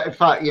bit, in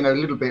fact, you know, a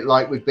little bit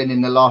like we've been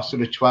in the last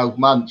sort of 12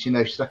 months, you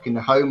know, stuck in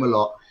the home a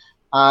lot.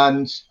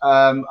 And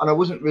I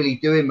wasn't really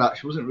doing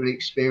much, wasn't really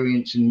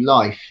experiencing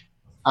life.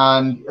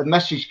 And a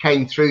message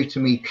came through to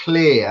me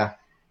clear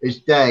as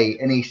day.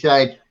 And he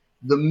said,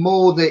 the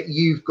more that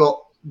you've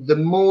got, the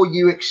more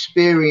you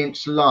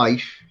experience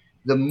life,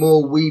 the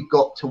more we've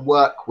got to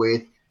work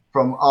with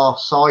from our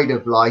side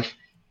of life,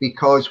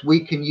 because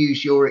we can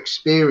use your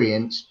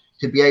experience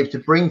to be able to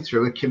bring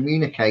through a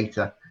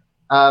communicator.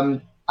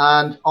 And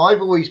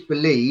I've always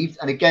believed,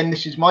 and again,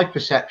 this is my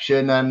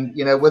perception, and,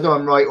 you know, whether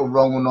I'm right or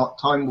wrong or not,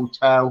 time will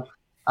tell.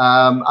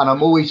 And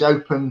I'm always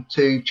open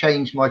to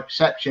change my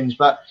perceptions.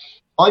 But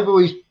I've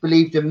always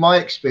believed in my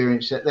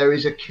experience that there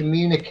is a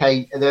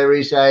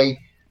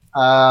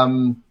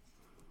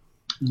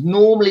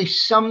normally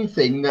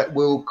something that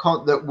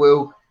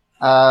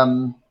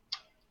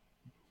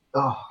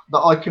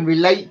I can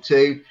relate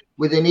to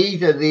within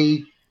either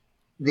the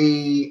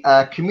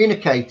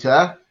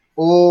communicator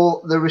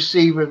or the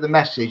receiver of the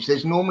message.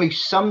 There's normally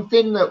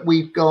something that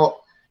we've got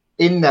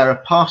in there, a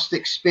past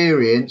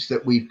experience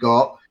that we've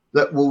got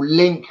that will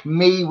link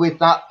me with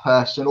that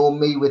person or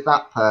me with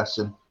that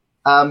person.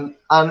 And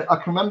I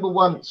can remember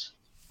once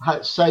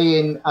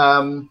saying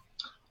to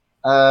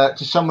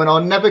someone,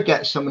 I'll never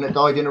get someone that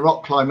died in a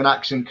rock climbing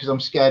accident because I'm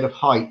scared of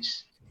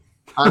heights.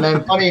 And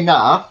then funny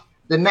enough,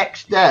 the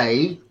next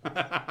day,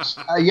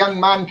 a young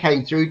man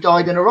came through,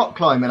 died in a rock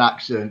climbing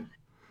accident.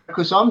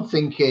 Because I'm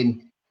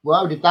thinking, well,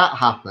 how did that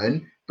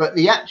happen? But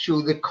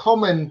the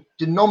common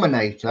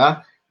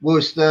denominator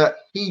was that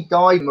he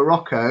died in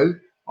Morocco.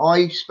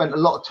 I spent a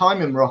lot of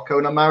time in Morocco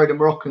and I married a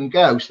Moroccan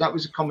girl. So that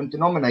was a common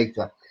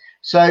denominator.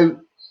 So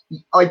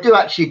I do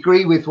actually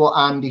agree with what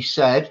Andy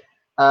said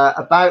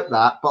about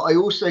that. But I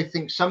also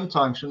think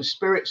sometimes from the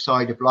spirit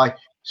side of life,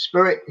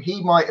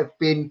 he might have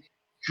been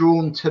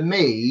drawn to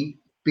me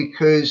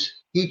because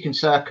he can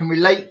say, I can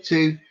relate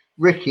to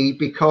Ricky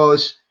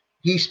because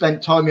he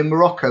spent time in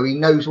Morocco. He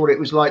knows what it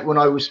was like when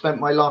I spent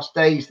my last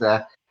days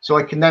there. So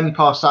I can then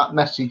pass that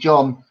message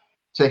on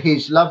to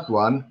his loved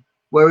one.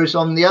 Whereas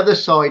on the other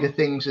side of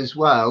things as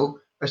well,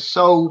 a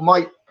soul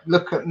might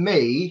look at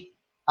me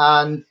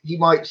and he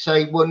might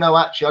say, well, no,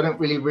 actually, I don't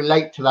really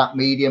relate to that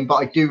medium, but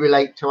I do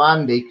relate to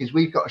Andy because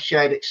we've got a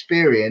shared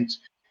experience.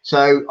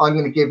 So I'm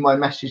going to give my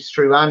message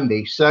through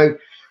Andy. So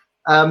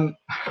I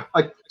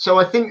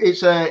think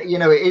it is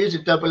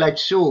a double-edged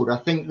sword. I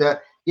think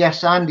that,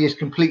 yes, Andy is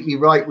completely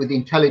right with the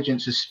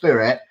intelligence of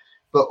spirit,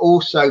 but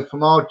also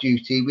from our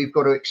duty, we've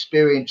got to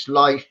experience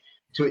life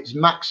to its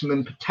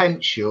maximum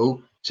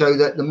potential so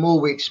that the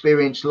more we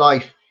experience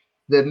life,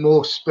 the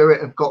more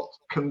spirit of God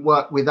can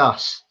work with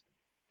us,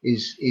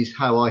 is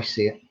how I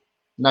see it.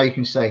 Now you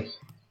can say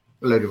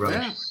a load of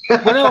rubbish.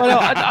 Yeah. Well, no,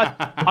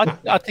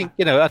 I think,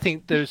 I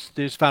think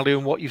there's value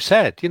in what you've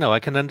said. I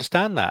can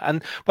understand that.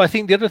 But I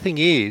think the other thing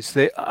is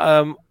that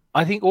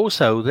I think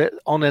also that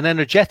on an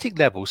energetic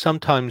level,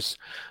 sometimes,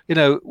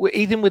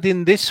 even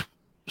within this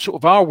sort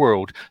of our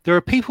world, there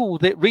are people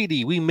that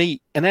really we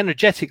meet and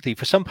energetically,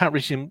 for some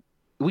reason,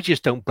 we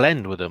just don't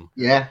blend with them.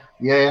 Yeah.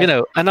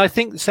 And I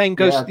think the same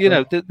goes,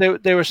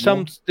 there are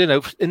some,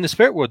 in the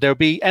spirit world, there'll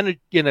be,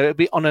 it'll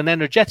be on an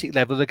energetic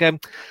level. They go,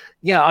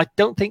 yeah, I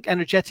don't think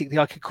energetically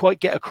I could quite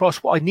get across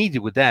what I needed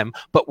with them,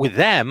 but with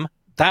them,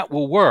 that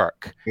will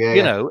work,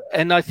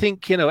 and I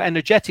think,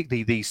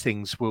 energetically, these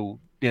things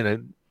will,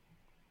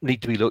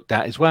 need to be looked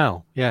at as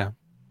well. Yeah.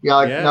 No,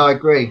 I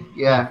agree.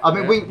 Yeah. I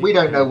mean, we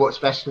don't know what's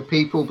best for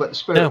people, but the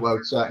spirit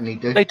world certainly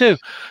do. They do.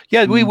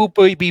 Yeah. We will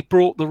be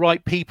brought the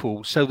right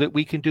people so that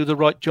we can do the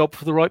right job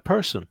for the right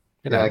person.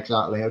 Yeah,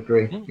 exactly. I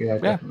agree. Yeah,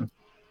 definitely.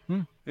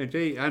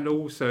 Indeed. And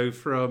also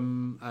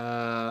from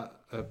a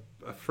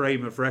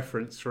frame of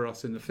reference for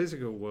us in the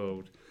physical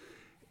world,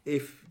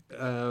 if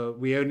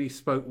we only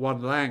spoke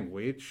one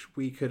language,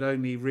 we could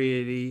only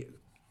really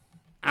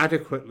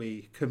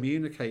adequately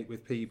communicate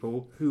with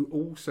people who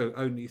also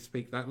only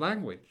speak that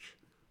language,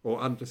 or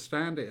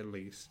understand it at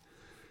least.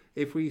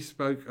 If we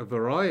spoke a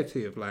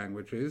variety of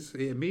languages,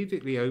 it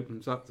immediately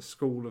opens up the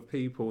school of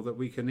people that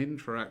we can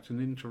interact and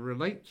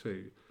interrelate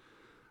to.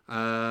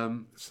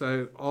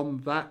 So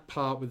on that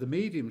part with the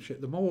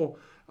mediumship, the more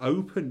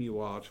open you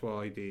are to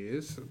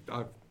ideas,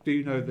 I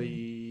do know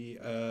the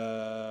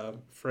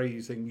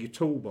phrasing, your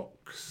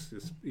toolbox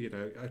is,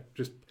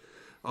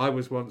 I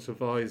was once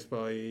advised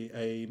by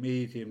a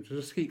medium to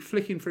just keep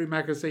flicking through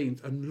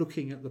magazines and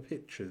looking at the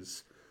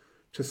pictures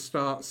to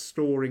start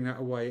storing that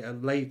away at a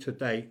later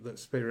date, that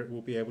spirit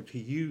will be able to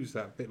use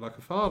that bit like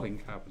a filing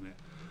cabinet.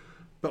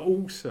 But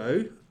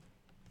also,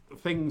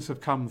 things have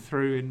come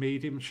through in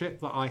mediumship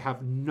that I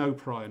have no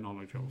prior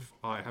knowledge of.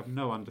 I have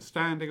no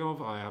understanding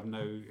of. I have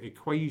no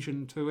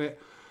equation to it.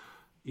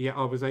 Yet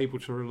I was able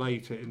to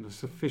relate it in a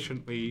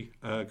sufficiently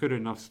good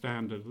enough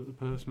standard that the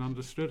person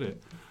understood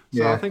it.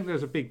 So I think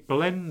there's a big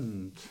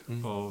blend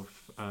of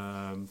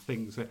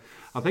things.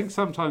 I think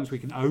sometimes we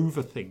can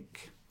overthink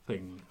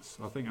things.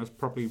 I think that's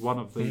probably one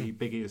of the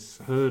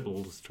biggest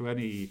hurdles to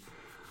any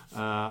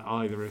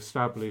either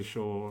established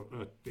or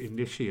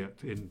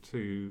initiate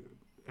into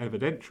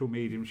evidential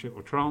mediumship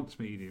or trance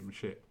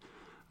mediumship.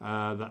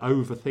 That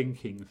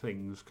overthinking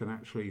things can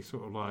actually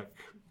sort of like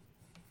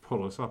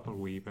pull us up a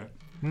wee bit.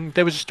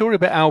 There was a story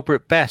about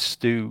Albert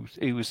Best, who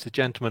was the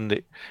gentleman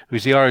who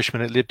was the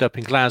Irishman that lived up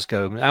in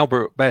Glasgow. And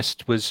Albert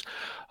Best was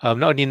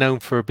not only known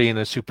for being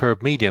a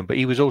superb medium, but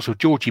he was also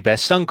Georgie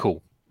Best's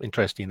uncle,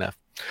 interesting enough.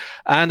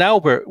 And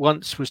Albert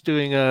once was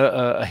doing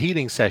a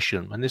healing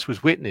session, and this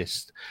was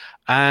witnessed.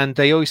 And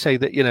they always say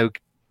that,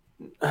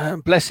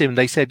 bless him,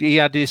 they said he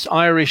had this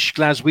Irish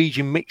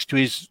Glaswegian mix to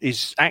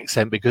his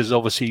accent, because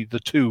obviously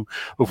the two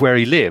of where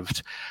he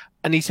lived.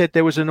 And he said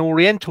there was an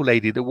Oriental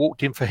lady that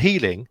walked in for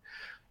healing.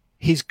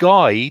 His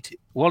guide,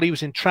 while he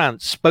was in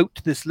trance, spoke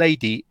to this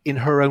lady in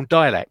her own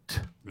dialect.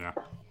 Yeah.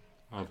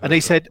 And they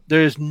said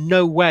there is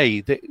no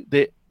way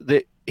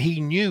that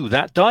he knew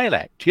that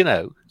dialect, you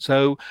know.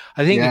 So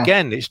I think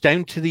again, it's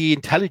down to the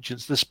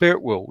intelligence, the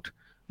spirit world,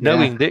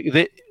 knowing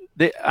that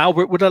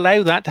Albert would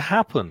allow that to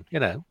happen, you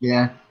know.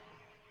 Yeah.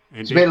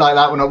 Indeed. It's a bit like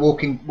that when I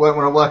work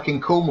in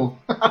Cornwall.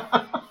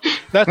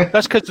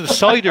 That's because of the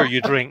cider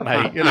you drink,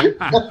 mate. You know.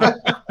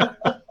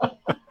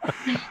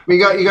 You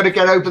got to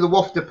get over the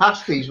waft of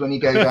pasties when you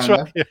go down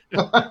right, there.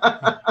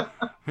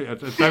 Yeah,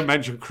 don't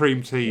mention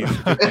cream tea.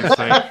 For goodness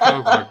sake.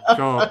 Oh my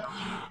God.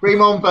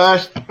 Cream on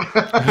first.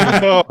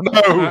 Oh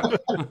no.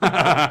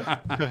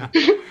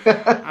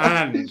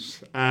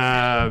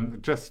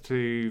 And just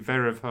to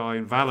verify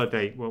and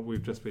validate what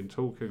we've just been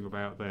talking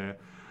about there,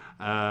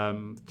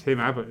 Tim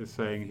Abbott is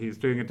saying he's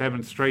doing a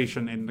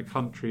demonstration in the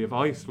country of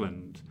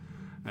Iceland,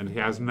 and he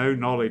has no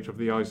knowledge of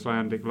the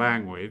Icelandic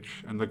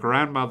language, and the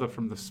grandmother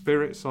from the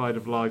spirit side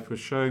of life was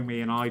showing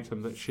me an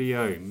item that she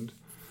owned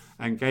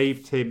and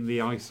gave Tim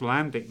the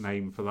Icelandic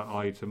name for that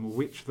item,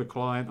 which the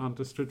client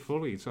understood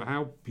fully. So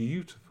how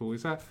beautiful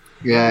is that?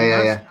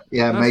 Yeah,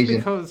 amazing.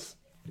 Because,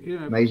 you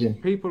know,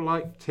 amazing. People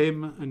like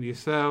Tim and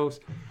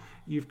yourselves,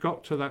 you've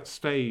got to that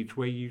stage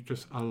where you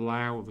just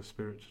allow the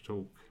spirit to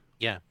talk.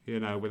 Yeah. You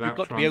know, without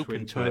trying to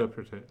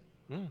interpret it.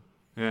 Yeah.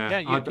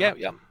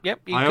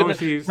 I always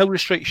use no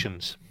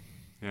restrictions.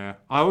 Yeah,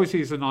 I always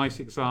use a nice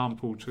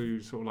example to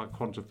sort of like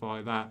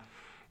quantify that.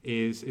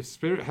 Is if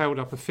spirit held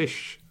up a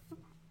fish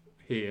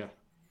here,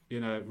 you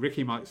know,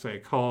 Ricky might say a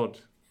cod,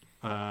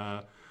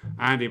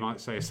 Andy might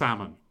say a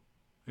salmon,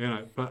 you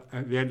know, but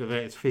at the end of the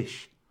day, it's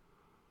fish.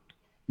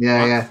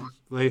 Yeah.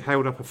 They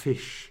held up a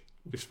fish,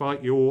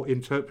 despite your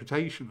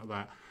interpretation of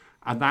that.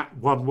 And that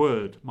one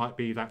word might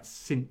be that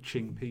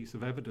cinching piece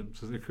of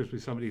evidence, as it could be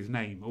somebody's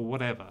name or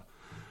whatever.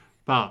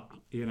 But,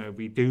 you know,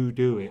 we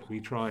do it. We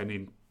try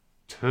and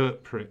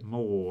interpret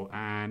more.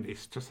 And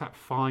it's just that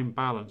fine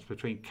balance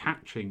between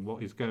catching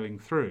what is going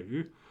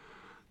through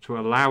to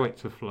allow it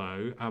to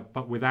flow,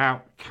 but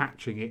without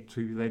catching it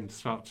to then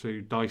start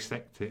to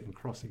dissect it and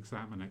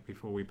cross-examine it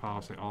before we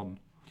pass it on.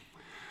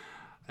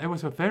 It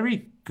was a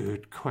very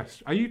good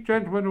question. Are you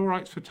gentlemen all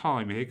right for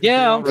time here?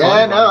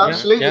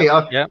 Absolutely.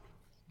 Yeah.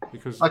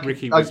 Because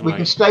Ricky was we late.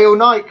 can stay all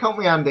night, can't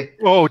we, Andy?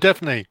 Oh,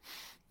 definitely.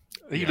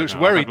 He looks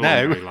worried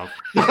now.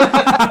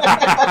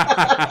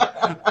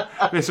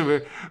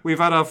 Listen, we've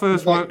had our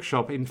first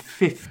workshop in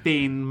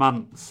 15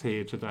 months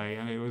here today,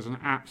 and it was an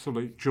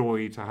absolute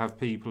joy to have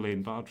people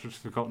in, but I've just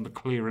forgotten the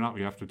clearing up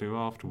you have to do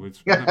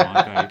afterwards.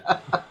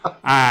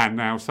 And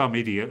now some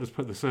idiot has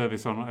put the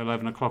service on at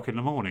 11 o'clock in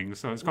the morning,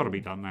 so it's got to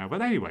be done now.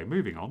 But anyway,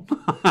 moving on.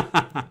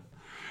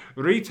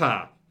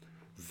 Rita,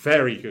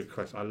 very good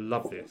question. I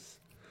love this.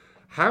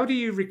 How do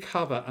you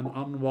recover and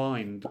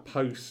unwind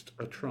post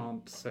a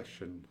trance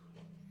session?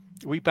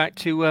 We back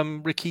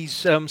to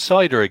Ricky's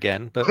cider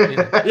again, but you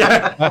know.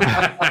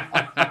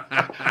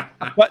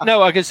 But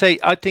no, I can say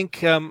I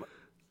think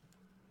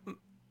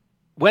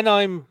when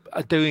I'm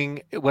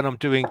doing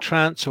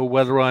trance, or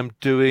whether I'm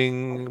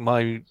doing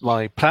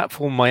my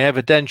platform, my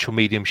evidential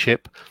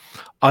mediumship,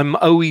 I'm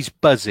always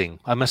buzzing.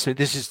 I must say,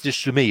 this is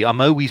just for me.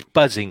 I'm always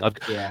buzzing.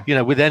 You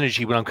know, with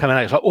energy when I'm coming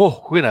out. It's like,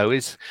 oh, you know,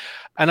 it's.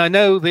 And I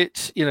know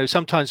that, you know,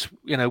 sometimes,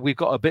 you know, we've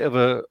got a bit of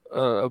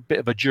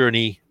a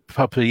journey,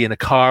 probably in a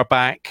car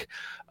back.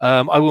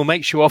 I will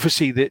make sure,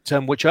 obviously, that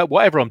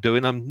whatever I'm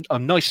doing,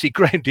 I'm nicely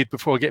grounded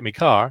before I get in my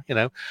car, you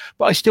know.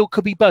 But I still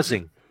could be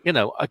buzzing, you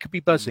know. I could be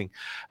buzzing,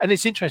 and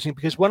it's interesting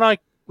because when I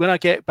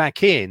get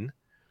back in,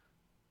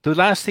 the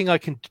last thing I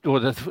can,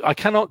 I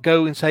cannot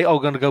go and say, "Oh,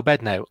 I'm going to go to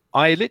bed now."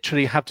 I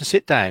literally have to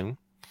sit down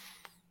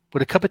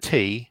with a cup of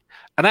tea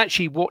and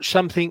actually watch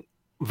something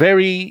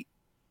very.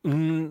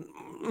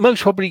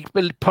 Most probably,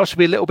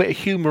 possibly a little bit of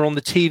humor on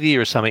the TV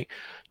or something,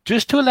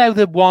 just to allow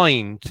the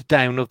wind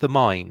down of the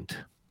mind.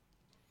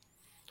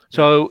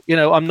 So, you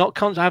know, I'm not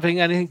having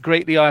anything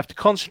greatly I have to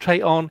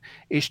concentrate on.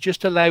 It's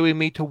just allowing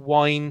me to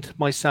wind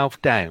myself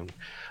down.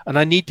 And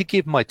I need to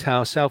give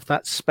myself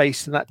that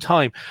space and that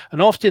time. And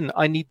often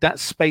I need that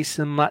space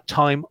and that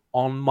time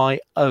on my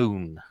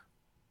own.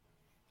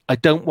 I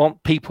don't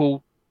want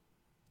people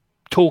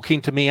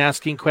talking to me,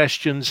 asking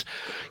questions.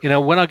 You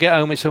know, when I get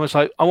home, it's almost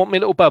like I want my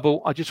little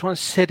bubble. I just want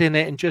to sit in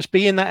it and just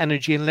be in that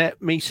energy and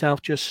let myself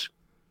just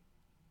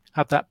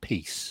have that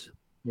peace.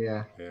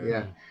 Yeah.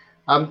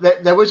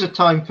 There was a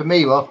time for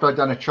me after I'd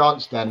done a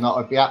trance den that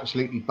I'd be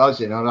absolutely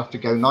buzzing. I'd have to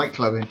go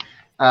nightclubbing,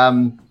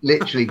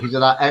 literally because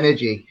of that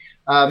energy.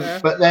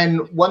 But then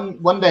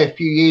one day a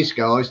few years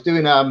ago, I was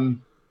doing a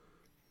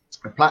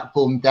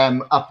platform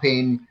den up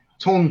in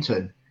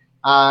Taunton.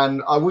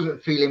 And I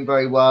wasn't feeling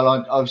very well.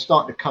 I was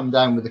starting to come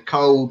down with a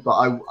cold, but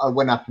I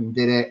went up and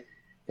did it,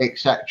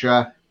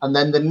 etc. And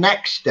then the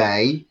next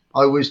day,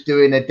 I was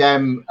doing a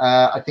dem.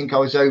 I think I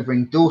was over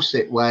in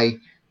Dorset Way,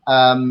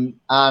 and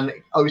I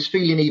was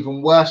feeling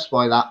even worse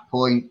by that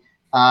point.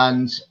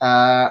 And so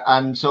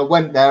I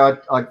went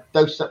there. I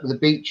dosed up with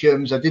the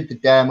Beechams. I did the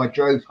dem. I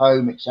drove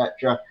home,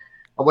 etc.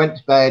 I went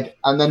to bed,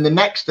 and then the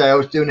next day, I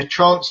was doing a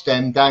trance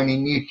den down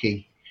in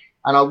Newquay.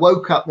 And I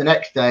woke up the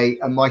next day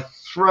and my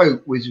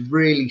throat was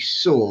really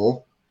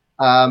sore,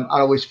 and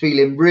I was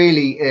feeling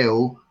really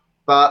ill.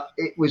 but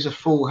it was a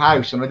full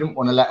house and I didn't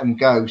want to let them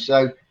down.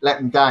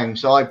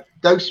 So I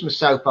dosed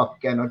myself up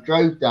again. I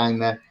drove down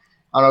there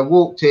and I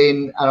walked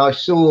in and I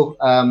saw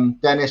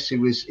Dennis,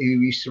 who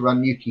used to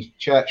run Newquay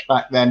Church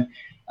back then.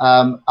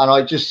 And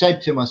I just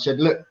said to him, I said,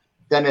 look,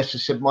 Dennis, I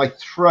said, my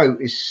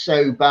throat is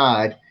so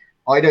bad.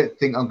 I don't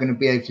think I'm going to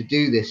be able to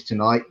do this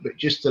tonight, but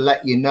just to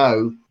let you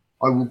know,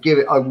 I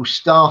will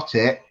start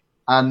it.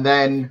 And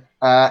then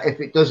if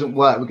it doesn't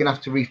work, we're going to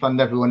have to refund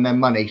everyone their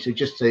money. So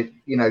just to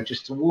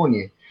warn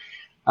you.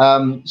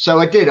 So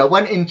I did. I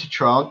went into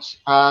trance,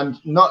 and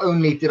not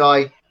only did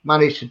I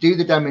manage to do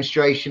the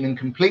demonstration and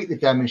complete the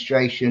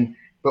demonstration,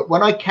 but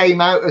when I came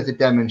out of the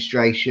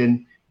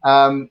demonstration,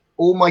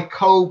 all my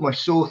cold, my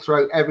sore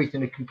throat,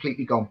 everything had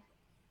completely gone.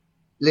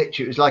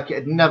 Literally, it was like it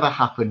had never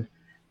happened.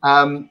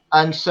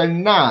 And so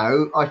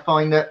now I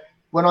find that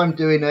when I'm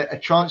doing a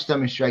trance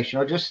demonstration,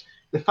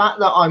 the fact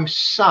that I'm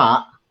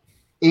sat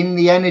in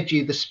the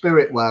energy of the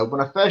spirit world, when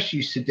I first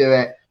used to do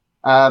it,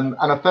 and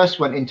I first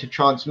went into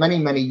trance many,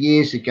 many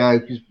years ago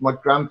because my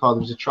grandfather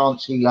was a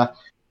trance healer.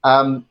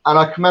 And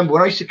I can remember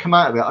when I used to come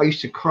out of it, I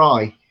used to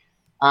cry.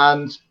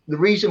 And the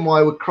reason why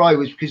I would cry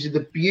was because of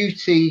the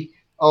beauty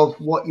of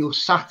what you're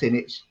sat in.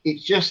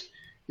 It's just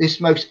this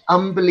most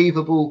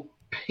unbelievable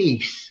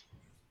peace.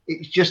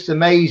 It's just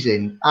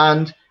amazing.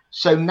 And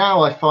so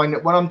now I find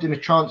that when I'm doing a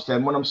trance day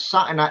and when I'm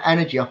sat in that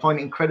energy, I find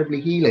it incredibly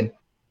healing.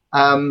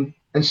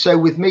 And so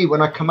with me,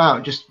 when I come out,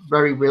 I'm just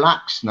very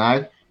relaxed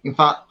now. In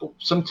fact,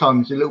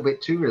 sometimes a little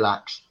bit too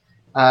relaxed,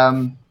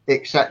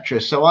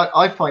 etc. So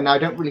I find now I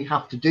don't really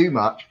have to do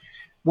much.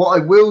 What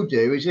I will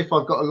do is if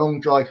I've got a long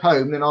drive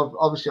home, then I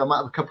might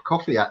have a cup of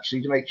coffee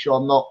actually to make sure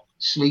I'm not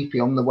sleepy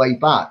on the way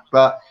back.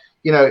 But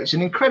it's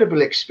an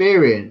incredible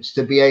experience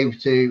to be able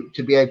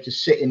to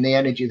sit in the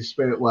energy of the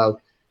spirit world.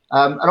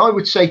 And I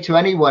would say to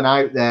anyone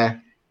out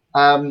there,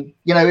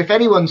 if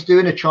anyone's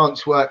doing a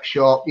trance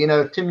workshop,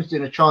 if Tim's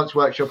doing a trance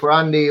workshop or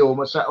Andy or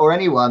myself or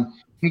anyone,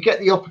 you get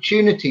the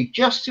opportunity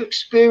just to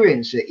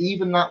experience it,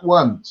 even that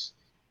once,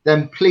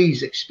 then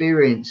please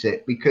experience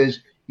it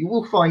because you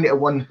will find it a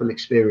wonderful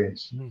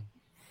experience.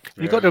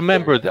 You've got to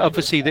remember that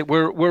obviously that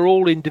we're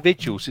all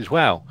individuals as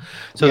well.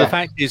 So the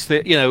fact is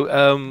that,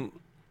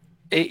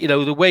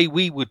 the way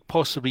we would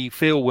possibly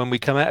feel when we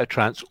come out of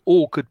trance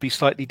all could be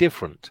slightly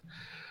different.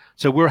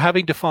 So we're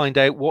having to find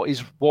out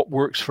what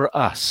works for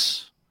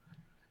us.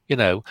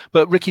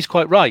 But Ricky's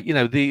quite right.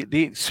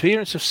 The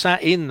experience of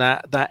sat in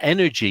that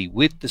energy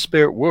with the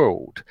spirit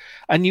world,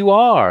 and you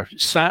are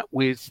sat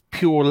with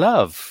pure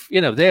love.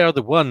 They are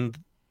the one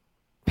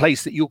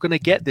place that you're going to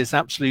get this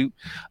absolute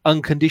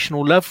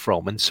unconditional love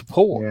from and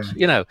support.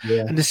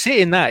 And to sit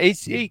in that,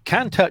 it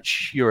can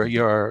touch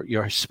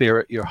your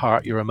spirit, your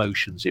heart, your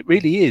emotions. It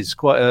really is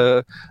quite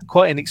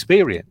an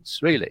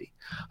experience, really.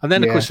 And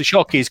then, of course, the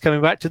shock is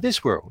coming back to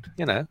this world,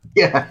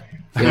 Yeah.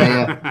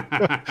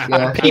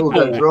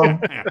 People.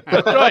 Wrong.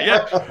 Right,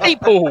 yeah.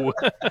 People.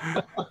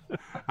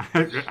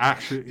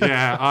 Actually,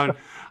 yeah,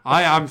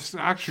 I am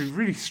actually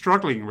really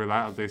struggling with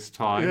that at this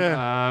time.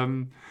 Yeah.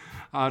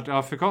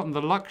 I've forgotten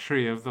the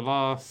luxury of the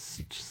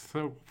last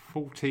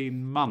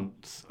 14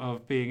 months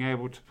of being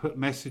able to put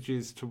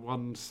messages to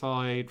one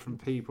side from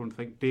people and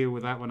think, deal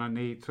with that when I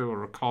need to,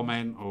 or a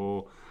comment,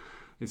 or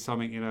is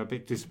something a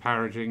bit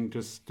disparaging,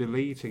 just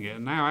deleting it.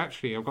 And now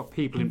actually I've got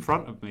people in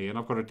front of me and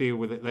I've got to deal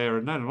with it there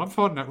and then, and I'm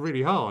finding that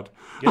really hard.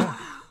 Yeah.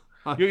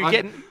 You're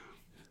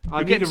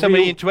getting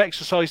somebody in to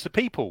exercise the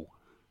people.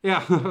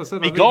 Yeah.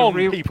 Be gone,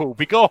 people,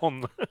 be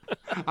gone.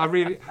 A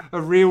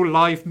real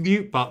life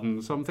mute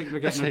button, so I'm thinking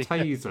of getting a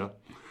taser.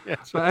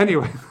 Yes. But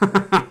anyway.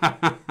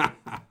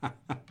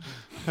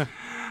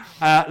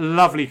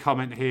 Lovely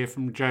comment here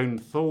from Joan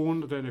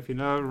Thorne. I don't know if you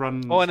know.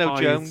 Runs. Oh, I know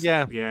Joan.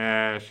 Yeah.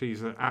 Yeah,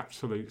 she's an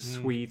absolute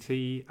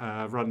sweetie.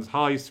 Runs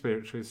High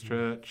Spiritualist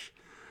Church,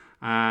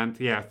 and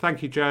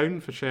thank you,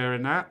 Joan, for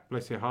sharing that.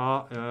 Bless your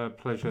heart.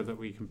 Pleasure that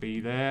we can be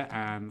there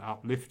and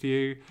uplift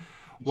you.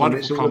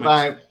 Wonderful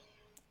comments.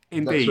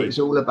 Indeed, that's what it's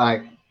all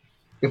about.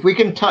 If we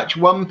can touch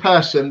one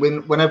person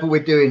whenever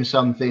we're doing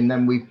something,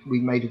 then we've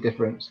made a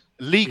difference.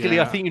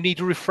 Legally, I think you need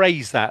to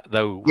rephrase that,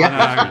 though.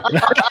 Yeah,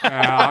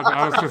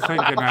 I was just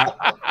thinking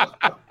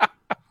that.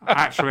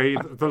 Actually,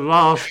 the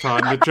last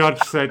time the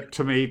judge said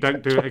to me,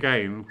 "Don't do it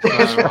again." So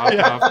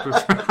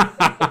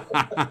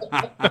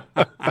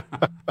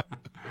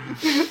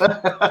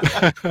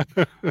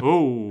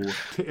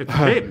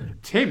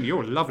Tim,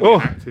 you're lovely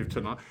and active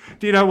tonight.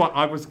 Do you know what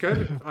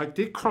I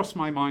did cross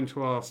my mind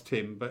to ask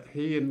Tim, but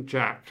he and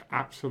Jack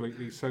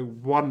absolutely so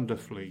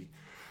wonderfully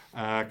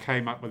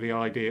came up with the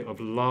idea of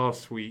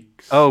last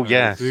week's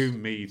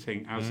Zoom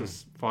meeting as a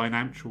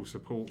financial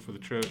support for the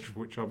church, for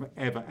which I'm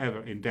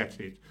ever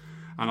indebted.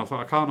 And I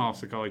thought, I can't ask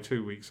the guy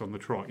 2 weeks on the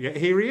trot. Yet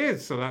here he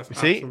is. So that's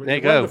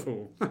absolutely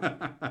wonderful.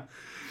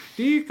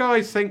 Do you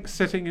guys think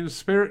sitting in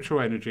spiritual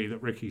energy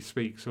that Ricky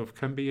speaks of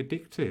can be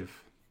addictive?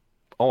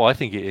 Oh, I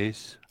think it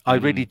is. I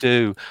really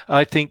do.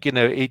 I think,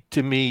 it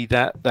to me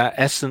that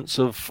essence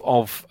of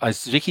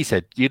as Ricky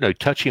said,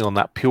 touching on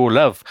that pure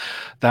love,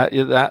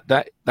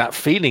 that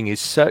feeling is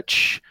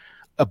such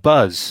a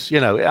buzz.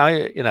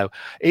 It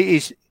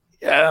is.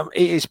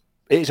 it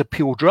is a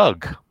pure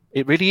drug.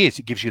 It really is.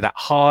 It gives you that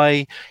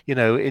high,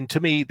 and to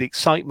me, the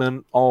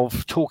excitement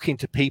of talking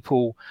to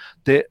people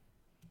that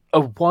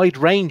are wide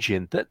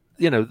ranging, that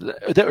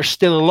that are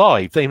still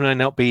alive. They may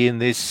not be in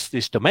this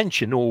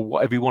dimension or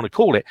whatever you want to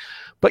call it,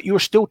 but you're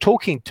still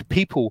talking to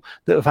people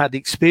that have had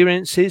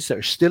experiences, that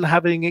are still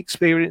having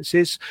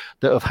experiences,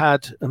 that have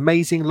had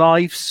amazing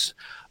lives.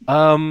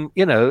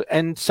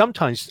 And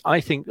sometimes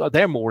I think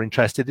they're more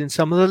interested in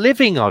some of the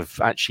living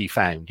I've actually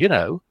found.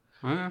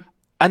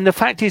 And the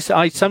fact is,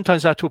 I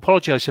sometimes have to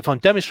apologize if I'm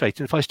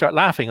demonstrating. If I start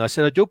laughing, I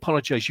said, I do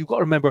apologize. You've got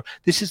to remember,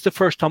 this is the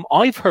first time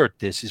I've heard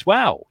this as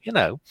well,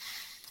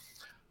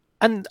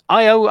 And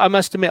I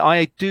must admit,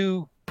 I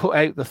do put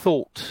out the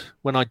thought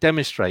when I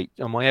demonstrate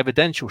on my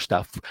evidential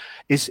stuff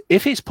is,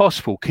 if it's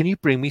possible, can you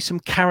bring me some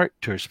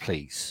characters,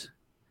 please?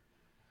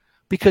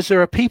 Because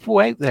there are people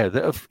out there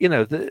that have,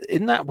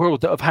 in that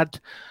world, that have had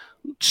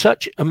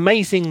such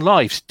amazing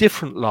lives,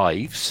 different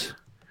lives.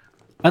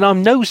 And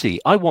I'm nosy.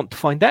 I want to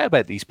find out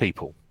about these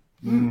people.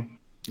 Yeah.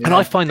 And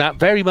I find that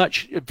very,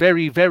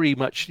 very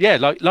much,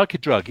 like a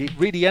drug. It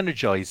really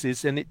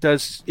energizes, and it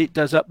does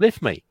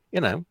uplift me,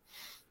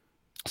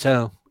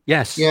 So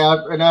yes.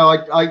 Yeah, no,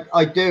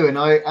 I do,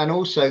 and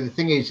also the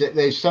thing is that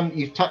there's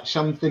you've touched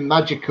something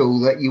magical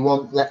that you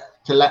want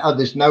to let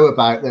others know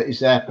about, that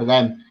is there for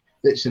them,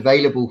 that's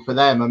available for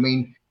them. I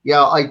mean,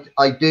 yeah,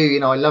 I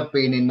do. I love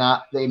being in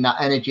that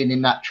energy and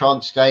in that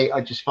trance state. I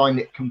just find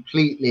it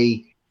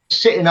completely.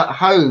 Sitting at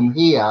home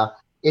here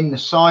in the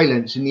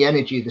silence, in the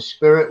energy of the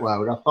spirit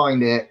world, I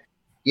find it,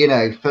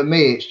 for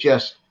me, it's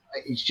just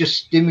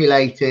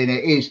stimulating.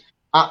 It is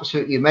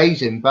absolutely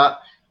amazing. But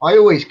I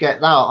always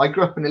get that. I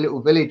grew up in a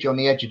little village on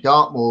the edge of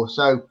Dartmoor,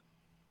 so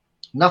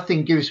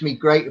nothing gives me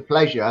greater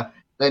pleasure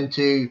than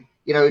to,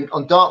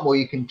 on Dartmoor,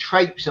 you can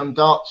traipse on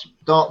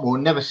Dartmoor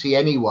and never see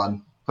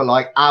anyone for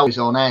like hours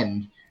on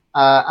end.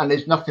 And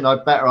there's nothing I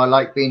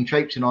like being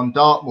traipsing on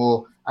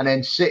Dartmoor and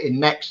then sitting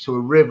next to a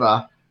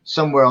river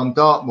somewhere on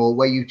Dartmoor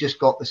where you've just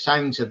got the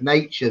sounds of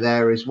nature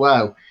there as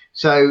well.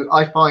 So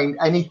I find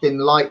anything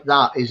like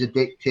that is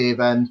addictive,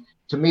 and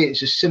to me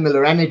it's a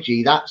similar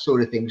energy, that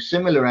sort of thing,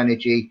 similar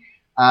energy.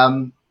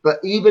 But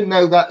even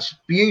though that's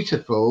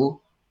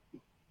beautiful,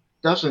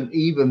 doesn't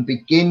even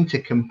begin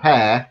to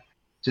compare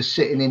to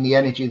sitting in the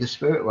energy of the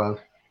spirit world.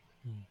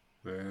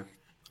 Yeah.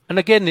 And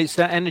again, it's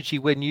that energy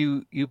when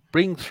you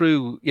bring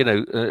through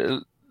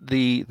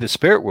the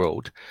spirit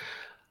world,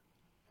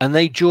 and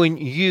they join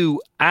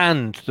you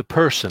and the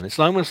person. It's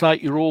almost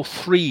like you're all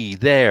three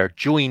there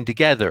joined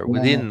together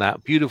within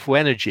that beautiful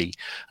energy.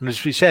 And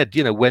as we said,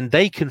 when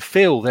they can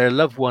feel their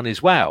loved one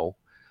as well,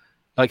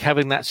 like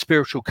having that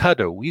spiritual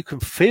cuddle, you can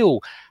feel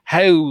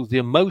how the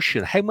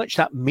emotion, how much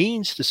that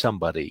means to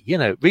somebody.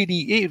 It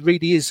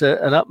really is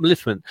an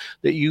upliftment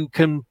that you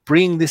can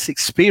bring this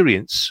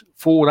experience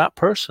for that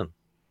person.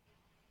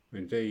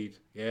 Indeed.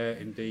 Yeah,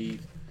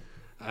 indeed.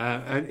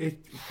 And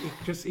it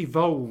just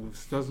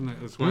evolves, doesn't it,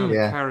 as well?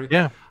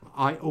 Yeah.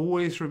 I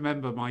always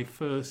remember my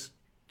first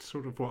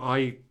sort of what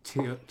I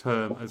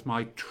term as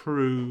my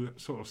true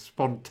sort of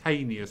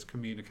spontaneous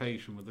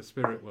communication with the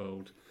spirit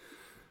world.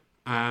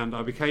 And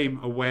I became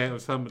aware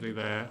of somebody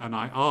there, and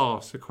I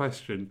asked a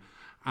question,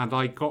 and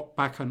I got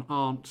back an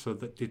answer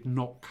that did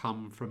not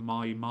come from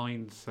my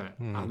mindset.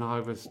 And I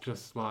was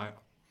just like,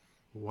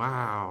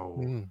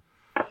 wow.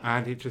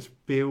 And it just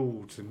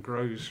builds and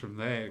grows from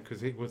there,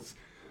 because it was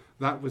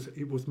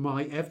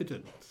my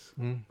evidence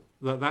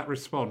that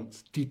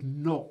response did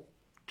not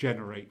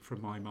generate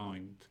from my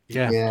mind. It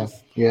was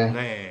just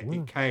there.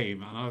 It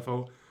came, and I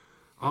thought,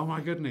 oh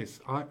my goodness,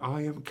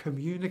 I am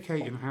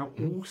communicating. How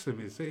awesome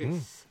is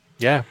this?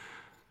 Yeah.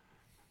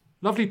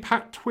 Lovely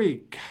Pat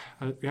Twig.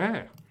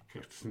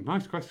 Some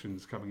nice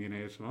questions coming in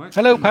here tonight.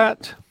 Hello,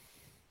 Pat.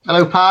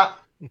 Hello, Pat.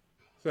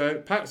 So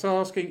Pat's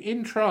asking,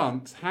 in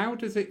trance, how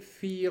does it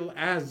feel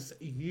as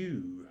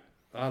you?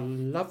 I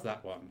love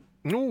that one.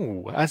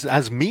 Oh,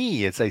 as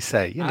me, as they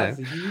say, As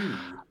you.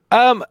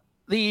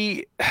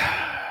 The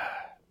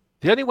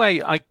only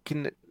way I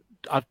can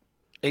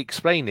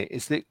explain it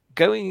is that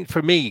going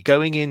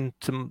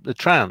into the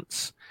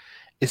trance,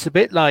 it's a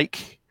bit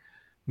like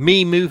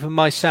me moving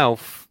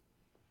myself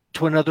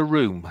to another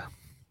room.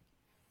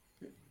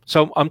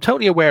 So I'm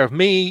totally aware of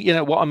me.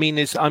 What I mean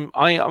is so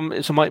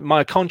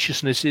my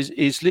consciousness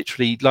is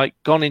literally like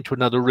gone into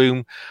another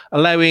room,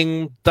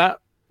 allowing that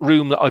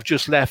room that I've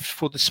just left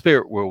for the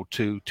spirit world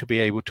to be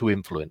able to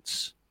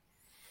influence.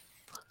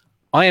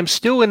 I am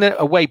still in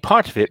a way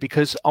part of it,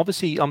 because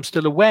obviously I'm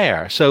still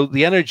aware. So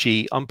the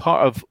energy, I'm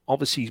part of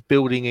obviously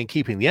building and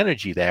keeping the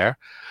energy there,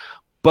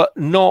 but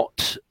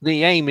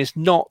the aim is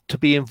not to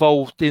be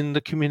involved in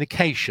the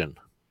communication.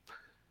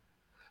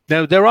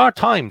 Now, there are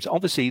times,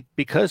 obviously,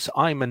 because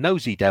I'm a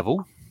nosy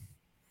devil,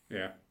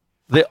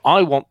 that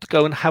I want to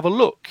go and have a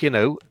look,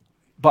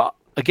 but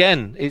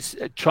again, it's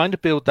trying to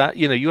build that,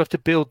 you have to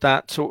build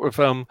that sort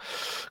of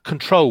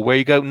control where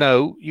you go,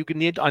 no,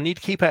 I need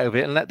to keep out of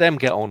it and let them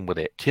get on with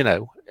it,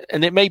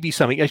 and it may be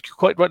something, as you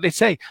quite rightly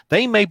say,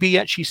 they may be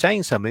actually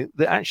saying something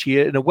that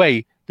actually in a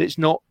way that's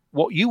not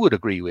what you would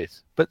agree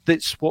with, but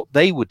that's what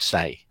they would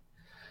say.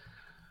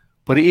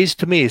 But it is,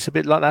 to me, it's a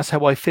bit like, that's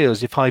how I feel,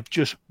 as if I've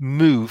just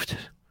moved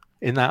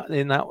in that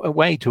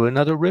way to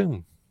another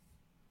room.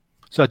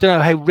 So I don't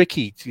know how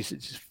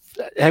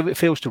it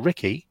feels to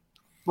Ricky.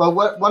 Well,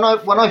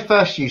 when I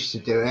first used to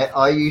do it,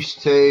 I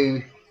used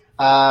to,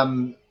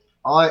 I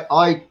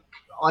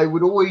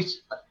would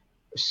always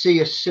see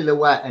a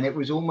silhouette, and it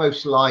was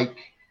almost like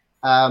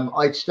I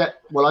had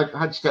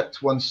stepped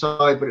to one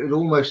side, but it was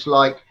almost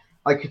like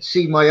I could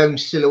see my own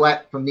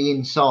silhouette from the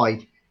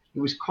inside. It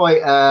was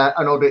quite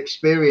an odd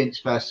experience,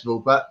 first of all,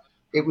 but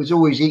it was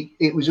always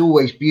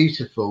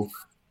beautiful.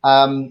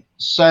 And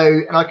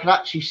I could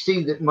actually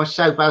see that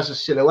myself as a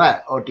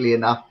silhouette, oddly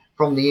enough,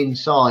 from the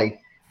inside.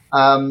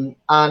 And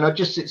I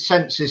just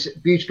sense this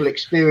beautiful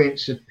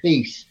experience of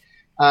peace.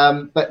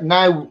 But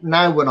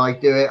now when I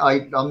do it,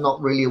 I'm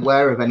not really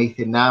aware of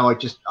anything now. I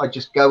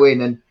just go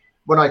in, and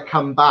when I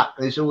come back,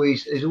 there's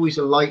always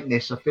a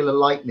lightness. I feel a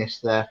lightness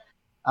there.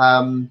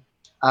 And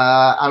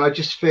I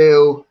just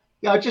feel,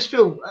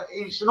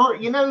 it's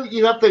not,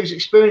 you have those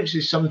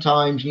experiences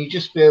sometimes and you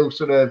just feel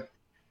sort of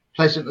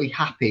pleasantly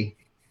happy.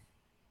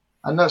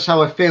 And that's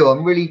how I feel.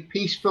 I'm really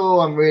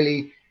peaceful. I'm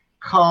really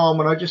calm,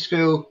 and I just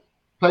feel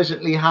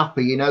pleasantly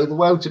happy. The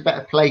world's a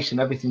better place and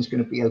everything's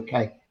going to be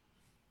okay.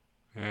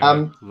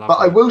 Yeah, but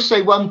I will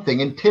say one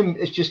thing, and Tim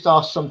has just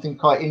asked something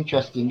quite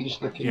interesting,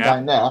 just looking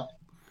down there,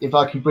 if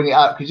I can bring it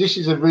up, because this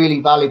is a really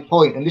valid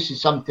point, and this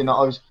is something that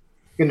I was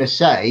going to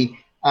say.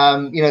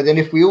 Then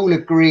if we all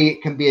agree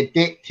it can be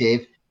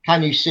addictive,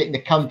 can you sit in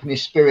the company of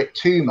spirit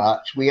too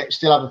much? We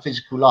still have a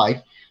physical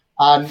life.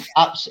 And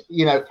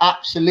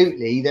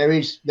absolutely, there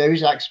is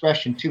that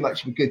expression, too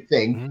much of a good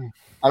thing.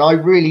 And I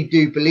really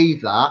do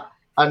believe that.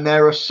 And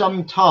there are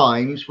some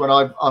times when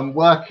I'm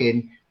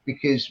working,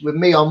 because with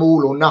me, I'm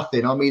all or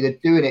nothing. I'm either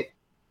doing it,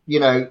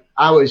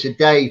 hours a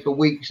day for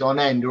weeks on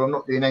end, or I'm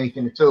not doing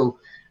anything at all.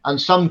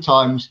 And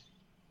sometimes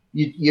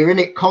you're in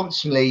it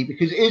constantly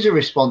because it is a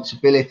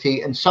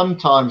responsibility. And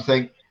sometimes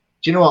think,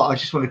 do you know what? I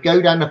just want to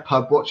go down the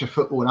pub, watch a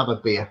football and have a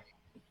beer.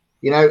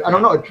 And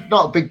I'm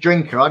not a big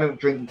drinker. I don't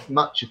drink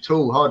much at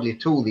all, hardly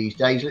at all these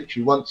days,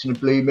 literally once in a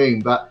blue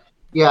moon. But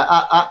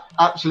yeah,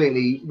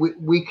 absolutely.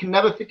 We can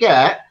never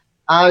forget,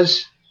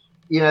 as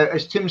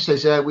Tim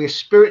says, we are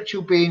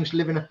spiritual beings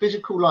living a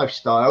physical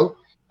lifestyle.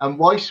 And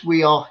whilst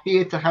we are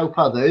here to help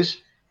others,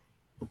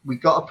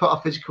 we've got to put our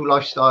physical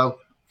lifestyle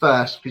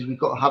first, because we've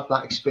got to have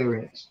that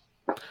experience.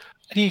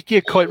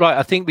 You're quite right.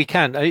 I think we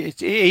can.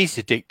 It is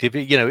addictive.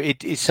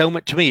 It's so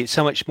much, to me, it's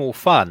so much more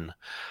fun.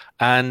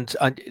 And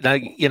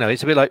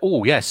it's a bit like,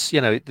 oh yes,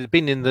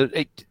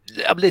 it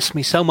uplifts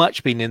me so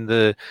much being in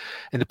the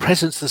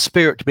presence of the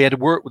spirit, to be able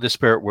to work with the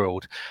spirit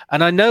world.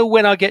 And I know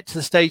when I get to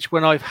the stage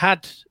when I've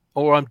had,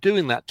 or I'm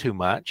doing that too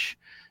much,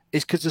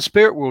 is because the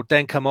spirit world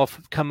then come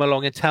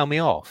along and tell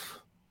me off.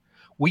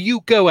 Will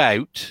you go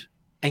out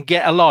and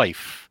get a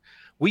life?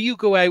 Will you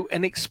go out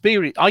and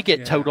experience? I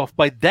get told off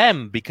by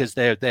them because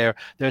they're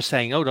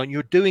saying, "Hold on,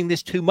 you're doing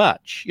this too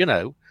much,"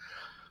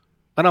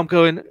 And I'm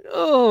going,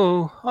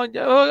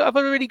 I've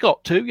already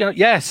got to,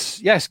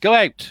 yes, go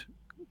out,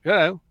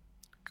 go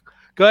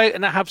out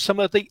and have some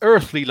of the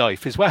earthly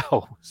life as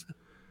well.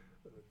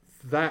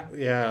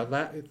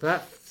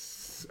 That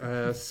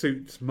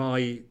suits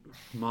my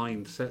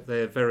mindset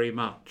there very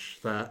much.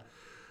 That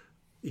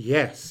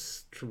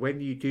yes, when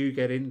you do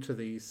get into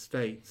these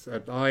states,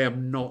 and I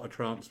am not a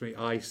trance me.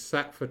 I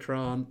sat for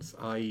trance.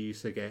 I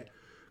used to get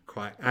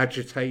quite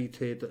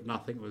agitated that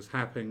nothing was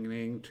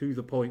happening, to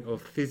the point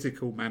of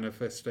physical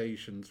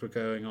manifestations were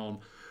going on,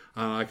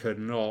 and I could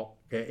not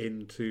get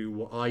into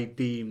what I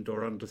deemed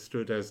or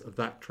understood as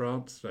that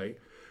trance state.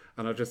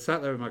 And I just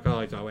sat there with my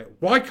guide. I went,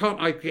 why can't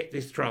I get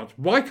this trance?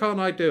 Why can't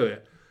I do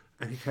it?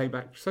 And he came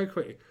back so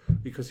quickly,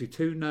 because you're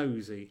too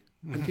nosy.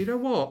 And do you know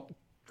what?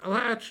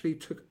 That actually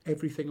took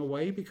everything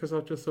away, because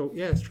I just thought,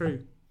 yeah, it's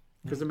true.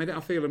 Because the minute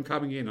I feel them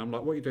coming in, I'm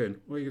like, what are you doing?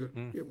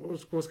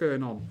 What's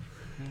going on?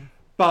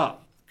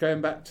 But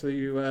going back to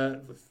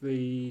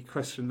the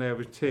question there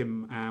with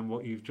Tim and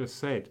what you've just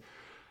said,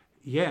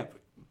 again,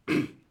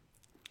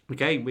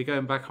 we're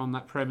going back on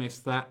that premise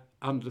that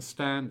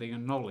understanding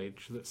and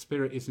knowledge that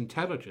spirit is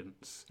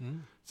intelligence.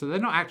 So they're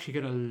not actually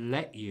going to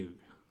let you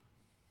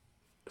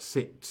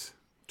sit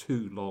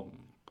too long.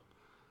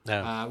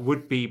 No.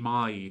 Would be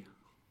my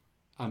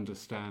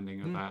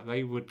understanding of that.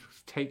 They would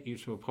take you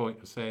to a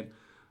point of saying,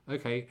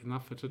 okay,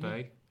 enough for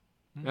today.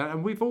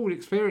 And we've all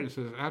experienced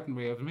it, haven't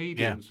we, as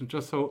mediums, and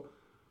just thought,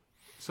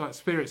 it's like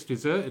spirits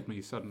deserted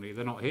me suddenly.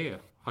 They're not here.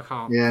 I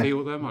can't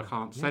feel them. I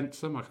can't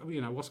sense them.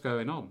 What's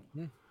going on?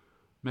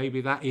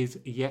 Maybe that is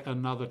yet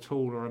another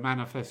tool or a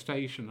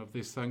manifestation of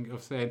this thing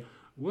of saying,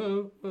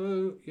 whoa,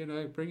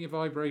 bring your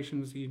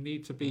vibrations. You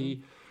need to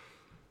be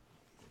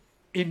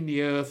in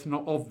the earth,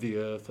 not of the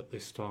earth at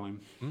this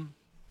time.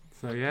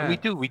 So yeah, we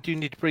do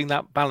need to bring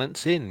that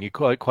balance in. You're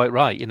quite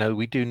right. You know,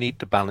 we do need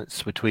the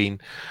balance between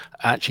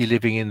actually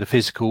living in the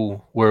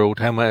physical world,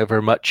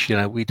 however much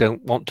we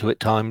don't want to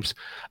at times,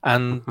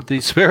 and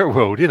the spirit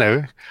world.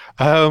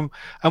 And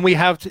we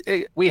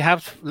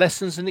have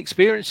lessons and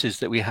experiences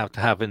that we have to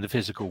have in the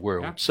physical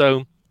world. Yeah.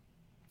 So,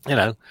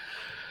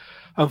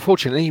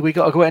 unfortunately, we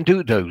got to go out and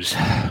do those.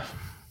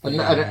 And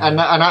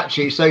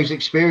actually, it's those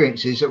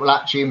experiences that will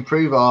actually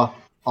improve our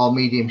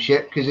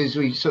mediumship, because as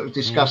we sort of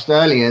discussed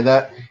earlier,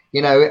 that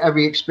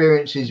every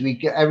experience we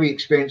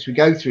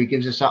go through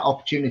gives us that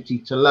opportunity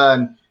to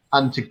learn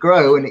and to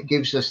grow, and it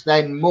gives us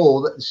then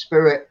more that the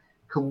spirit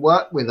can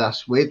work with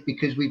us with,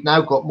 because we've now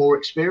got more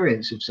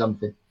experience of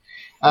something.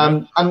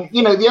 And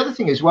the other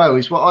thing as well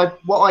is what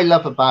I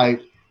love about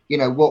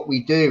what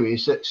we do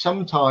is that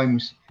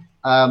sometimes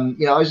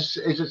as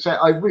I say,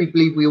 I really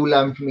believe we all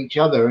learn from each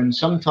other, and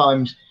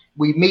sometimes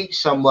we meet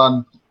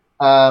someone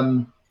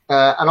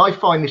and I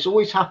find this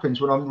always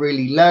happens when I'm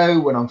really low,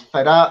 when I'm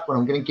fed up, when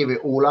I'm going to give it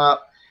all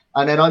up.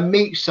 And then I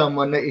meet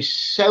someone that is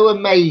so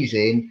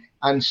amazing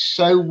and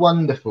so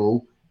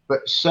wonderful,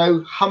 but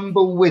so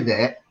humble with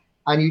it.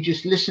 And you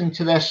just listen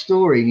to their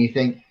story and you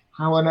think,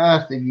 how on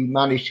earth have you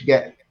managed to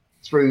get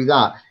through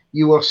that?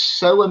 You are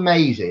so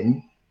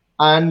amazing.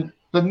 And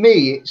for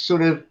me,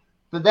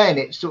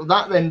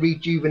 that then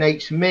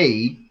rejuvenates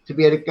me to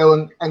be able to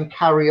go and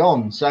carry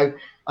on. So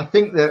I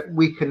think that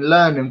we can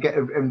learn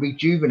and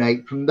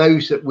rejuvenate from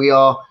those that we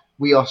are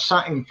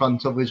sat in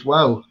front of as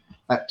well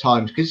at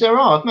times, because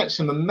I've met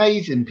some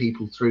amazing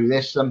people through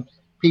this, some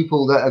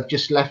people that have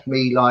just left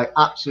me like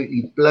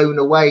absolutely blown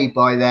away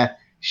by their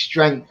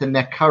strength and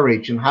their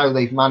courage and how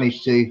they've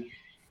managed to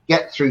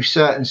get through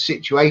certain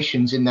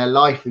situations in their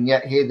life, and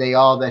yet here they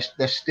are,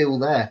 they're still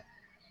there,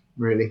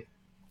 really.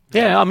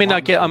 Yeah, I mean,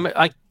 I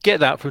get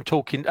that from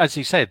talking, as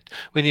you said,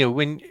 when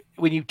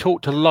you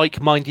talk to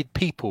like-minded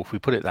people, if we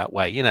put it that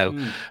way,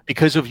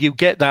 because of you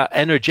get that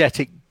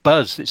energetic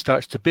buzz that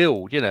starts to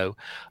build, and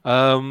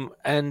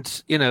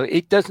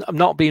it doesn't. I'm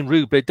not being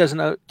rude, but it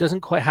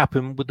doesn't quite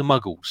happen with the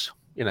Muggles,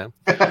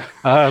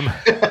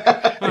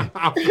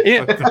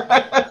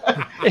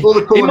 All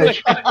the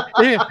Cornish.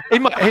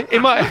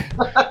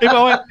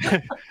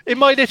 In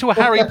my little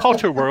Harry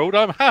Potter world,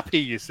 I'm happy,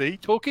 you see,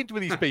 talking to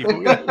these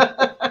people.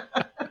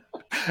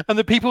 And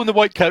the people in the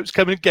white coats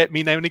come and get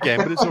me now and again,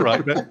 but it's all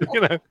right.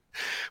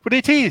 But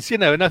it is,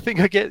 and I think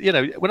I get,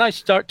 when I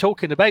start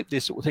talking about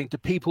this sort of thing to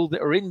people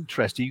that are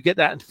interested, you get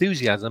that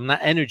enthusiasm,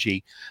 that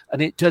energy,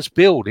 and it does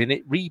build, and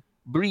it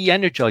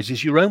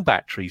re-energizes your own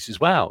batteries as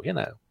well,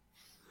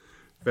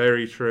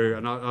 Very true.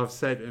 And I've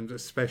said, and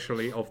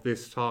especially of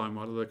this time,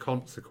 one of the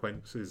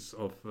consequences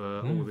of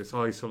all this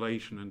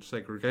isolation and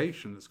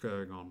segregation that's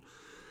going on,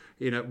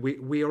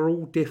 we are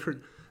all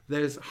different.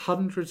 There's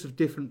hundreds of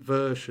different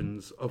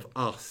versions of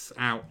us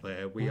out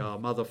there. We are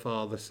mother,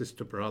 father,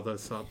 sister, brother,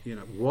 son,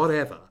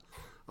 whatever,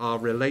 our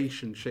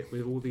relationship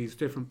with all these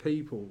different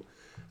people.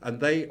 And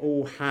they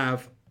all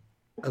have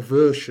a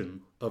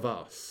version of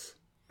us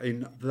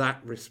in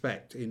that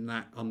respect, in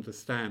that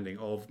understanding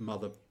of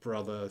mother,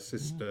 brother,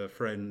 sister,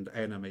 friend,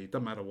 enemy,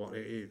 doesn't matter what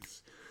it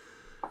is.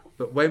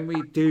 But when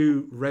we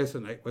do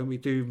resonate, when we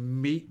do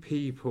meet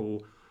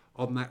people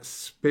on that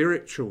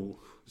spiritual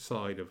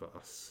side of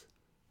us,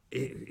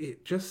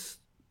 it just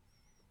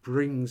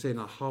brings in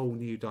a whole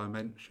new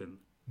dimension.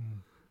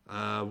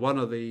 One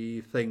of the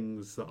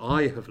things that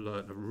I have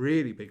learned, a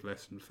really big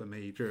lesson for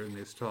me during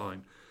this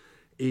time,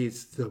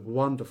 is the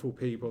wonderful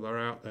people that are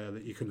out there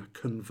that you can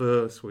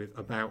converse with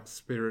about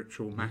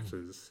spiritual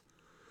matters.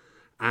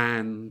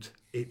 And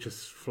it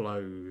just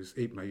flows.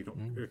 It may not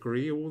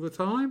agree all the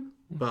time,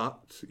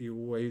 but you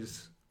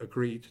always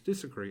agree to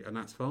disagree, and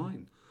that's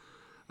fine.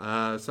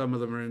 Some of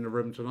them are in the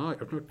room tonight.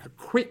 A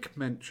quick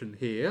mention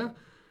here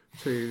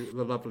to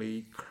the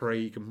lovely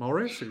Craig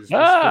Morris, who's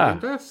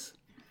just joined us.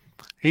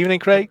 Evening,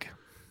 Craig.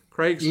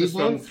 Craig's just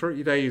done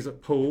 3 days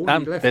at Poole.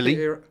 And he left Billy.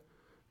 Here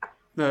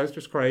no, it's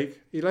just Craig.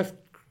 He left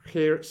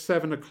here at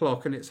 7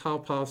 o'clock and it's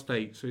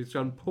 8:30, so he's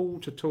done Poole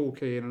to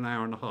Torquay in an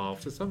hour and a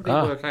half. So somebody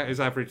work out his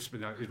average.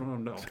 No, he's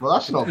not. Well,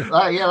 that's not.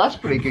 That's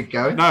pretty good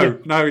going.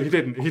 No, he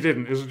didn't.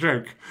 It was a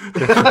joke.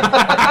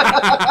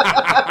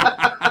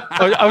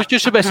 I was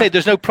just about to say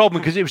there's no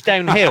problem because it was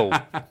downhill.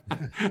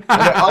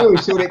 I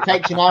always thought it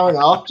takes an hour and a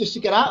half just to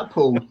get out of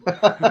Poole.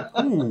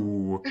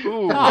 Ooh,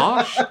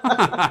 harsh.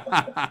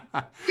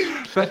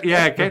 But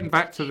yeah, getting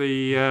back to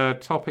the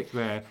topic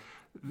there,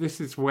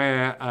 this is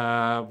where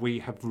we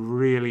have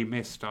really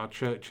missed our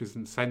churches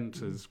and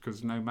centres,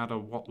 because no matter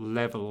what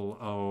level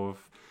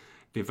of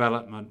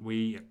development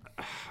we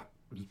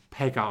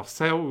peg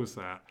ourselves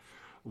at,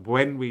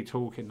 when we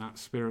talk in that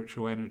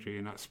spiritual energy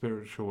and that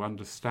spiritual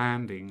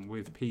understanding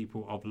with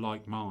people of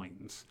like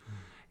minds,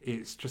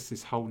 it's just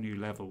this whole new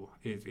level.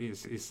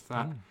 It's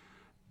that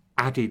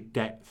added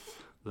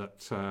depth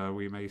that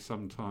we may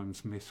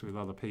sometimes miss with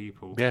other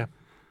people. Yeah.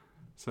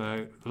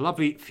 So the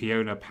lovely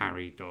Fiona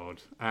Parry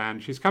Dodd,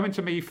 and she's coming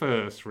to me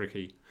first,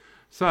 Ricky.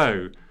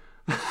 So,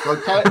 well,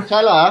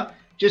 tell her,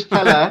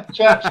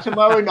 church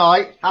tomorrow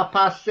night,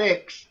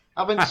 6:30.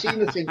 Haven't seen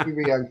her since we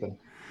reopened.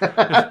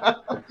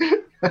 Not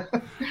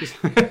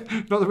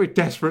that we're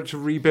desperate to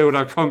rebuild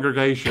our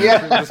congregation.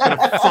 Yeah. We're just going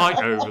to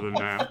fight over them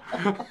now.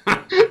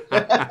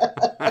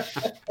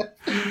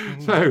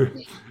 So,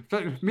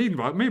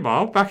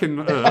 meanwhile, back in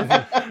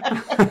Earth,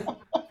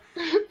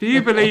 do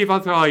you believe,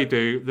 as I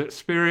do, that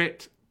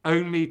spirit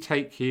only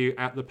take you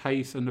at the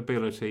pace and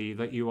ability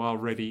that you are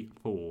ready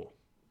for?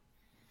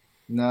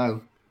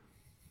 No,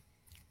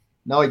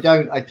 I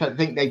don't. I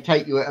think they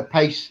take you at a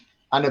pace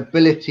and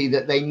ability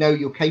that they know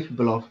you're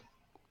capable of.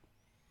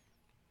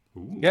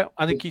 Ooh. Yeah,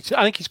 I think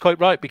he's quite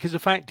right, because the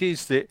fact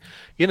is that,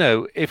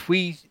 if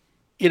we,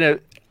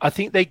 I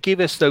think they give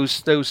us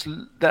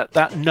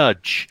that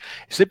nudge.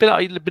 It's a bit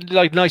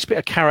like a nice bit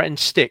of carrot and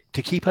stick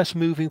to keep us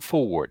moving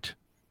forward,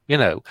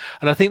 And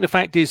I think the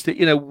fact is that,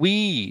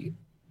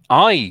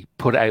 I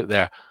put it out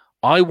there.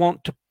 I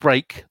want to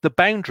break the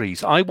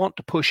boundaries. I want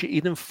to push it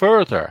even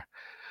further.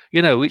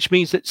 Which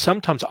means that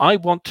sometimes I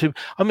want to.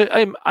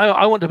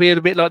 I want to be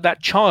a bit like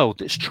that child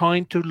that's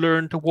trying to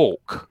learn to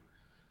walk.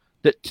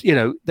 That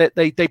that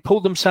they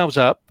pull themselves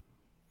up.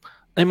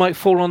 They might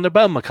fall on their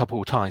bum a couple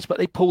of times, but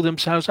they pull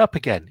themselves up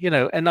again.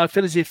 And I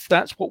feel as if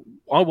that's what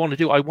I want to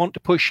do. I want to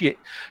push it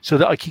so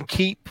that I can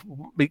keep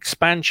the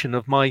expansion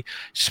of my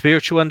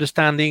spiritual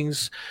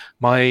understandings,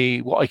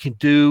 what I can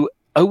do.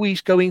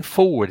 Always going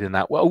forward in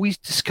that. We're always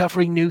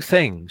discovering new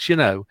things,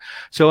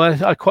 So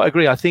I quite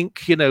agree. I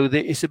think, that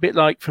it's a bit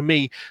like, for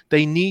me,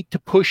 they need to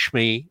push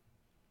me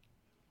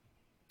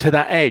to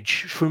that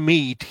edge for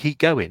me to keep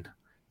going,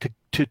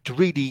 to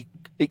really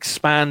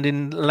expand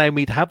and allow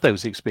me to have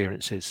those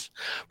experiences.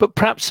 But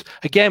perhaps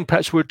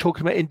we're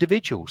talking about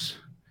individuals.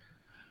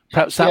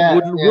 Perhaps that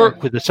wouldn't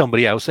work with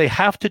somebody else. They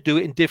have to do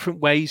it in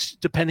different ways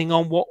depending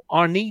on what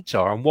our needs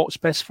are and what's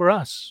best for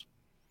us.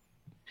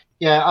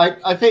 Yeah,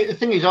 I think the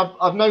thing is,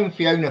 I've known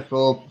Fiona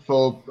for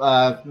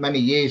many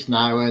years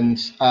now, and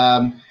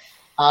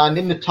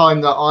in the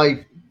time that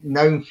I've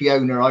known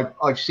Fiona,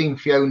 I've seen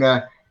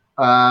Fiona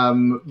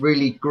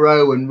really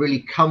grow and really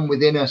come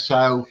within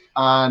herself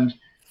and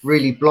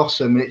really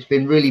blossom, and it's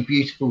been really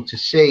beautiful to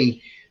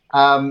see.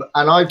 And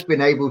I've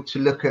been able to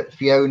look at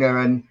Fiona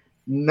and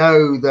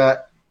know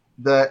that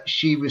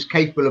she was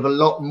capable of a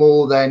lot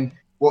more than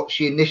what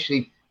she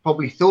initially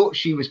probably thought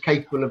she was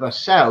capable of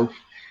herself.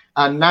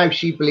 And now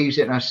she believes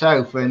it in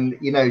herself, and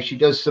she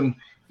does some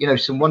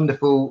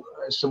wonderful,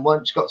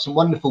 she's got some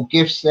wonderful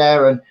gifts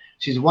there, and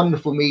she's a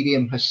wonderful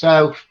medium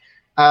herself.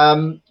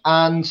 And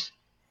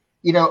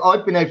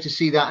I've been able to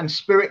see that, and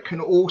spirit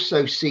can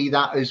also see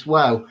that as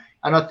well.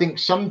 And I think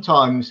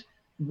sometimes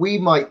we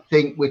might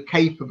think we're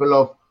capable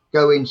of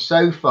going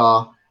so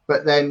far,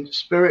 but then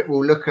spirit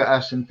will look at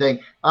us and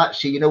think,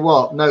 actually, you know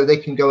what? No, they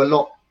can go a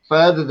lot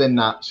further than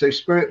that. So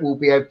spirit will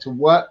be able to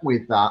work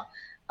with that,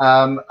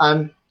 and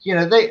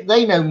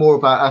they know more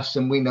about us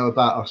than we know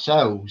about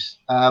ourselves.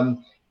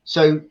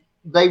 So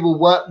they will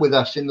work with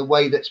us in the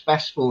way that's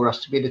best for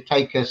us to be able to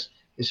take us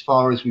as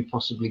far as we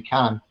possibly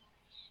can.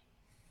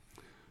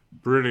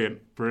 Brilliant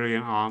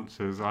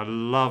answers. I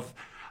love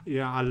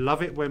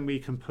it when we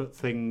can put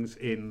things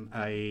in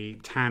a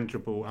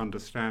tangible,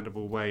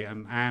 understandable way.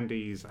 And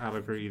Andy's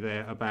allegory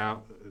there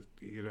about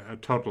a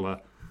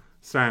toddler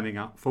standing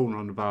up, falling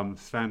on the bum,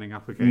 standing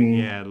up again.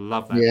 Yeah,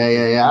 love that. Yeah,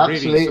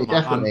 really absolutely,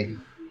 definitely.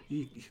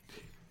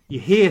 You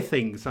hear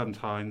things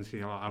sometimes,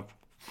 I'm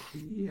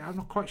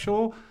not quite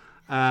sure,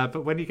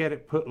 but when you get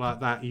it put like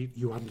that,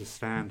 you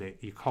understand it,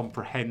 you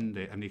comprehend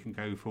it, and you can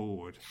go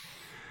forward.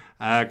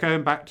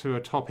 Going back to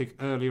a topic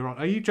earlier on,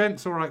 are you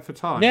gents all right for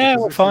time? Yeah,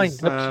 we're fine.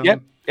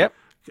 Yep.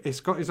 It's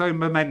got its own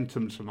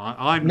momentum tonight.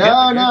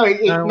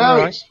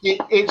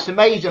 It's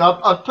amazing.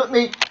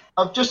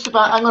 I've just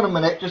about, hang on a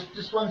minute,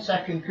 just 1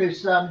 second,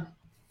 because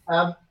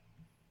I'm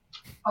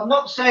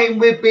not saying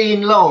we're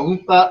being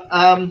long, but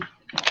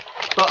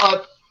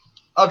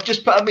I've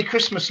just put up my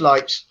Christmas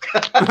lights.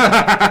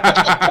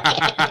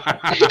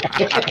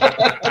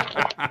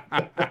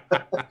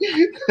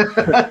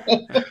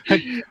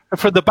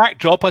 For the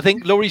backdrop, I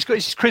think Laurie's got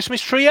his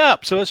Christmas tree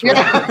up, so that's right.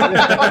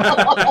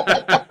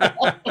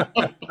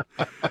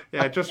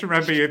 Yeah, just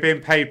remember you're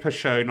being paid per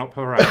show, not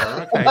per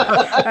hour. Okay.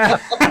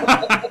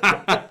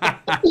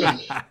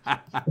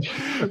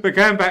 But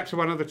going back to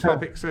one of the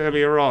topics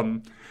earlier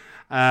on,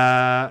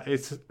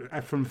 it's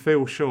from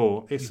Phil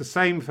Shaw. It's the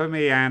same for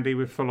me, Andy,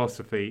 with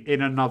philosophy,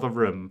 in another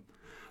room.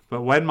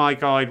 But when my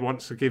guide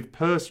wants to give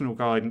personal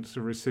guidance to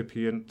the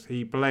recipient,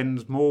 he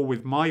blends more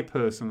with my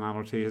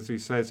personality, as he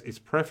says, it's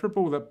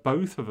preferable that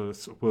both of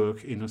us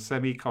work in a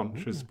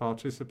semi-conscious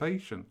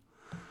participation.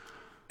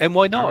 And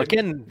why not?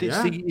 Again,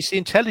 it's the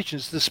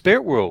intelligence of the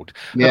spirit world.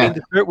 Yeah. I mean,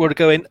 the spirit world are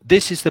going,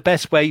 this is the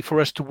best way for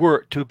us to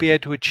work to be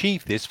able to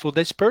achieve this for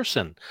this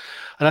person.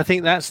 And I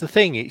think that's the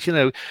thing. It's,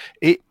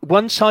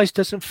 one size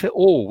doesn't fit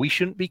all. We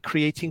shouldn't be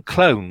creating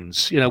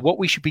clones. What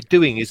we should be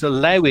doing is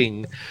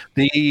allowing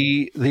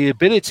the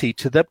ability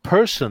to that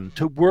person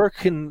to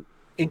work in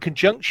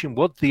conjunction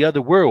with the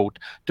other world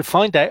to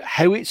find out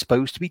how it's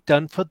supposed to be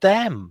done for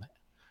them.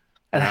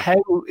 and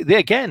how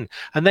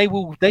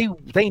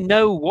they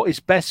know what is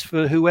best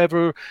for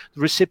whoever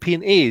the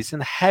recipient is,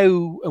 and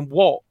how and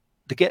what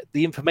to get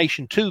the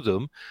information to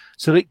them,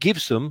 so it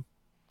gives them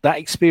that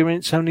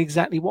experience only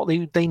exactly what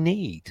they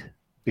need.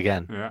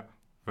 Again,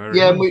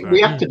 and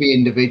we have to be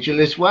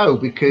individual as well,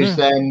 because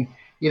then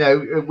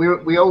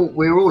we're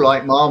all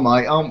like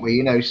Marmite, aren't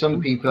we?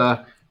 Some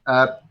people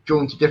are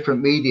drawn to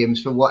different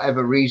mediums for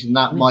whatever reason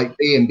that might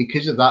be, and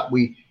because of that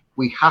we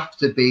have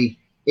to be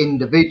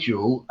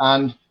individual.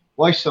 And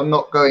whilst I'm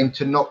not going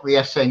to knock the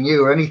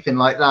SNU or anything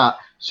like that,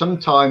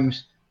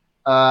 sometimes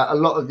a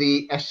lot of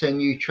the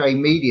SNU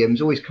trained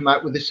mediums always come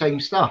out with the same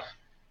stuff,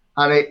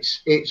 and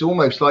it's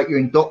almost like you're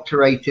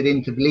indoctrinated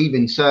into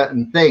believing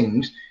certain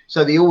things.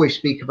 So they always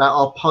speak about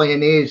our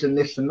pioneers and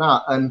this and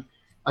that, and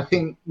I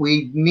think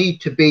we need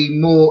to be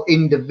more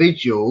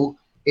individual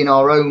in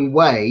our own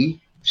way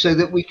so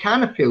that we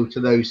can appeal to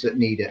those that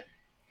need it.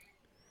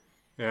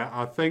 Yeah,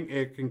 I think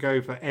it can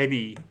go for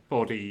any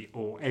body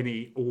or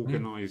any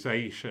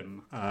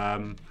organisation.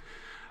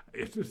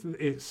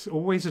 It's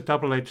always a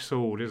double-edged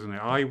sword, isn't it?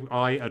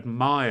 I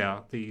admire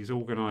these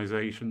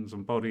organisations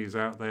and bodies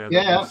out there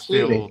that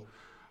instill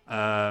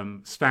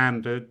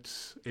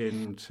standards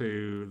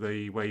into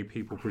the way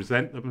people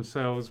present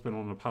themselves when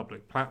on a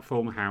public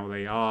platform, how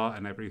they are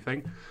and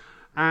everything.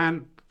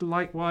 And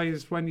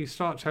likewise, when you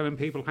start telling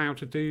people how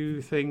to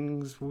do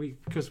things,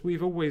 because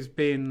we've always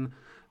been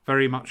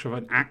very much of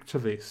an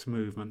activist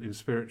movement in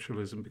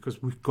spiritualism,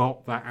 because we've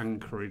got that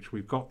anchorage,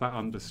 we've got that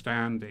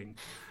understanding,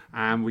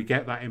 and we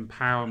get that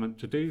empowerment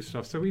to do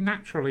stuff. So we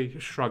naturally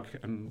shrug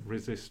and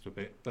resist a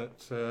bit.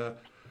 But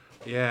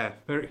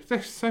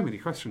there's so many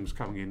questions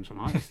coming in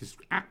tonight. This is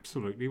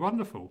absolutely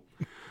wonderful.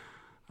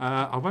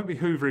 I won't be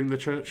hoovering the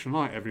church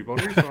tonight,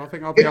 everybody, so I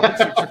think I'll be up at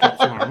 6 o'clock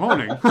tomorrow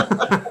morning.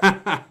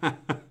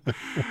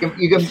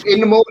 You can, in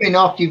the morning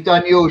after you've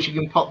done yours, you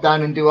can pop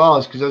down and do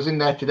ours, because I was in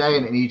there today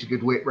and it needs a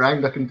good whip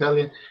round, I can tell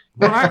you.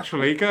 Well,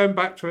 actually, going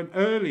back to an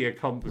earlier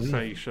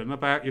conversation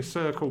about your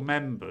circle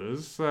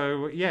members,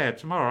 so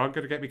tomorrow I'm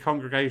going to get my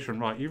congregation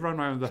right. You run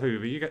around with the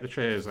hoover, you get the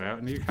chairs out,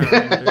 and you carry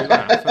on and do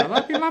that. So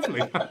that'd be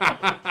lovely.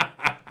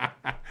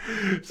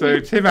 So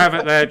Tim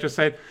Abbott there just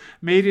said,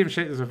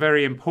 mediumship is a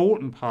very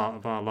important part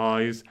of our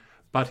lives,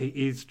 but it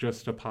is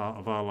just a part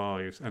of our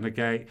lives. And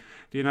again,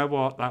 do you know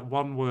what? That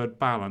one word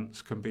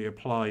balance can be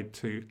applied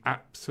to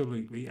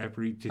absolutely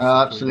every discipline.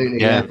 Absolutely,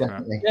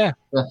 definitely. Yeah.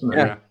 Definitely.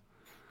 Yeah.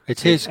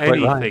 It is. If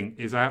anything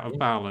is out of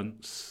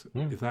balance,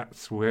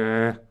 that's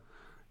where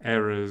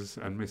errors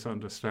and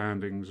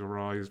misunderstandings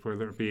arise,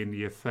 whether it be in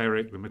the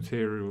etheric, the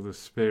material, the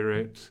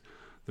spirit,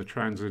 the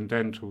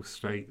transcendental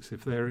states.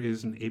 If there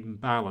is an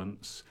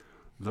imbalance,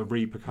 the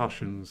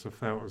repercussions are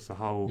felt as a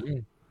whole.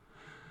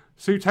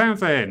 Sue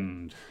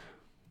Townsend,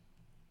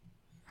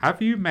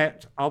 have you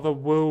met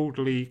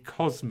otherworldly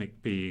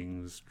cosmic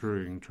beings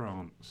during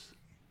trance?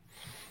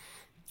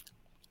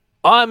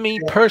 I mean,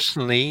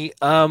 personally,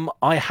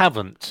 I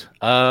haven't.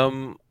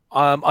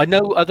 I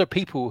know other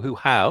people who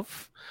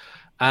have,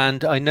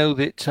 and I know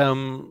that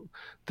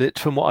that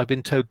from what I've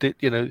been told,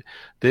 that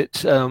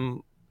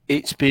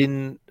it's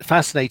been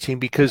fascinating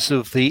because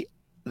of the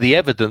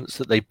evidence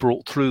that they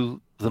brought through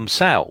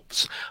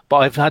themselves. But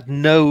I've had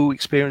no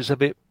experience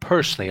of it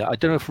personally. I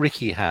don't know if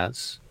Ricky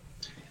has.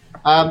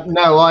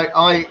 No,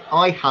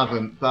 I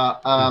haven't.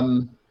 But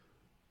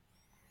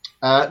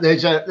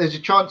there's a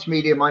trance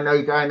medium I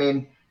know down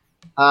in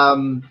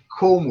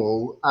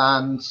Cornwall,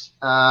 and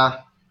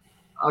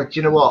do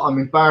you know what? I'm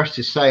embarrassed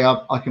to say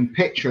I can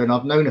picture, and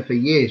I've known her for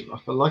years,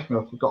 but for life of me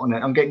I've forgotten it.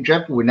 I'm getting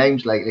dreadful with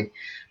names lately.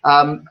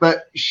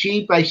 But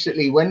she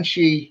basically, when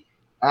she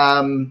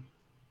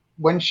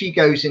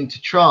goes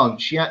into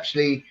trance, she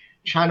actually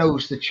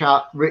channels the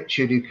chap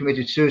Richard, who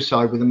committed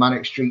suicide with the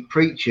Manic Street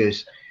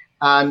Preachers,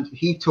 and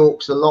he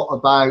talks a lot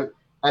about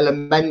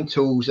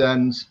elementals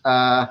and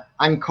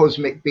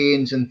cosmic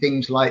beings and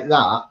things like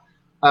that.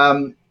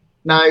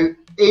 Now,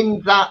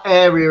 in that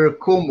area of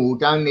Cornwall,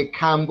 down near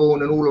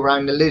Camborne and all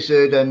around the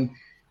Lizard and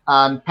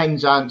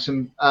Penzance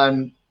and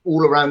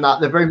all around that,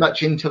 they're very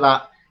much into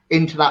that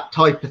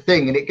type of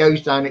thing, and it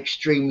goes down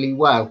extremely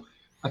well.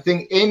 I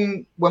think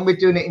when we're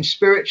doing it in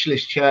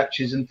spiritualist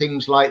churches and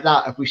things like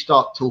that, if we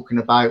start talking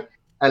about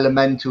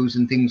elementals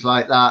and things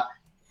like that,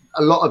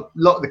 a lot of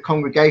the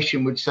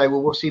congregation would say,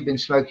 well, what's he been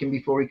smoking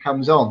before he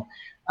comes on?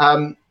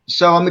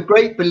 So I'm a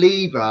great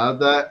believer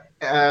that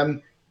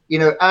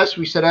as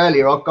we said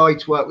earlier, our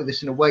guides work with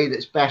us in a way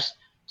that's best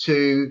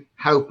to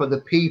help other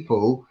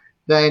people.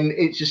 Then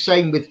it's the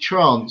same with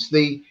trance.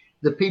 The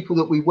people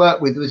that we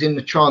work with was in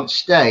the trance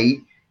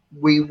state.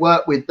 We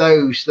work with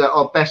those that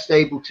are best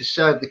able to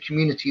serve the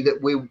community that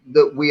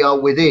we are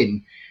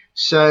within.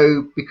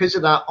 So because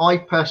of that, I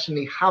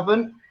personally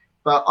haven't,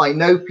 but I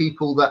know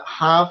people that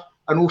have.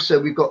 And also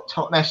we've got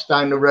Totnes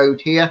down the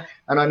road here,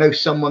 and I know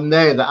someone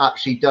there that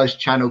actually does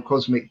channel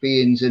cosmic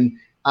beings and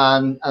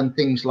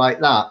things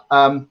like that.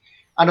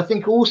 And I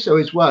think also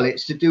as well,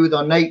 it's to do with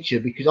our nature,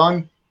 because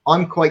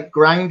I'm quite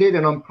grounded,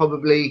 and I'm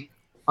probably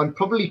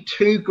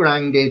too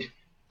grounded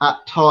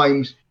at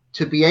times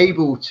to be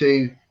able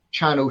to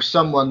channel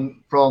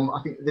someone from,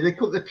 I think they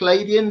call it the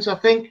Palladians, I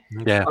think.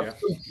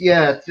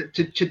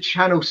 To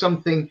channel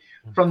something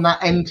from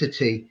that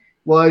entity,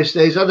 whereas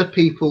there's other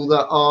people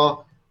that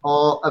are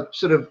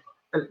sort of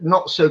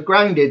not so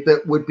grounded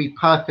that would be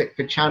perfect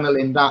for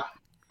channeling that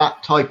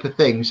type of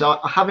thing. So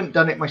I haven't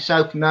done it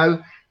myself,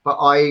 no, but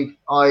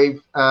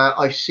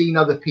I've seen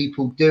other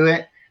people do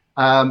it,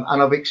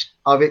 and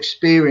I've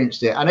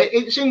experienced it, and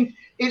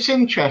it's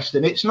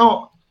interesting. It's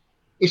not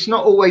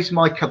always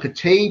my cup of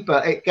tea,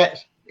 but it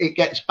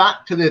gets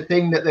back to the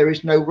thing that there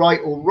is no right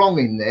or wrong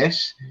in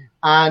this,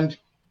 and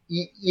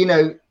you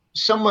know,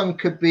 someone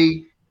could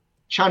be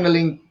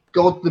channeling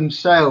God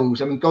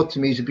themselves. I mean, God to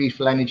me is a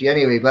beautiful energy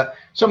anyway, but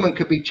someone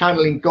could be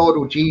channeling God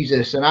or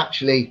Jesus, and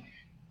actually,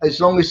 as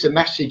long as the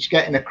message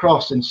getting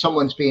across and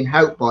someone's being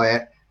helped by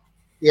it, at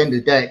the end of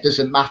the day, it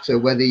doesn't matter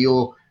whether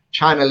you're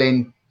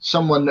channeling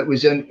someone that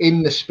was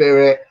in the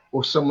spirit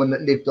or someone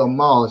that lived on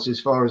Mars,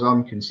 as far as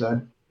I'm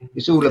concerned.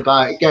 It's all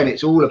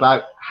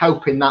about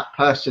helping that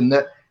person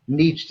that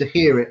needs to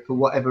hear it for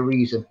whatever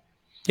reason.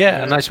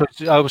 Yeah, and I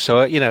suppose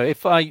also, you know,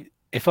 if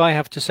I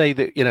have to say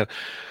that, you know,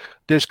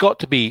 there's got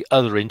to be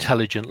other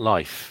intelligent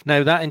life.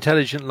 Now, that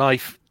intelligent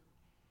life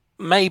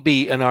may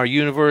be in our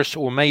universe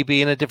or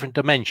maybe in a different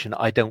dimension.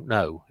 I don't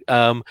know.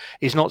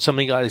 It's not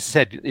something, I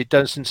said, it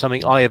isn't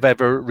something I have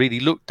ever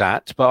really looked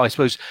at, but I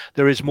suppose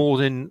there's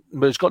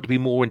got to be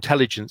more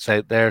intelligence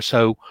out there.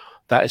 So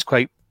that is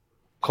quite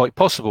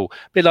possible.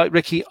 A bit like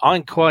Ricky,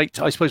 I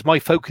suppose my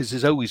focus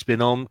has always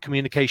been on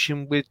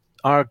communication with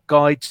our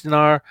guides and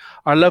our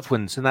loved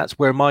ones. And that's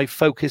where my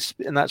focus,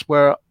 and that's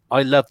where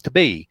I love to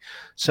be.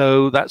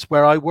 So that's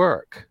where I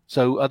work.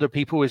 So other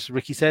people, as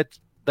Ricky said,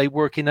 they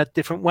work in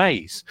different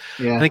ways.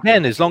 Yeah. And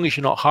again, as long as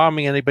you're not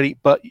harming anybody,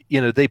 but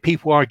you know,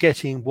 people are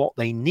getting what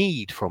they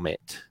need from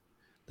it,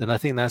 then I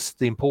think that's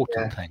the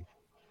important thing.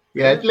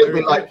 Yeah, it's a little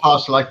bit like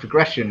past life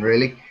regression,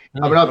 really.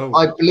 I mean,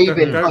 I believe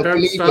in.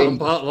 Don't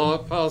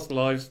start past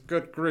lives.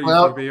 Good grief.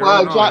 Well,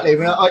 exactly. I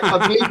mean,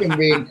 I believe in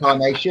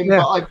reincarnation,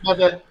 but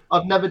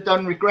I've never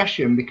done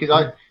regression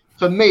because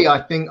for me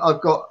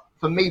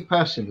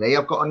personally,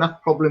 I've got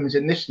enough problems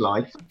in this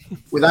life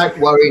without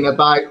worrying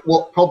about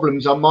what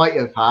problems I might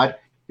have had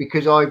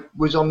because I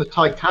was on the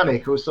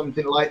Titanic or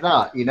something like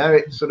that. You know,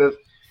 it's sort of,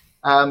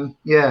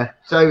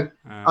 So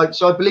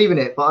I believe in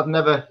it, but I've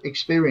never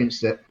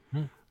experienced it.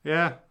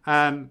 Yeah,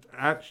 and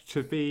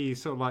actually, to be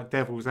sort of like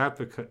devil's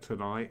advocate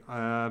tonight,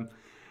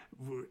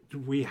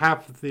 we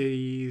have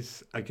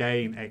these,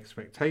 again,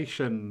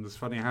 expectations.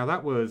 Funny how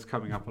that word's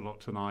coming up a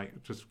lot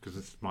tonight, just because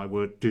it's my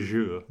word du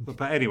jour.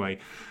 But anyway,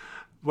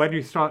 when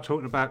you start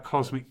talking about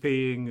cosmic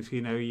beings,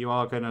 you know, you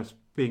are going to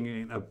bring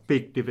in a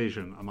big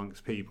division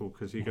amongst people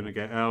because you're going to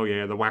get, oh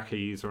yeah, the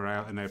wackies are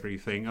out and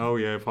everything. Oh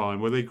yeah, fine.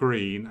 Were they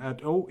green?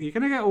 And, you're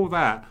going to get all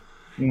that.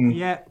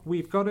 Yet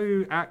we've got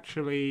to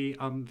actually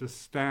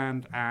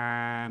understand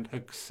and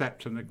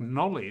accept and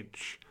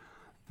acknowledge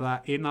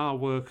that in our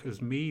work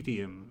as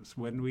mediums,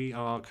 when we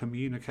are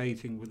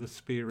communicating with the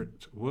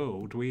spirit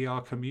world, we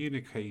are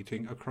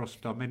communicating across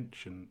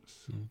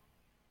dimensions.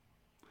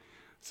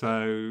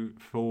 So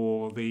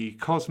for the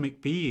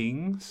cosmic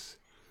beings,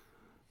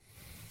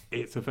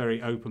 it's a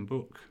very open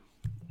book.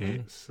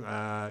 It's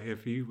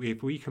if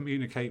we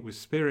communicate with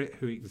spirit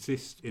who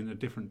exists in a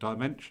different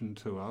dimension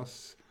to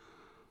us,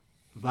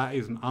 that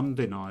is an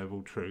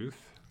undeniable truth.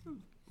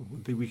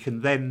 We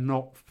can then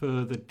not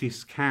further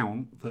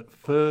discount that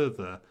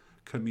further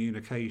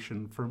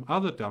communication from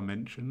other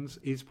dimensions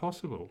is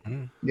possible.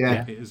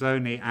 It is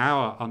only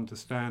our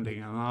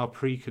understanding and our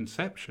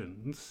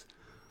preconceptions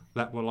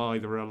that will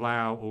either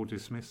allow or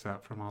dismiss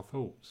that from our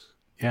thoughts.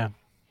 Yeah,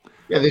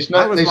 there's no.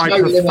 That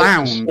was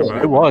profound.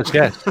 It was,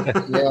 yes.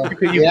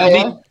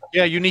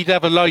 You need to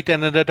have a light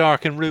in a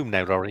darkened room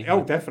now, Laurie.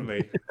 Oh,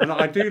 definitely. And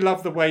I do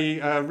love the way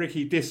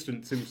Ricky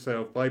distanced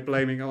himself by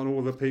blaming on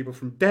all the people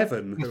from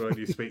Devon who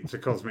only speak to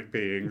cosmic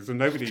beings, and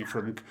nobody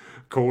from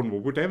Cornwall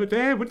would ever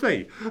dare, would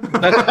they?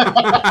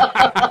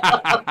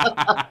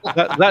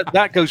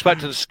 That goes back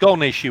to the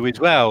scone issue as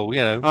well, you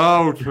know.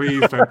 Oh,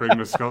 please don't bring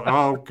the scone.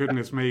 Oh,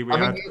 goodness me.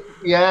 I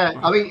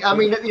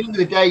mean, at the end of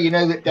the day, you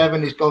know that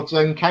Devon is God's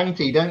own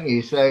county, don't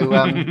you? So.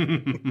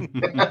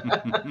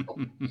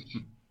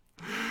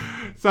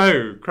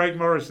 So, Craig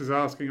Morris is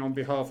asking on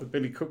behalf of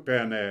Billy Cook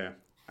down there.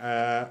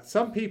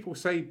 Some people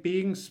say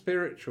being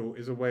spiritual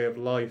is a way of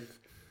life.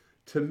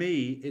 To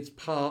me, it's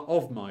part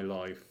of my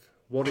life.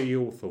 What are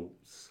your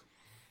thoughts?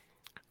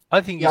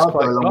 I think it's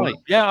quite right.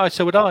 Yeah,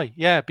 so would I.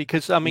 Yeah,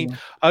 because, I mean,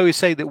 I always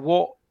say that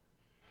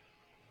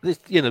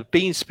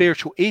being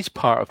spiritual is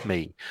part of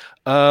me.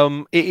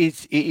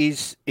 It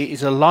is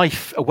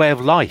a way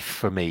of life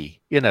for me.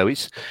 You know,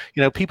 it's,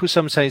 you know, people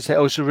sometimes say,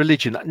 oh, it's a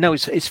religion. No,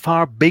 it's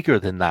far bigger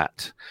than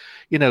that.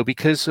 You know,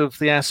 because of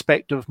the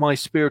aspect of my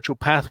spiritual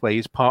pathway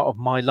is part of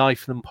my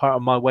life and part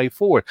of my way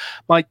forward.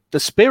 The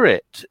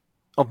spirit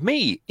of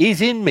me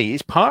is in me,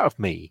 is part of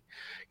me.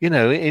 You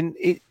know,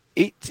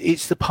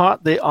 it's the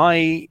part that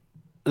a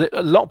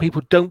lot of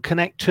people don't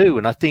connect to.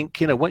 And I think,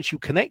 you know, once you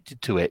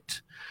connected to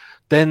it,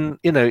 then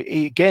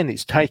again,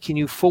 it's taking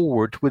you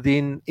forward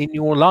in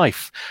your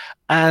life,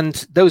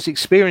 and those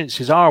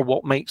experiences are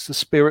what makes the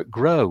spirit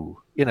grow.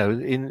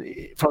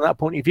 From that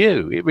point of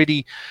view,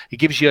 it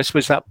gives you, I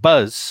suppose, that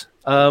buzz.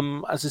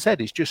 As I said,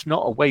 it's just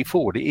not a way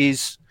forward. It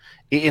is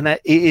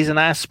an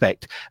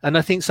aspect, and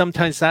I think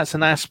sometimes that's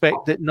an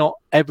aspect that not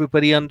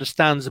everybody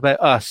understands about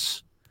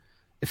us.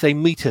 If they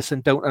meet us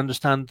and don't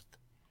understand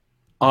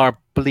our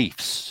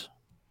beliefs,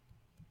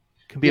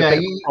 can be a bit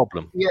of a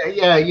problem.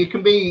 Yeah, you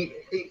can be.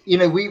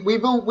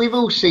 We've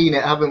all seen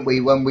it, haven't we?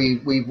 When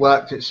we've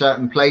worked at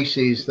certain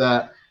places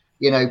that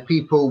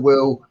people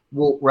will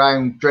walk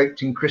around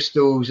draped in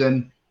crystals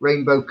and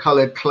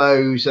rainbow-coloured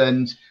clothes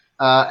and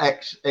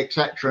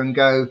etc. and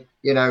go,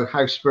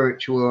 how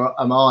spiritual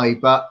am I?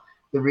 But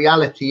the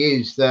reality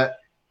is that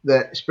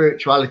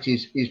spirituality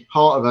is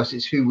part of us.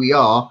 It's who we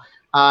are.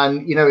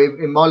 And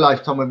in my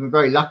lifetime, I've been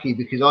very lucky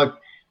because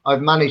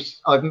I've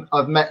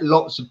met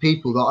lots of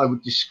people that I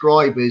would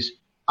describe as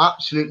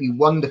absolutely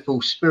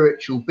wonderful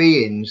spiritual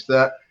beings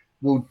that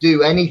will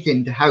do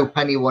anything to help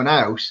anyone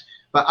else,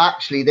 but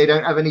actually they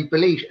don't have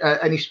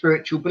any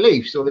spiritual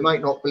beliefs, or they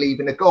might not believe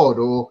in a god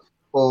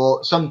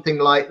or something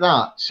like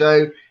that.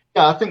 So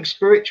yeah, I think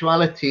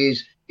spirituality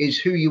is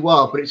who you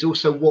are, but it's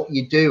also what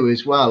you do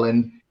as well,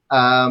 and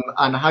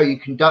how you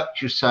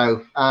conduct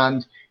yourself,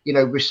 and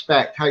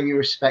how you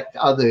respect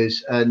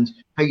others and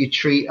how you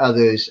treat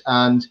others.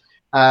 And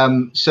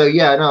so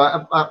yeah,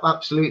 no,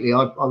 absolutely,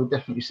 I would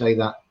definitely say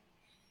that.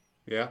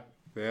 Yeah,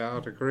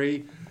 I'd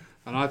agree.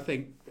 And I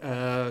think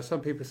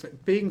some people say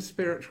being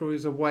spiritual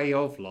is a way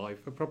of life,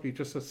 but probably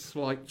just a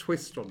slight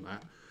twist on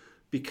that.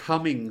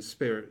 Becoming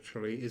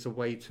spiritually is a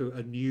way to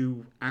a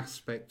new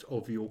aspect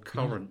of your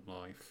current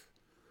life.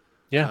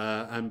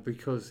 Yeah. And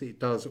because it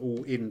does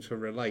all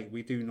interrelate,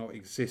 we do not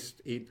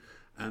exist in,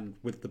 and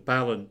with the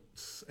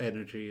balance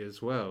energy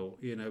as well.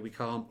 We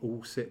can't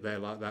all sit there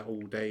like that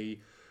all day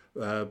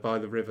by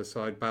the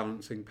riverside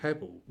balancing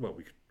pebble. Well,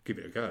 we could give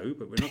it a go,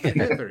 but we're not going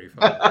to get very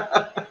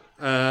far.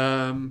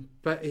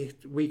 But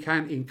we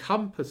can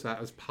encompass that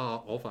as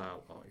part of our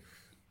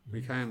life.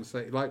 We can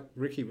say, like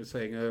Ricky was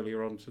saying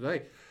earlier on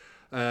today,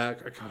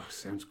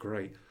 sounds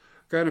great.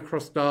 Going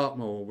across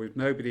Dartmoor with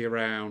nobody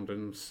around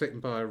and sitting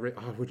by a river,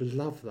 I would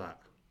love that.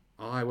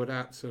 I would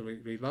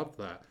absolutely love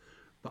that.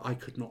 But I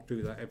could not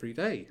do that every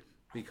day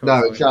because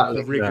I have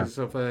the rigours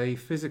of a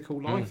physical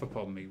life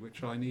upon me,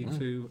 which I need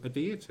to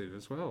adhere to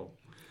as well.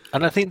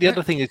 And I think the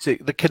other thing is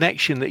the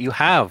connection that you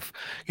have,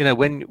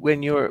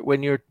 when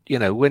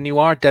you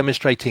are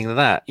demonstrating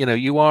that,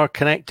 you are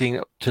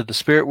connecting to the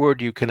spirit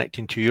world, you're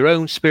connecting to your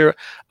own spirit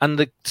and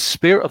the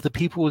spirit of the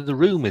people in the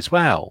room as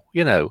well,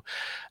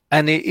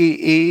 and it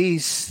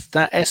is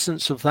that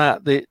essence of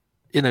that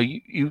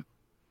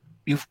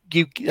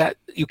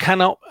you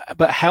cannot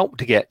but help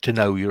to get to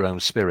know your own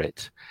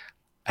spirit,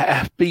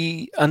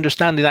 be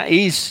understanding that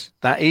is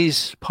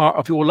part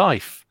of your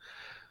life.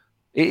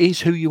 It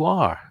is who you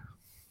are.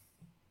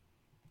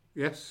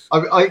 Yes.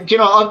 I've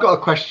got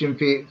a question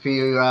for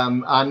you,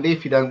 Andy,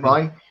 if you don't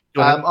mind.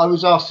 I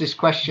was asked this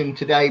question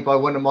today by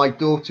one of my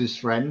daughter's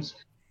friends,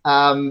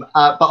 but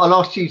I'll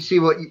ask you to see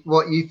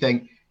what you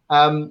think.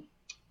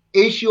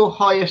 Is your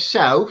higher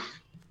self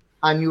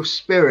and your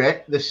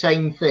spirit the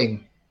same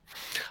thing?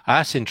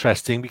 That's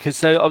interesting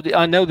because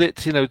I know that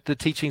the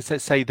teachings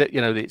that say that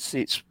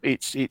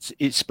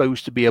it's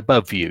supposed to be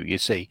above you. You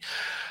see.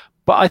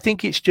 But I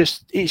think it's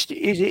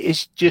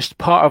just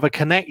part of a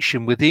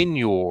connection within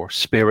your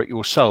spirit,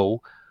 your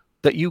soul,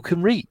 that you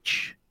can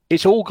reach.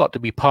 It's all got to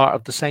be part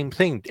of the same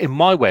thing, in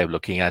my way of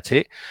looking at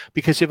it.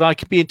 Because if I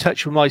can be in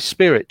touch with my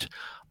spirit,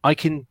 I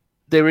can.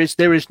 There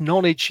is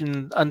knowledge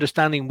and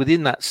understanding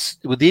within that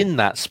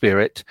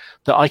spirit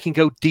that I can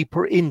go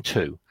deeper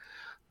into.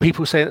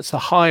 People say that's the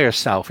higher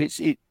self.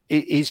 It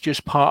is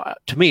just part.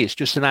 To me, it's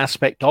just an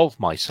aspect of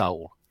my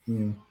soul.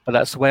 But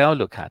that's the way I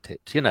look at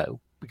it.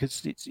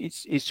 Because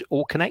it's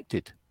all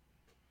connected.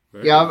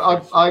 Yeah,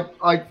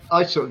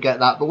 I sort of get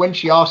that, but when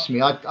she asked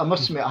me, I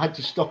must admit I had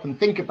to stop and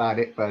think about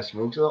it first of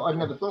all, because I'd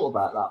never thought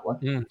about that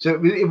one.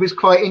 So it was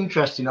quite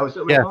interesting. I was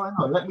like,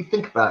 let me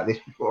think about this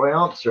before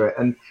I answer it.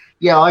 And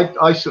yeah,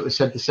 I sort of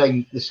said the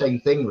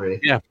same thing, really.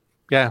 Yeah.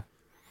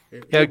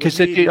 Because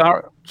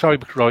sorry,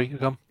 Roy, you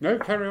come. No,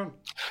 carry on.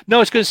 No, I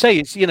was going to say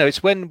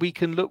it's when we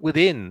can look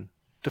within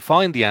to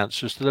find the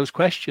answers to those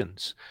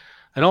questions,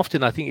 and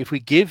often I think if we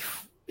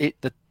give it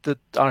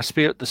our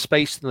spirit the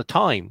space and the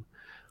time,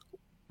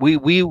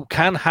 we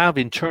can have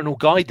internal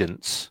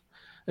guidance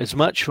as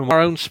much from our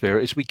own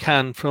spirit as we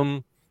can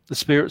from the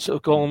spirits that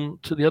have gone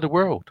to the other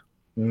world.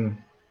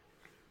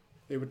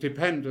 It would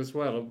depend as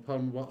well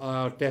upon what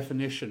our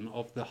definition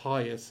of the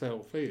higher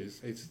self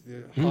is. Is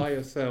the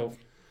higher self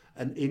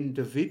an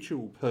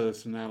individual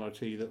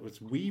personality that as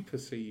we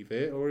perceive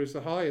it, or is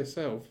the higher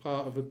self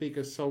part of a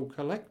bigger soul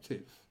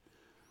collective?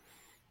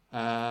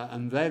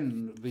 And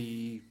then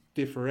the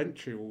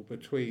differential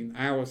between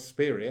our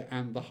spirit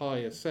and the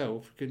higher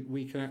self,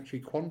 we can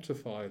actually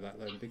quantify that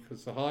then,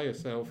 because the higher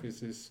self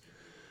is this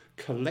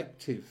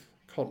collective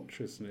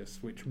consciousness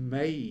which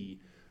may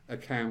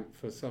account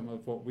for some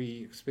of what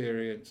we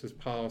experience as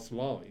past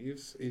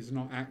lives is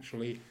not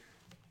actually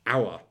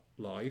our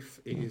life.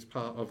 It is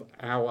part of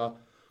our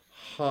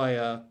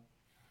higher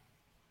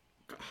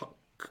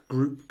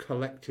group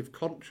collective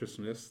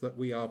consciousness that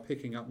we are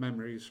picking up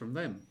memories from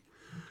them.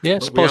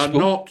 Yes, but we possible.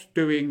 are not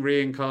doing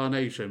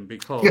reincarnation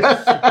because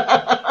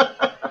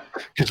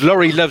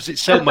Laurie loves it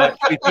so much.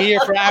 We'd be here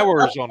for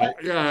hours on it.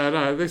 yeah,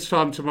 no, this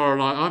time tomorrow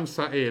night I'm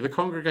sat here. The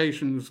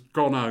congregation's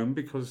gone home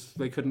because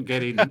they couldn't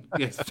get in.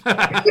 Yes.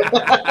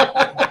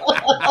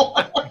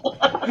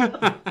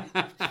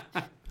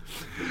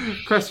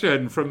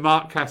 Question from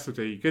Mark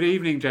Cassidy. Good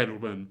evening,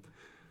 gentlemen.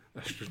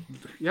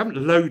 You haven't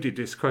loaded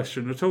this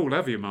question at all,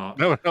 have you, Mark?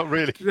 No, not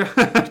really.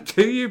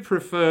 Do you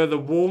prefer the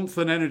warmth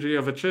and energy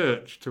of a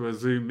church to a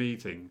Zoom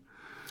meeting?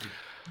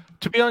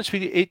 To be honest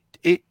with you,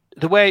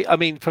 the way, I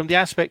mean, from the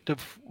aspect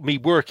of me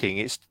working,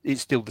 it's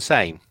still the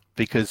same,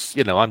 because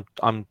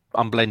I'm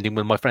blending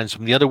with my friends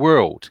from the other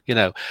world,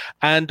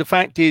 and the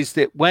fact is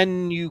that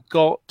when you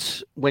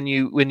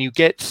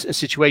get a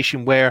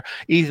situation where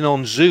even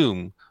on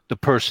Zoom the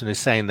person is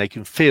saying they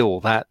can feel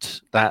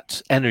that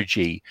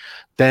energy,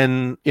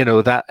 then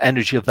that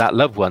energy of that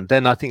loved one,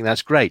 then I think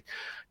that's great.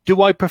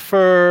 Do I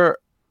prefer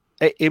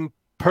in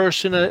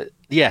person?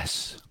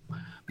 Yes,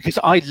 because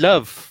I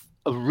love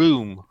a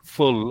room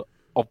full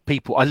of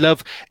people. I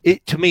love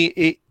it. To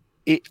me,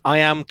 I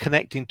am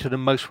connecting to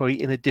them most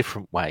probably in a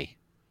different way,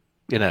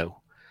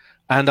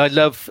 and I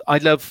love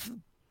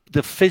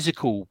the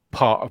physical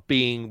part of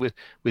being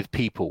with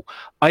people.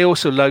 I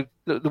also like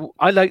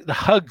the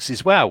hugs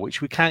as well,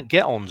 which we can't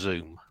get on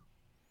Zoom.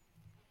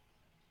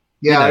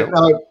 Yeah,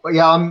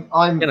 I'm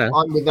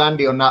with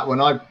Andy on that one.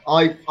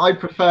 I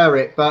prefer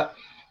it, but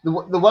the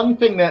one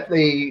thing that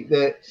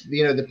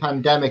the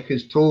pandemic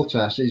has taught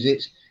us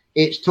is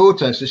it's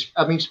taught us.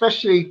 I mean,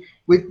 especially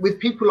with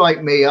people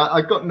like me,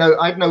 I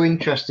had no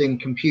interest in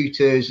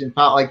computers. In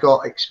fact, I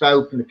got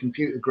expelled from the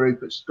computer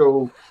group at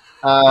school,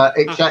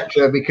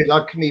 etc., because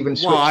I couldn't even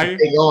switch the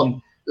thing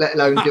on, let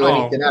alone do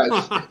anything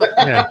else.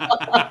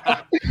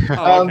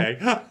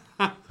 Okay.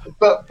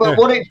 But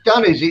what it's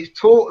done is it's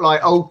taught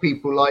like old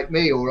people like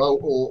me,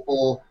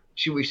 or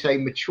should we say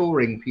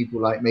maturing people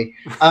like me.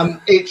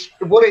 It's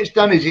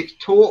done is it's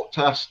taught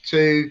us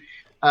to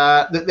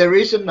that there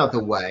is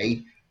another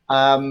way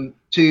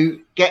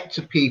to get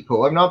to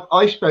people. I mean,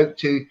 I spoke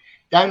to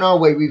down our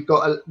way. We've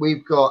got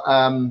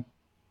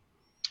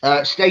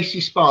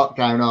Stacey Spark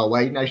down our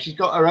way. Now she's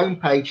got her own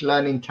page,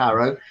 Learning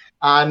Tarot,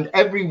 and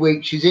every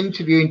week she's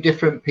interviewing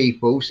different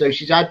people. So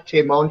she's had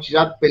Tim on, she's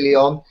had Billy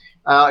on.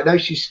 I know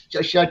she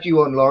had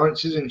you on,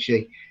 Lawrence, isn't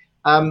she?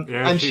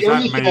 And she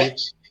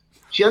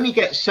only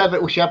gets 7.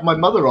 Well, she had my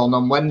mother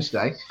on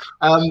Wednesday,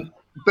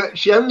 but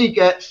she only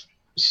gets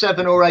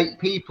 7 or 8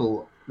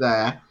 people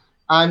there.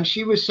 And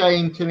she was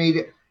saying to me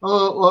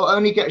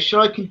that, should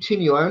I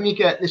continue? I only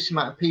get this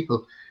amount of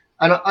people.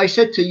 And I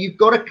said to her, you've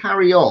got to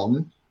carry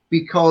on,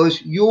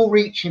 because you're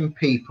reaching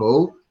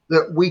people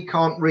that we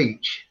can't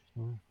reach.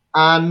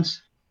 And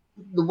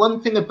the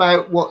one thing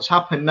about what's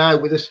happened now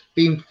with us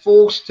being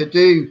forced to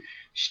do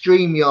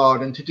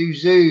StreamYard and to do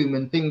Zoom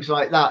and things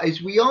like that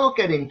is we are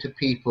getting to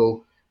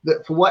people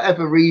that for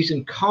whatever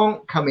reason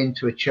can't come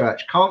into a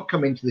church, can't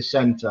come into the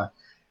centre.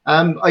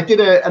 I did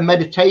a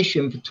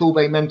meditation for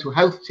Torbay Mental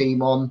Health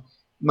Team on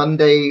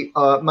Monday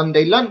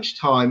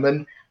lunchtime,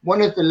 and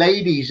one of the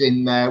ladies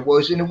in there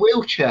was in a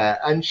wheelchair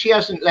and she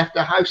hasn't left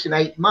her house in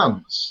 8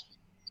 months.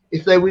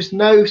 If there was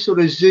no sort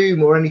of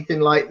Zoom or anything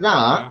like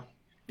that,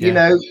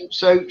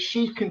 so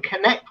she can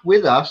connect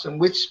with us and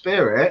with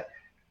spirit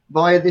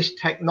via this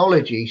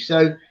technology.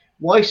 So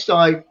whilst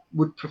I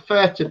would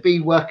prefer to be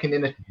working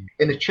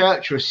in a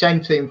church or a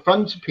centre in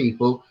front of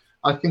people,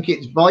 I think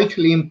it's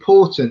vitally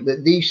important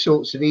that these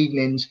sorts of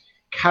evenings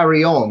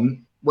carry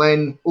on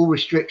when all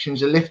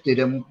restrictions are lifted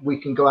and we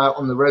can go out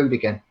on the road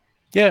again.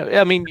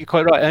 Yeah, I mean, you're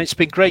quite right. And it's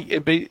been great.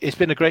 It's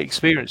been a great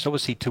experience,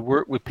 obviously, to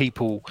work with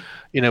people,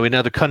 in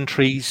other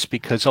countries,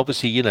 because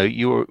obviously,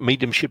 your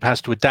mediumship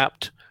has to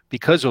adapt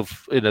because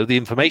of, the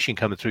information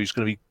coming through is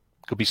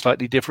could be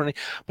slightly differently.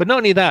 But not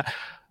only that,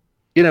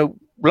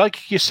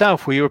 like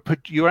yourself, where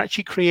you're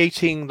actually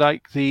creating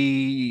like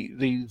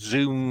the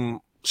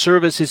Zoom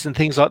services and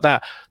things like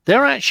that,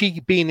 they're actually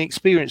being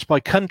experienced by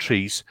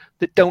countries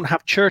that don't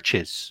have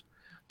churches,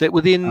 that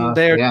within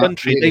their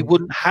country they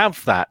wouldn't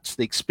have that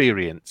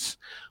experience.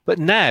 But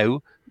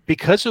now,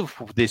 because of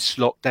this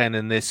lockdown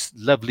and this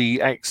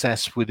lovely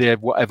access with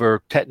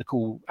whatever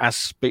technical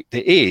aspect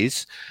it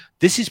is,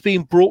 this is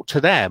being brought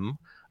to them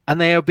and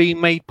they are being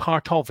made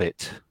part of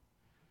it.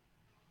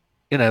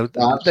 They're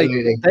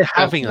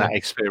having that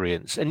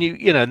experience, and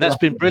and that's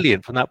been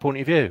brilliant from that point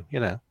of view.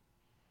 Yeah,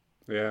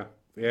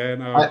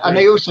 no. And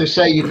they also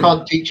say you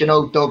can't teach an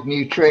old dog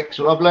new tricks.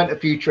 Well, I've learnt a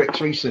few tricks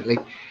recently.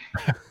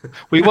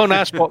 We won't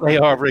ask what they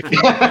are, Ricky.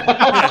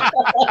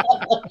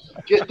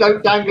 Just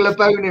don't dangle a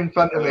bone in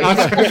front of me.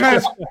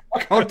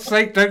 For God's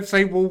sake, don't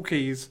say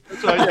walkies.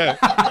 So, yeah.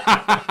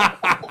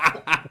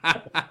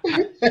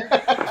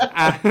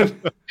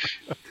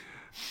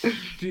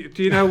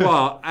 Do you know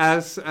what?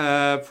 As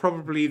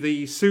probably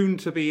the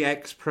soon-to-be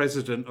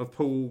ex-president of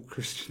Paul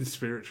Christian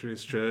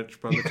Spiritualist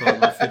Church, by the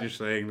time I finish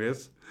saying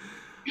this,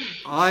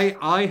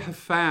 I have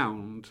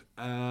found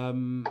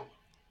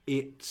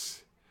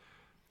it's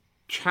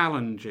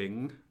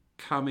challenging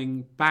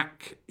coming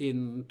back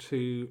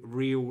into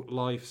real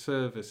life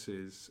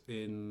services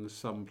in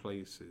some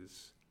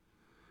places,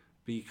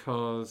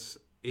 because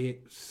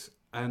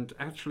and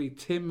actually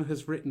Tim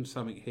has written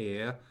something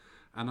here,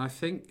 and I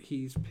think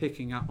he's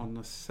picking up on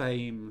the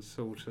same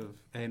sort of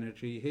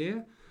energy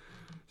here.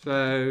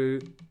 So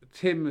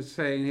Tim is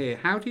saying here,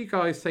 how do you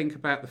guys think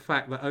about the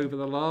fact that over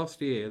the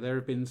last year there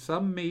have been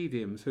some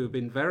mediums who have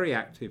been very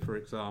active, for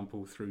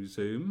example, through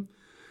Zoom,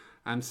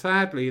 and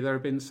sadly there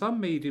have been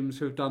some mediums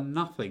who have done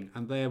nothing,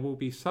 and there will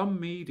be some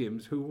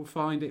mediums who will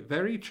find it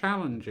very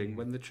challenging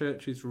when the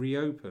churches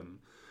reopen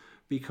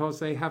because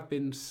they have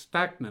been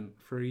stagnant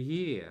for a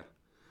year.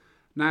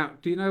 Now,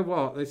 do you know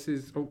what? This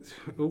is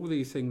all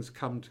these things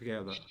come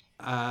together.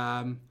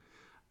 I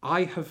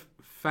have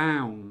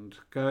found,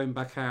 going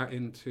back out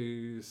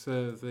into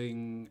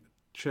serving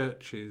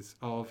churches,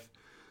 of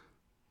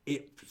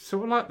it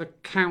sort of like the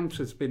count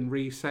has been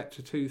reset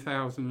to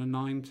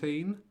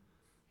 2019.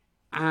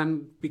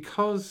 And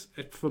because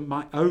for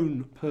my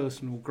own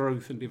personal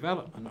growth and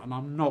development, and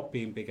I'm not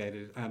being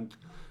big-headed, and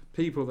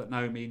people that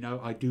know me know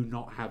I do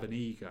not have an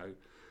ego,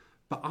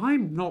 but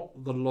I'm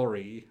not the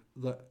Laurie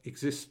that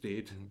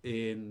existed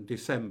in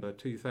December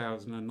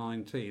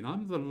 2019.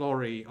 I'm the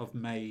Laurie of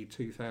May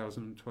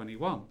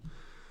 2021.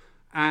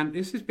 And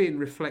this has been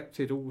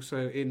reflected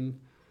also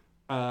in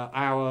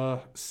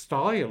our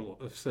style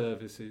of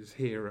services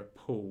here at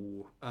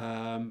Paul,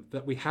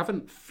 that we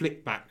haven't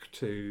flipped back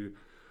to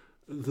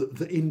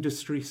the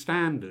industry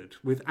standard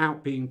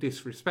without being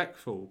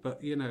disrespectful.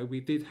 But, you know, we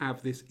did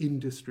have this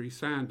industry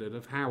standard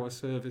of how a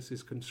service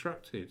is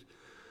constructed.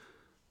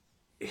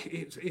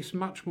 It's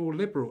much more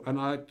liberal, and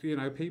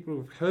people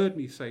have heard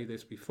me say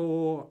this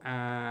before,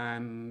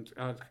 and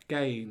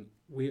again,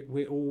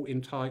 we're all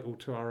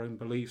entitled to our own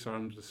beliefs, our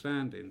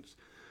understandings.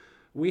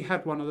 We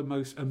had one of the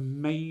most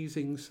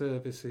amazing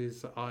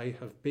services that I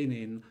have been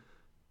in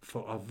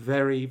for a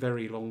very,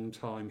 very long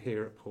time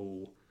here at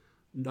Paul.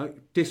 No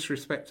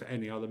disrespect to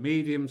any other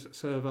mediums that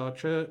serve our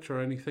church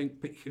or anything,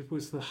 but it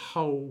was the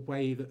whole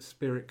way that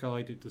Spirit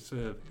guided the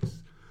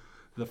service.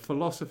 The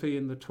philosophy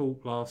in the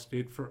talk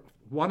lasted for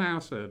 1 hour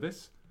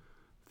service,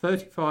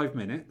 35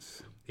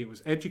 minutes. It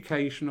was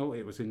educational,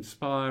 it was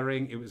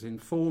inspiring, it was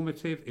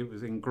informative, it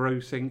was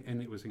engrossing,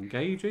 and it was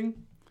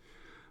engaging.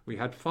 We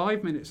had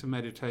 5 minutes of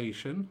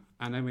meditation,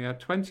 and then we had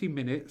 20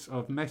 minutes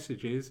of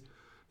messages.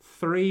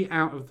 3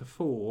 out of the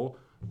 4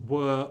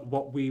 were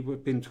what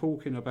we've been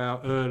talking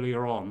about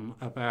earlier on,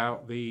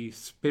 about the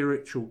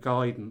spiritual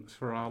guidance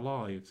for our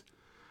lives.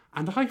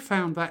 And I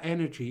found that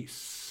energy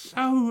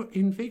so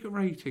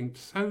invigorating,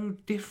 so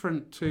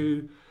different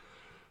to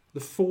the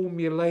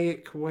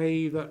formulaic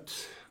way that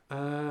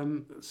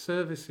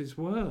services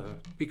were.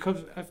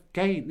 Because,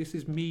 again, this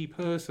is me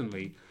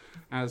personally,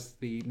 as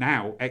the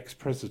now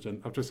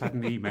ex-president. I've just had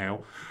an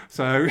email.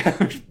 So,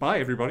 bye,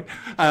 everybody.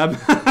 But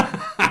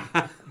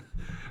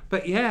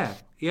yeah,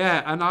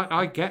 and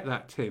I get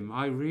that, Tim.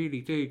 I really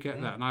do get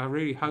that. And I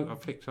really hope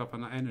I've picked up on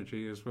that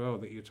energy as well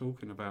that you're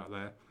talking about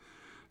there.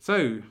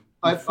 So...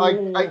 I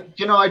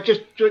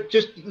just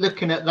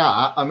looking at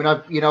that. I mean,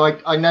 I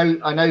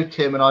know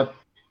Tim, and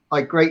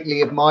I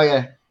greatly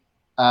admire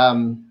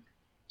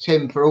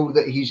Tim for all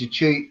that he's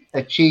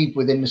achieved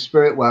within the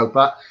spirit world.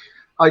 But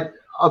I've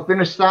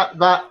been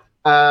I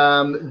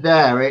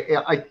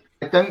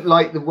don't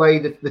like the way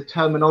that the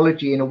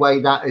terminology in a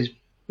way that has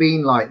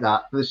been like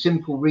that, for the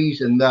simple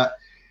reason that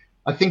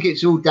I think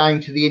it's all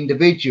down to the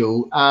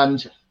individual.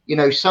 And you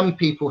know, some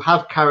people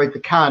have carried the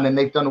can and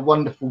they've done a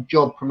wonderful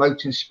job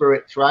promoting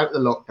spirit throughout the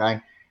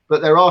lockdown.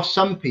 But there are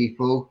some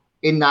people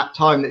in that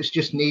time that's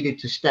just needed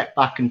to step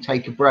back and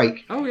take a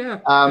break. Oh, yeah.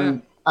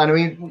 And I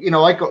mean, you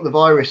know, I got the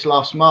virus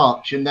last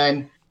March, and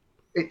then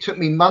it took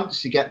me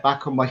months to get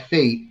back on my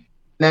feet. And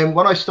then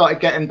when I started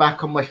getting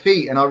back on my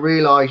feet and I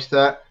realised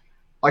that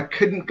I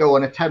couldn't go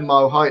on a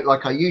 10-mile hike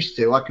like I used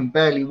to, I can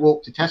barely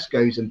walk to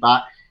Tesco's and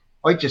back,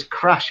 I just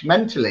crashed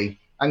mentally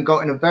and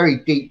got in a very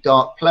deep,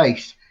 dark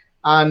place.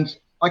 And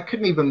I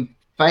couldn't even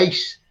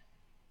face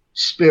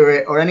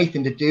spirit or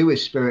anything to do with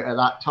spirit at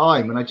that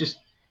time, and I just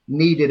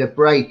needed a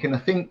break. And I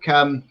think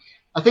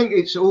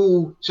it's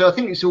all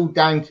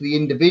down to the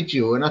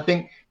individual. And I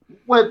think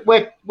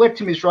where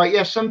Tim is right,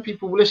 yes, some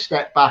people will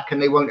step back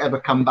and they won't ever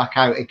come back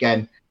out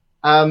again.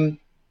 But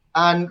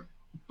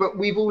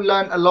we've all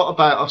learned a lot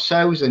about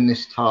ourselves in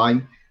this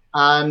time,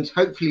 and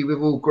hopefully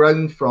we've all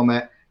grown from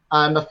it.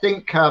 And I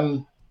think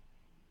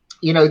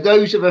you know,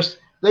 those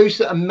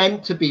that are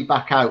meant to be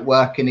back out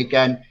working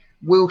again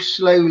will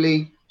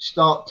slowly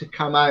start to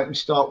come out and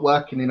start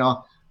working in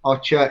our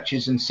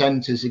churches and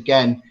centres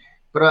again.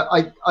 But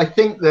I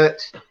think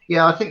that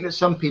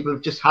some people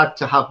have just had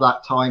to have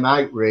that time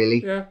out,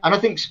 really. Yeah. And I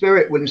think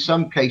Spirit will in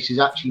some cases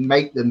actually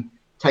make them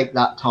take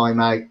that time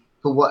out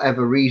for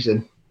whatever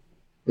reason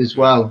as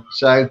well.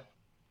 So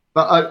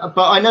But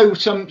I know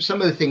some of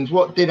the things.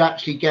 What did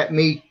actually get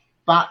me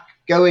back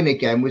going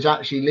again was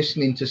actually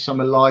listening to some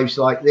of lives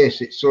like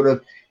this. It sort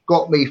of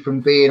got me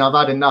from being I've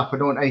had enough, I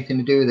don't want anything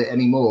to do with it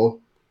anymore,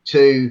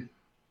 to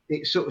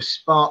it sort of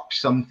sparked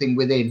something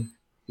within,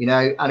 you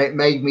know, and it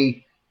made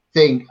me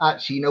think,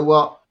 actually, you know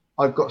what,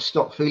 I've got to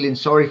stop feeling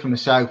sorry for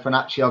myself, and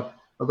actually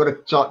I've got to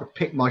start to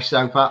pick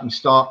myself up and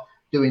start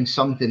doing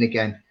something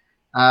again.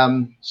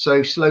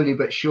 So slowly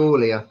but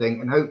surely, I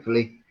think, and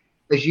hopefully,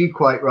 as you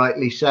quite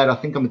rightly said, I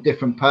think I'm a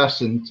different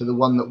person to the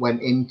one that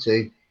went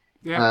into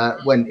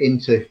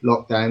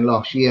lockdown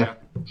last year.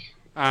 Yeah.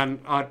 And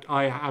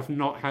I have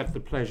not had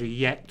the pleasure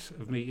yet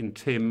of meeting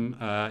Tim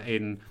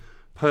in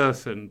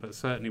person, but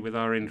certainly with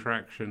our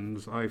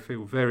interactions, I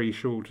feel very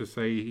sure to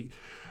say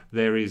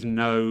there is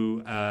no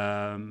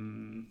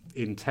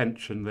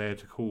intention there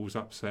to cause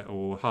upset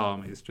or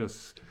harm. It's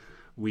just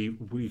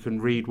we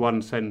can read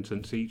one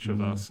sentence, each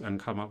of us, and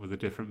come up with a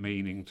different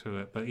meaning to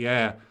it. But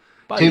yeah,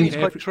 it's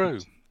quite true.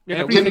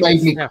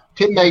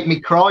 Tim made me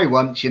cry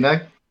once, you know.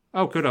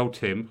 Oh, good old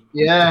Tim.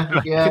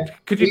 Yeah.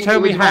 Could you tell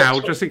me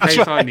how, just in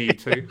case I need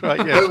to?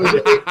 Right, yeah.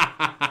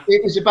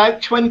 It was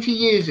about 20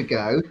 years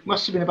ago.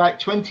 Must have been about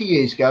 20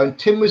 years ago. And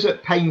Tim was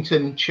at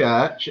Paignton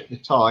Church at the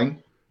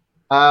time.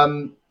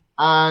 And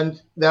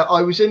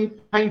I was in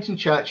Paignton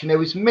Church, and there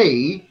was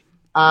me,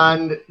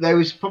 and there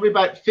was probably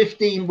about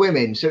 15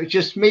 women. So it was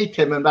just me,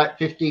 Tim, and about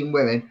 15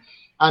 women.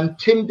 And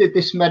Tim did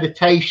this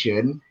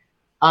meditation,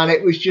 and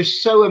it was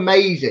just so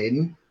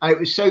amazing. And it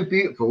was so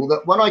beautiful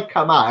that when I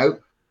come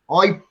out,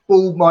 I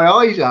bawled my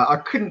eyes out. I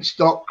couldn't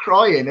stop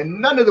crying,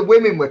 and none of the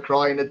women were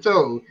crying at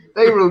all.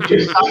 They were all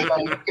just sat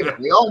there looking at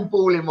me. I'm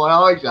bawling my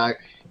eyes out.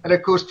 And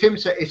of course, Tim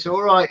said, "It's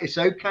all right. It's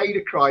okay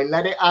to cry.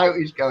 Let it out."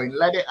 He's going,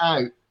 "Let it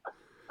out."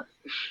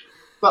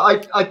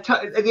 But at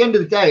the end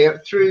of the day,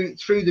 through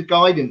the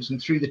guidance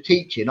and through the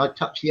teaching, I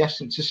touched the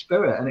essence of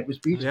spirit, and it was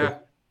beautiful. Yeah.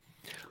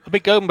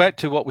 But going back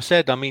to what was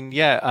said, I mean,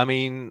 at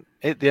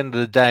the end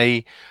of the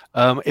day,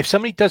 if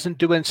somebody doesn't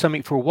do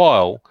something for a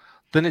while,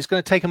 then it's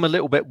going to take them a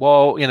little bit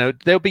while, you know,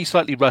 they'll be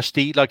slightly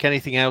rusty like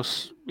anything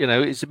else. You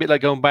know, it's a bit like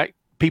going back.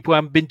 People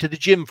haven't been to the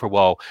gym for a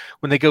while.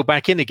 When they go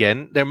back in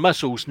again, their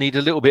muscles need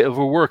a little bit of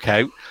a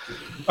workout.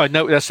 I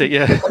know that's it.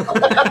 Yeah.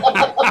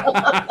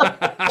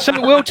 So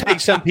it will take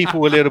some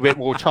people a little bit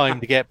more time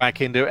to get back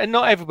in there. And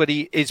not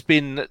everybody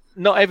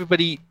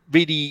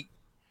really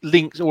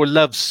links or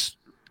loves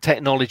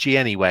technology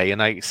anyway. And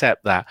I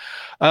accept that.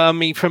 I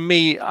mean, for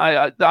me,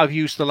 I've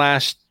used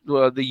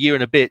the year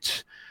and a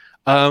bit,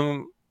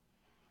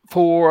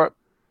 for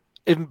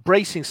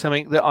embracing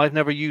something that I've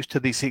never used to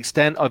this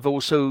extent. I've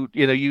also,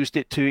 used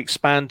it to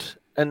expand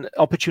and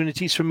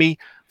opportunities for me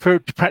to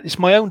practice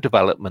my own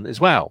development as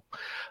well.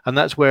 And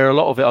that's where a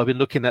lot of it I've been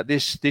looking at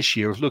this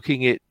year, of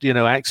looking at,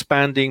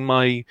 expanding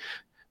my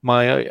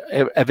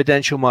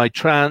evidential, my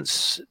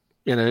trance,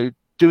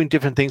 doing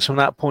different things from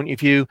that point of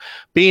view,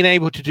 being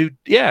able to do,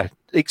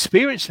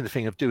 experiencing the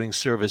thing of doing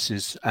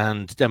services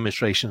and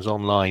demonstrations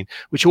online,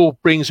 which all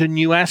brings a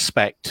new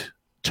aspect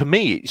to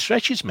me. It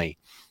stretches me.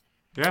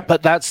 Yeah.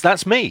 But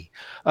that's me.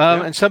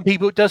 And some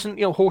people, it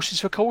doesn't, horses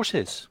for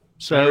courses.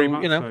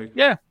 So, so.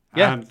 Yeah.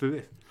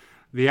 And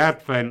the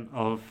advent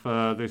of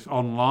this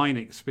online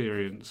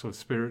experience of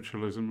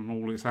spiritualism and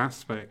all its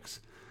aspects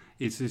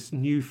is this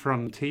new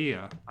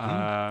frontier.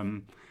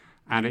 And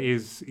it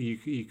is,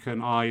 you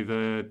can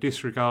either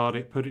disregard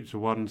it, put it to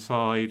one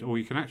side, or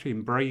you can actually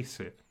embrace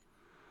it.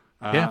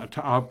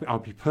 I'll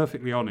be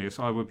perfectly honest,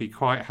 I would be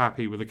quite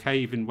happy with a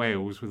cave in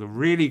Wales with a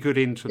really good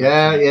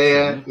internet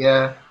connection.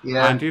 Yeah.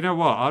 And you know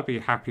what? I'd be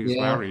happy as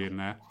Larry in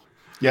there.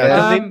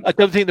 Yeah, I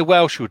don't think the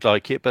Welsh would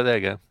like it, but there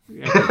you go.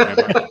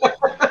 Yeah,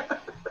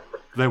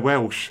 they're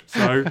Welsh,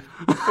 so...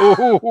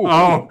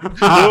 oh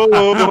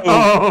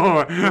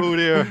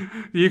dear.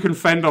 You can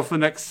fend off the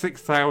next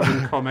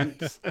 6,000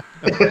 comments.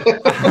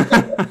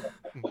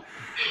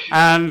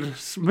 And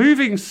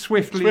moving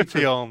swiftly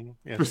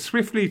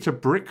to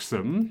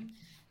Brixham.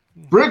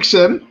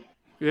 Brixham?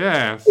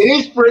 Yes. It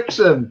is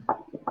Brixham.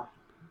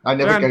 I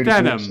never go to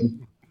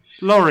Brixham.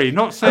 Laurie,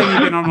 not saying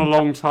you've been on a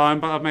long time,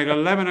 but I've made a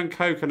lemon and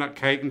coconut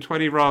cake and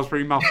 20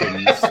 raspberry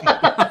muffins.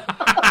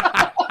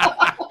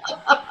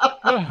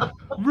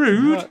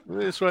 Rude.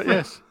 That's right,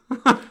 yes.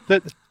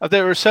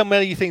 There are so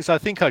many things I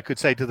think I could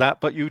say to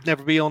that, but you'd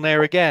never be on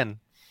air again.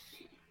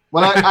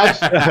 Well, as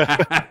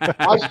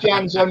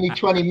Jan's only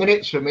 20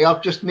 minutes from me,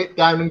 I've just nipped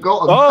down and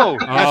got them. Oh,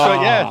 that's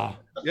right,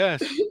 yeah.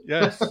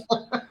 Yes.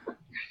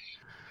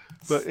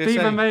 But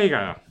Stephen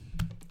Mager.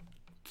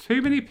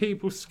 Too many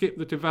people skip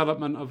the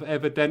development of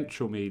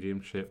evidential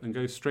mediumship and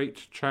go straight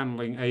to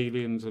channeling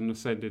aliens and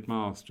ascended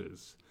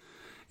masters.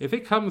 If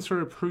it comes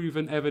through a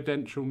proven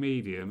evidential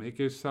medium, it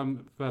gives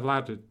some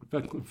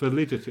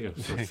validity.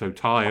 I'm so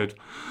tired.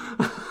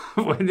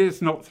 When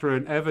it's not through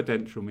an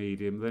evidential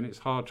medium, then it's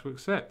hard to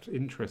accept.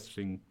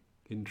 Interesting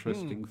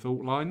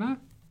thought line there.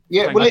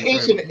 Yeah, well, it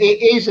is and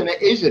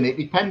it isn't. It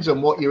depends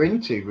on what you're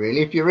into,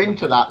 really. If you're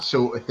into that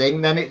sort of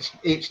thing, then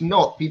it's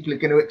not. People are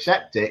going to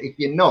accept it. If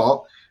you're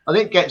not, I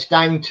think it gets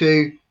down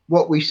to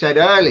what we said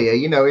earlier.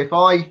 If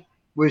I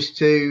was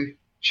to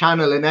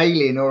channel an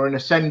alien or an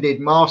ascended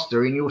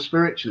master in your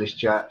spiritualist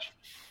church,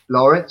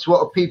 Lawrence?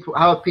 How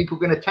are people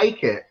going to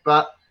take it?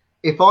 But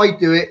if I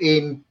do it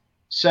in,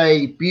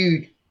 say,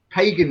 Bude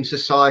pagan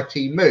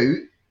society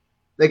moot,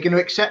 they're going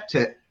to accept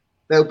it.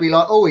 They'll be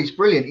like, oh, he's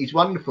brilliant, he's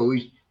wonderful,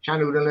 he's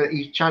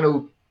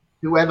channeled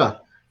whoever.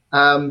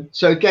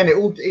 So again,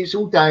 it's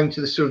all down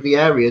to the sort of the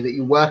area that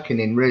you're working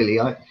in, really.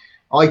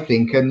 I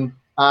think, and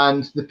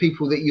the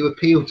people that you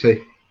appeal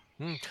to.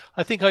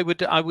 I think I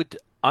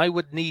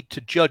would need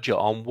to judge it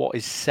on what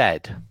is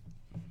said.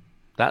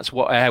 That's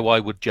how I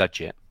would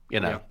judge it.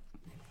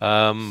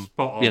 Spot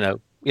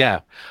on.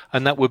 Yeah,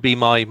 and that would be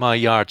my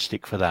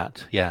yardstick for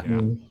that. Yeah.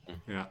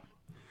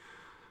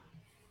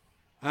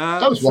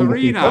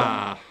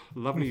 Serena,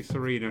 lovely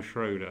Serena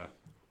Schroeder.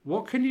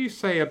 What can you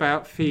say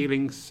about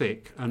feeling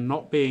sick and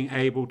not being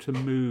able to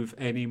move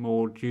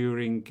anymore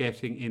during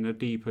getting in a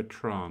deeper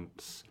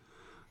trance?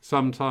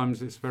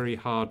 Sometimes it's very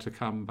hard to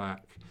come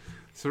back.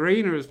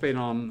 Serena has been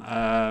on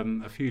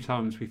a few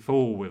times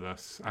before with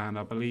us, and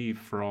I believe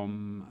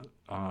from,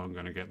 I'm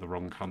going to get the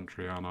wrong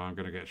country, aren't I? I'm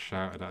going to get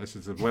shouted at. This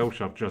is the Welsh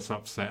I've just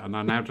upset, and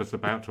I'm now just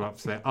about to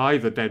upset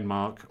either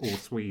Denmark or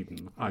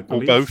Sweden. I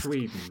believe or both.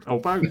 Sweden.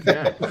 Or both,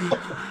 yeah.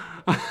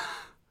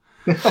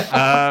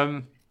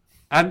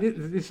 And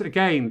this,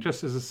 again,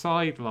 just as a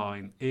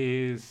sideline,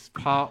 is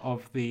part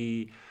of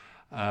the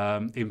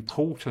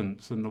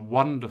importance and the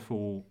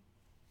wonderful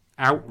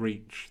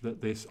outreach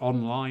that this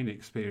online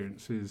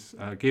experience is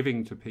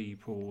giving to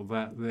people,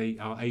 that they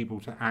are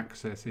able to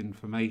access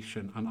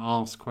information and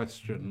ask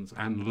questions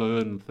and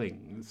learn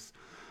things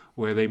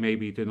where they may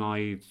be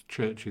denied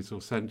churches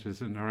or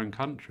centres in their own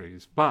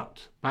countries.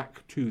 But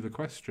back to the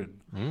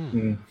question.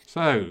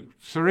 So,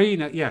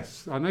 Serena,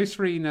 yes, I know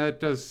Serena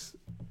does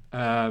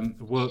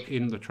work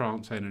in the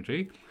trance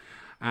energy,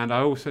 and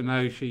I also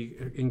know she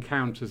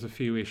encounters a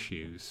few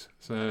issues.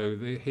 So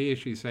here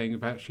she's saying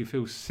about she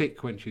feels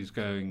sick when she's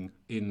going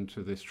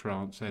into this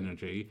trance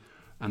energy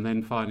and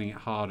then finding it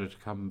harder to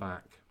come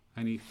back.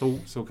 Any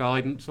thoughts or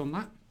guidance on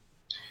that?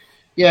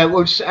 Yeah,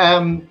 well, so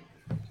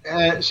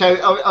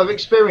I've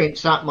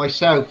experienced that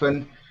myself,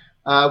 and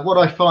what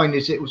I find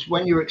is it was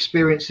when you're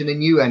experiencing a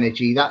new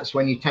energy, that's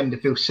when you tend to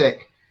feel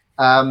sick.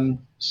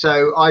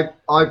 So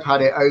I've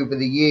had it over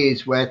the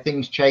years where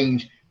things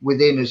change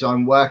within as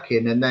I'm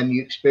working, and then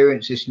you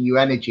experience this new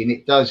energy, and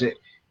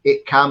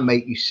it can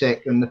make you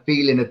sick, and the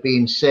feeling of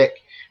being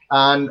sick.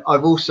 And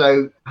I've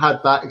also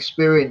had that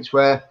experience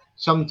where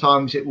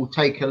sometimes it will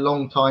take a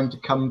long time to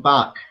come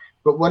back.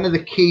 But one of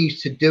the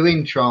keys to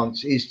doing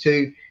trance is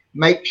to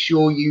make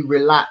sure you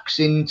relax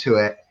into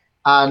it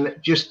and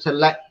just to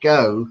let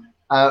go,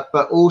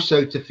 but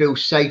also to feel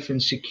safe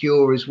and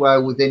secure as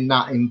well within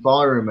that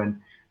environment,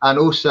 and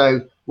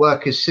also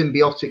work as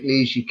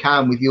symbiotically as you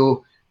can with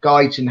your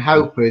guides and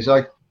helpers.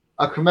 I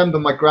can remember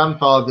my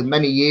grandfather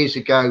many years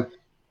ago,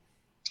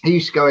 he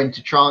used to go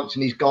into trance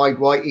and his guide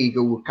White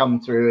Eagle would come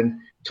through and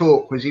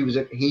talk, because he was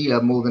a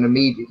healer more than a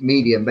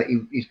medium, but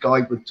his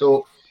guide would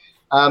talk.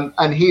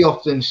 And he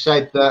often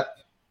said that,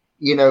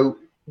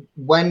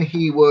 when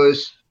he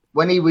was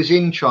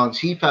in trance,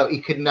 he felt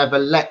he could never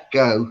let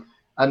go,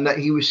 and that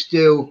he was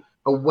still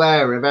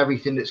aware of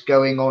everything that's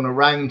going on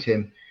around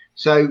him.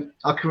 So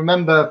I can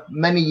remember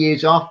many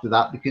years after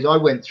that, because I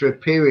went through a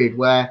period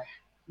where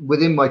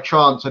within my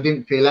trance I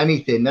didn't feel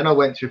anything. Then I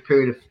went through a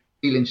period of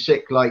feeling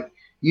sick like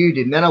you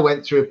did, and then I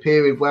went through a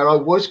period where I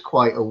was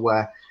quite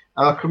aware.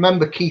 And I can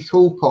remember Keith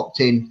Hall popped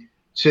in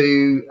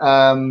to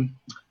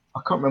I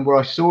can't remember where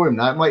I saw him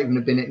now, it might even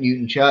have been at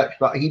Newton Church,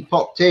 but he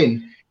popped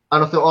in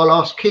and I thought, I'll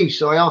ask Keith.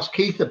 So I asked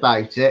Keith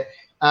about it,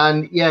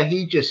 and yeah,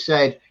 he just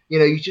said,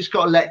 you just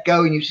got to let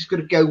go, and you just got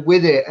to go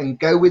with it and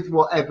go with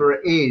whatever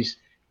it is,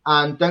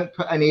 and don't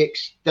put any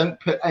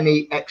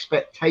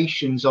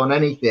expectations on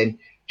anything.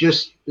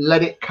 Just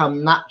let it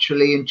come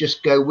naturally and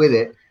just go with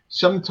it.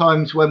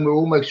 Sometimes when we're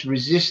almost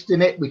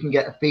resisting it, we can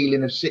get a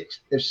feeling of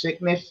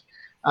sickness,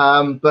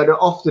 but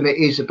often it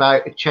is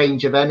about a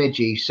change of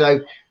energy. So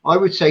I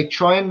would say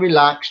try and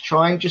relax,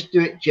 try and just do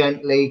it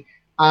gently.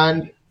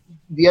 And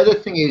the other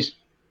thing is,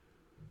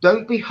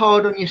 don't be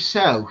hard on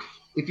yourself.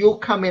 If you're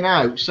coming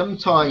out,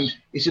 sometimes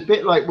it's a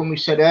bit like when we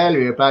said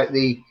earlier about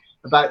the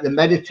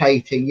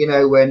meditating,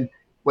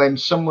 when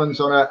someone's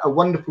on a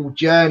wonderful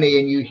journey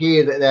and you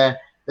hear that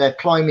they're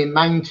climbing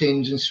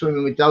mountains and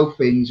swimming with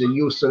dolphins, and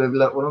you're sort of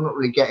like, well, I'm not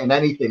really getting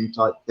anything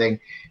type thing.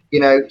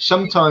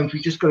 Sometimes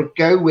we just got to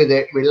go with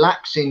it,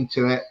 relax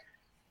into it,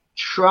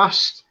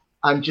 trust,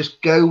 and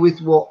just go with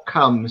what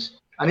comes.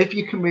 And if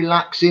you can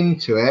relax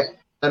into it,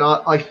 then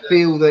I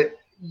feel that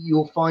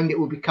you'll find it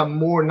will become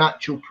more a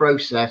natural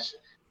process,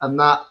 and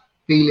that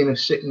feeling of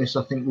sickness,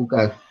 I think, will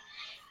go.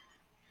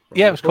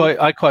 Yeah,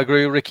 I quite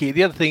agree with Ricky.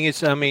 The other thing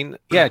is,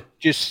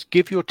 just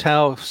give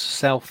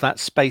yourself that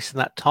space and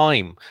that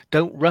time.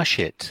 Don't rush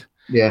it.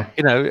 Yeah.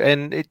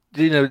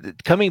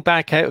 Coming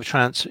back out of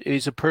trance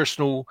is a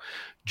personal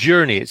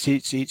journey.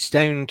 It's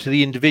down to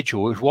the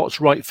individual,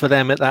 what's right for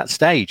them at that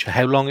stage,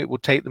 how long it will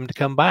take them to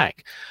come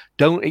back.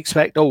 Don't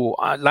expect,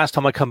 last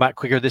time I come back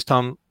quicker, this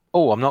time,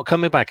 I'm not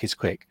coming back as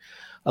quick.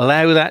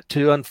 allow that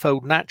to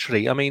unfold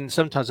naturally. I mean,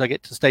 sometimes I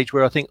get to the stage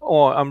where I think,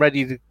 oh, I'm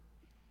ready to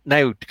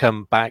now to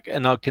come back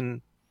and I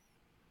can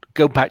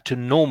go back to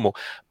normal.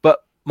 But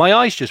my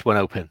eyes just won't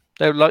open.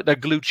 They're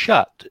glued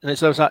shut. And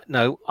it's like,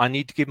 no, I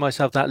need to give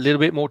myself that little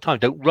bit more time.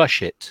 Don't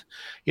rush it,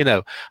 you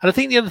know. And I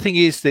think the other thing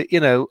is that, you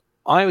know,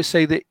 I always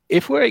say that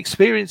if we're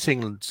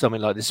experiencing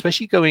something like this,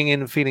 especially going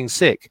in and feeling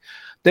sick,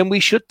 then we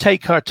should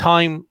take our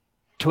time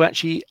to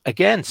actually,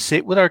 again,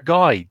 sit with our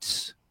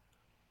guides,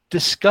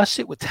 discuss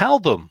it tell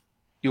them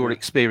your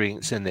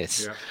experience in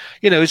this. Yeah.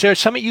 You know, is there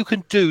something you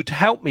can do to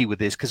help me with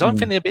this? Because I'm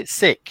feeling a bit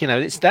sick, you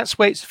know, that's the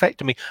way it's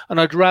affecting me, and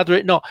I'd rather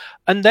it not.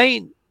 And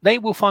they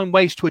will find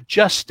ways to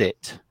adjust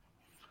it.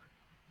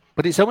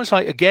 But it's almost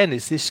like, again,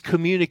 it's this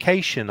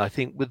communication, I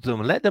think, with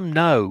them. Let them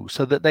know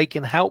so that they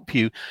can help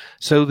you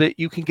so that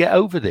you can get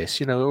over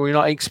this, you know, or you're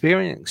not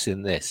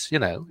experiencing this, you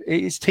know.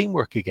 It's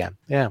teamwork again.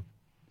 Yeah.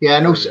 Yeah,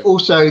 and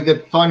also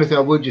the final thing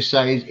I would just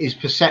say is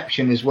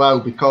perception as well,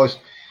 because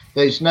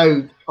there's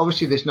no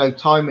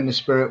time in the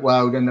spirit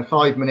world, and a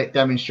 5-minute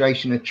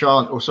demonstration of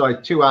trance,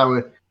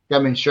 2-hour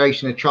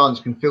demonstration of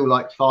trance can feel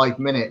like 5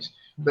 minutes.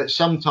 But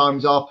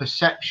sometimes our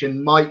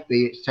perception might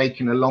be it's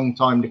taken a long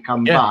time to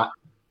come back.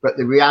 But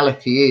the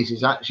reality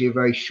is actually a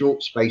very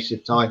short space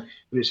of time,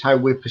 but it's how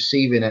we're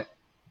perceiving it.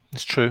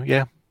 It's true.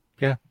 Yeah.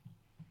 Yeah.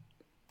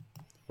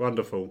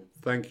 Wonderful.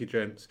 Thank you,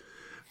 gents.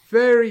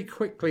 Very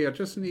quickly, I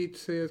just need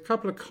to, a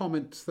couple of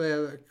comments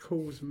there that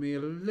cause me a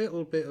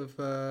little bit of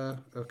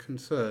a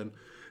concern.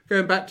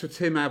 Going back to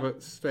Tim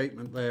Abbott's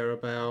statement there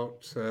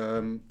about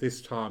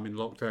this time in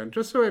lockdown,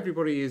 just so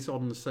everybody is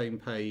on the same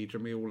page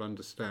and we all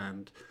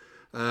understand,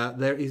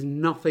 there is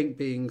nothing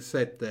being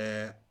said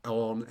there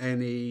on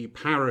any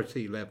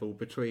parity level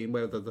between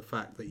whether the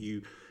fact that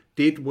you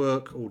did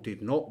work or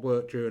did not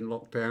work during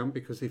lockdown,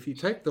 because if you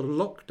take the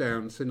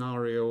lockdown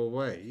scenario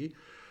away,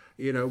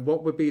 you know,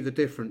 what would be the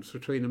difference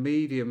between a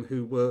medium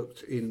who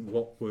worked in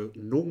what were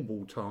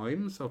normal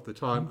times of the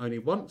time only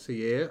once a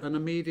year and a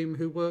medium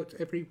who worked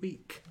every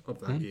week of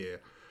that year?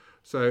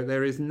 So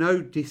there is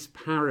no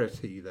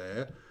disparity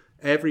there.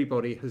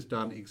 Everybody has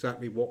done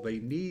exactly what they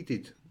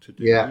needed to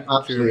do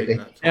during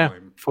that time. Yeah,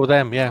 for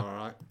them, yeah. All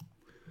right.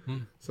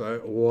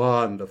 So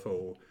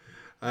wonderful.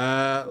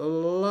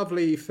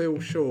 Lovely Phil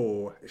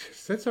Shaw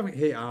said something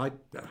here.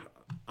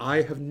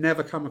 I have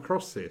never come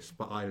across this,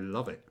 but I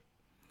love it.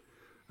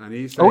 And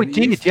he said, it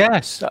did,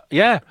 yes,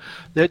 yeah.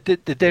 There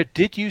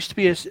did used to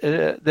be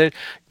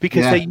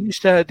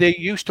they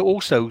used to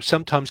also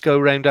sometimes go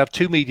around, have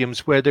two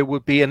mediums where there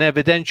would be an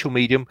evidential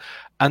medium,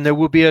 and there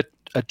would be a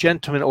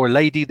gentleman or a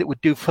lady that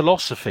would do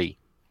philosophy,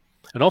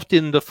 and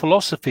often the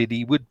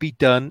philosophy would be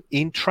done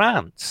in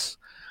trance.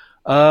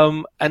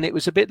 And it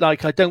was a bit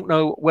like, I don't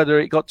know whether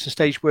it got to a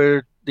stage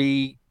where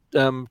the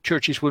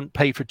churches wouldn't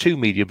pay for two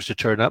mediums to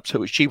turn up, so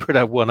it was cheaper to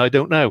have one. I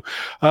don't know.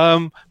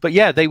 But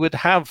yeah, they would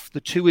have the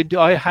two.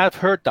 I have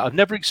heard that. I've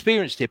never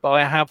experienced it, but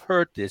I have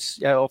heard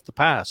this of the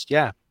past.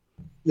 Yeah.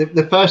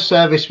 The first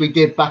service we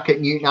did back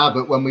at Newton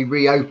Abbot when we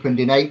reopened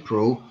in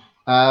April,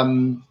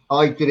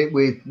 I did it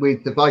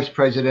with the vice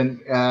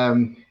president,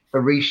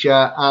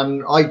 Arisha,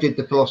 and I did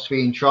the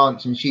philosophy in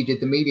trance and she did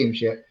the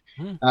mediumship.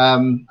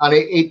 And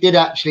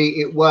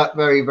it worked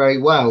very, very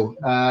well.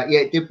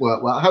 It did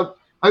work well.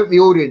 I hope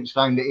the audience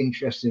found it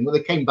interesting. Well,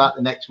 they came back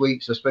the next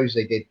week, so I suppose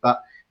they did.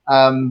 But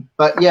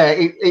yeah,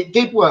 it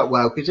did work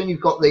well, because then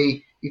you've got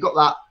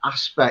that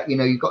aspect, you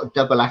know, you've got a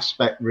double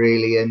aspect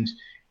really, and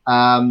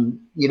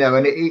you know,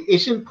 and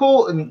it's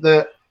important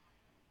that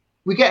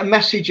we get a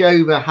message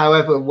over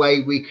however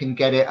way we can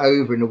get it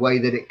over in a way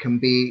that it can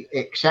be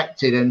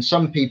accepted. And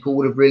some people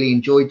would have really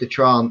enjoyed the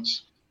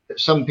trance, but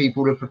some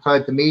people would have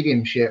preferred the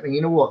mediumship. And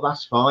you know what?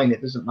 That's fine.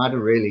 It doesn't matter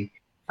really.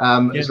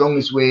 As long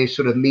as we're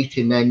sort of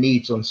meeting their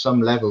needs on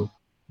some level.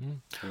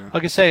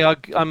 Like I say,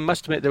 I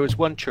must admit there was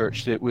one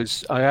church that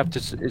was, I have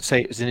to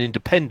say, it was an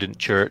independent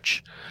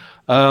church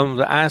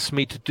that asked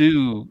me to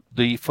do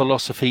the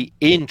philosophy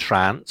in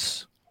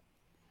trance,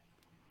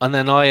 and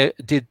then I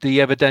did the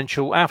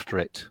evidential after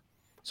it.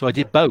 So I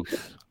did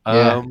both.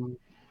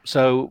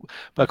 So,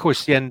 but of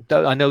course,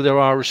 I know there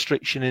are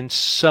restrictions in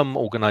some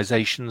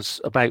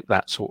organisations about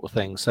that sort of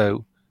thing.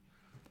 So,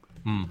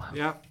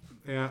 yeah,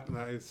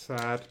 that is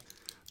sad.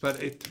 But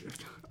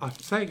I'm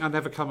saying I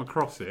never come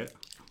across it.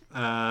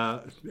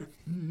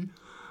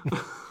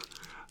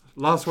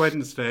 Last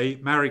Wednesday,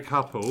 married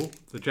couple,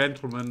 the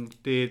gentleman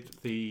did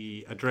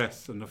the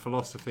address and the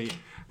philosophy,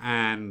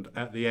 and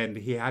at the end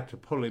he had to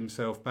pull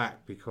himself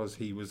back because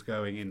he was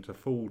going into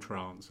full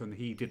trance, and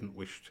he didn't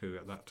wish to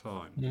at that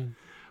time.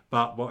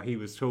 But what he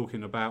was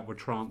talking about were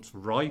trance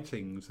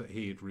writings that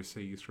he had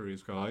received through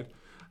his guide.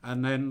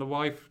 And then the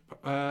wife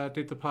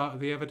did the part of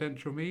the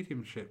evidential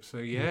mediumship. So,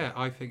 yeah,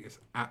 I think it's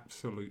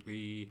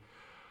absolutely...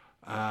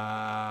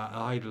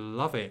 I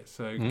love it.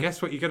 So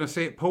guess what you're going to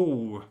see at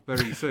Poole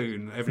very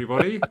soon,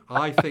 everybody.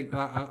 I think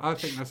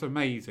that's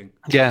amazing.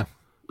 Yeah.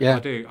 I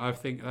do. I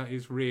think that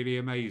is really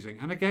amazing.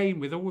 And again,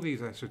 with all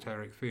these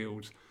esoteric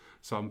fields,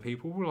 some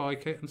people will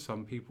like it and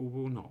some people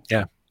will not.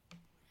 Yeah.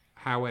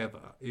 However,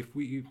 if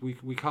we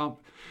can't,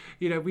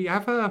 we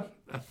have a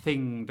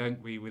thing,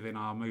 don't we, within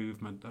our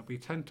movement, that we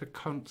tend to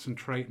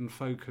concentrate and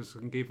focus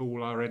and give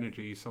all our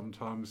energy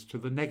sometimes to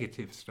the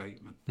negative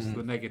statements,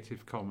 the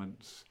negative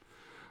comments.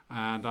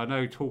 And I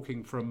know,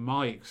 talking from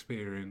my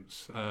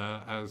experience,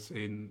 as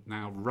in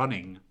now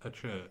running a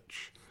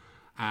church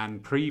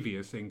and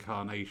previous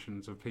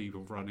incarnations of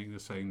people running the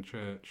same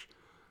church,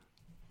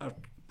 a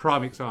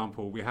prime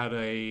example, we had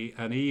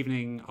an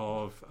evening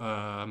of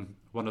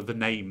one of the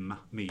name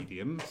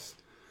mediums,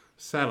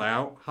 sell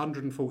out,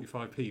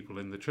 145 people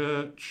in the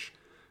church,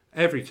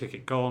 every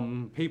ticket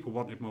gone, people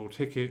wanted more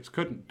tickets,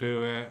 couldn't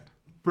do it,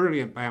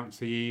 brilliant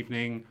bouncy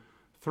evening,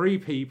 3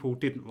 people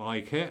didn't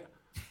like it,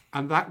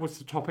 and that was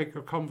the topic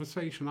of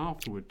conversation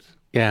afterwards.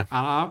 Yeah.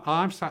 And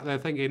I'm sat there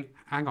thinking,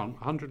 hang on,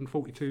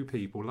 142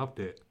 people loved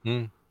it.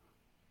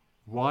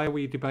 Why are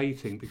we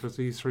debating because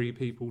these 3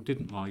 people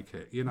didn't like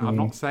it? I'm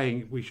not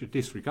saying we should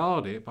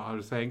disregard it, but I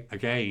was saying,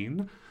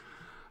 again,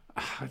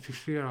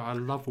 I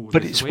love all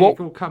but this.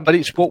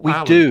 It's what we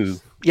do.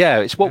 Yeah,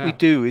 it's what we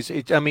do.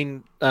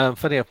 Funny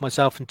enough,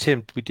 myself and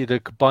Tim, we did a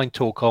combined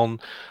talk on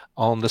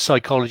the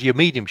psychology of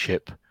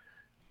mediumship,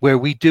 where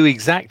we do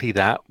exactly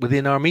that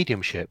within our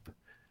mediumship.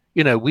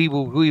 We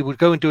would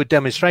go and do a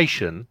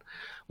demonstration.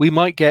 We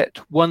might get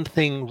one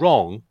thing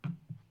wrong,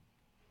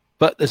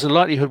 but there's a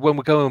likelihood when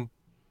we're going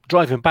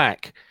driving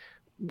back,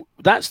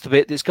 that's the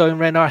bit that's going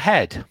around our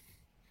head.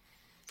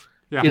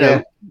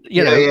 Yeah.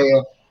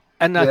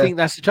 And I think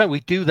that's the time we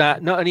do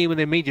that, not only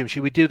within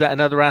mediumship, we do that in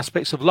other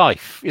aspects of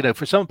life.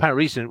 For some apparent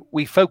reason,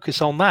 we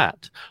focus on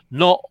that,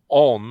 not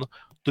on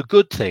the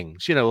good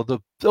things.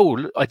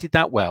 I did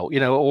that well,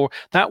 or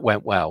that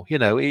went well.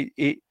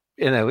 It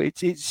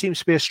seems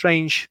to be a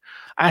strange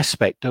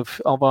aspect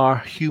of our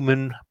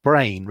human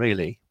brain,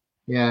 really.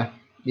 Yeah.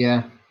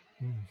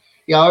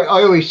 I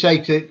always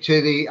say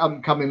to the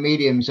upcoming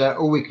mediums that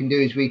all we can do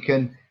is we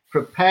can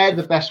prepare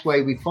the best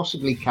way we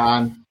possibly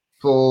can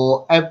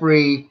for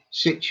every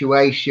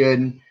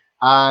situation,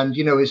 and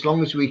as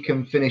long as we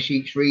can finish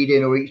each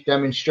reading or each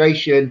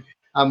demonstration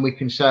and we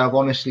can say I've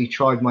honestly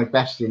tried my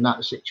best in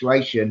that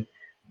situation,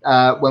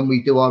 when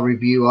we do our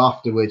review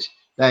afterwards,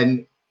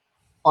 then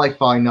I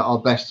find that our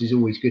best is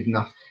always good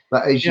enough.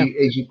 But as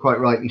you quite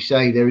rightly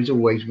say, there is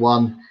always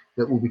one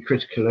that will be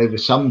critical over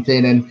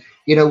something, and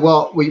you know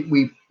what,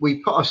 we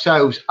put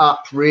ourselves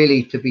up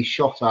really to be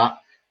shot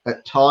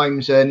at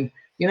times, and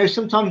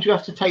sometimes you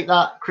have to take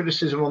that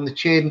criticism on the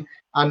chin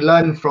and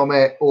learn from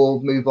it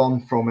or move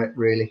on from it,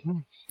 really.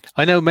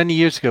 I know many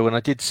years ago when I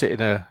did sit in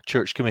a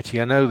church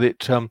committee, I know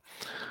that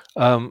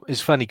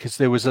it's funny because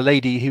there was a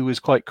lady who was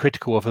quite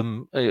critical of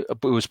him,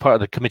 who was part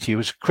of the committee, who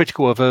was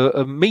critical of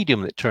a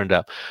medium that turned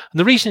up. And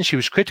the reason she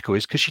was critical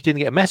is because she didn't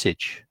get a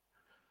message.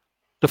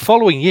 The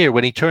following year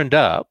when he turned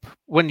up,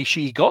 when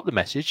she got the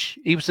message,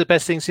 he was the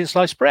best thing since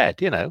sliced bread,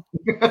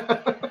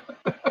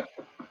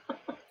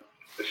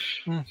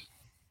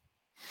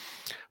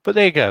 But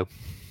there you go.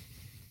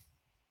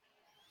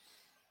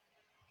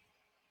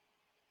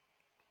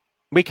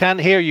 We can't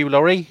hear you,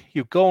 Laurie.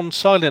 You've gone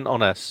silent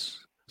on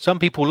us. Some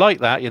people like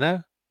that,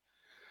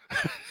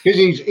 Because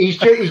he's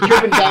driven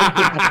down.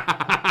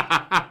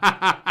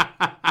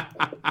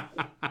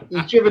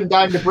 He's driven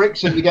down the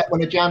bricks and you get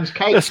one of Jan's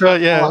cakes. That's right,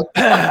 yeah.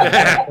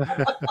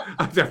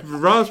 The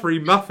raspberry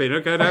muffin are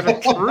going to have a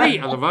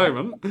treat at the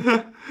moment.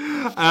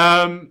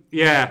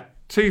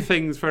 2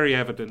 things very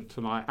evident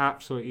tonight.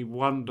 Absolutely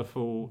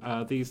wonderful.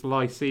 These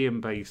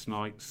Lyceum-based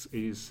nights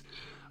is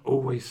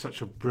always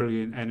such a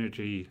brilliant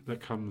energy that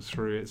comes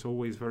through. It's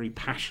always very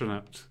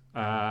passionate,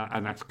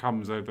 and that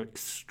comes over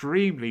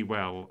extremely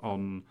well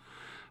on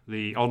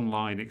the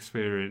online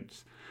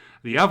experience.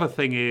 The other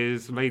thing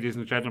is, ladies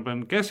and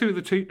gentlemen, guess who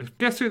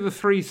the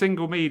 3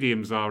 single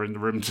mediums are in the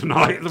room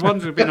tonight? The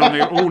ones who've been on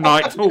here all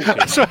night talking.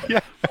 That's right, yeah.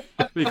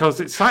 Because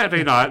it's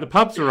Saturday night, the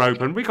pubs are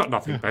open, we got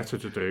nothing better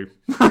to do.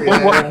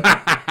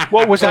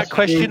 What was that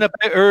question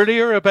about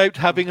earlier about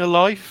having a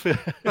life?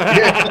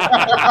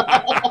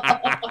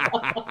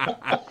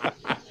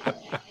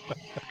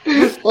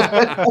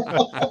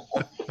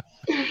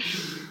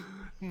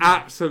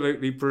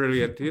 Absolutely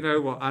brilliant. You know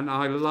what? And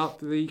I love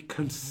the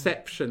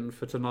conception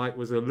for tonight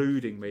was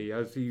eluding me,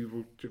 as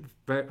you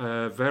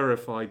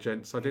verify,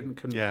 gents. I didn't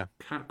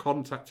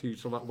contact you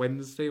till like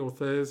Wednesday or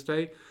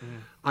Thursday.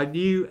 I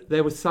knew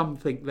there was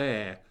something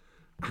there,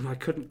 and I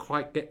couldn't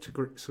quite get to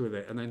grips with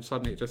it. And then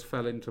suddenly it just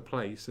fell into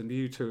place, and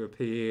you 2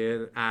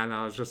 appeared, and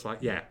I was just like,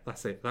 yeah,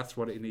 that's it. That's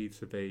what it needs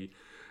to be.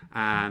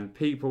 And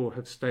people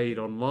have stayed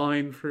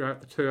online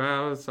throughout the 2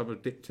 hours. Some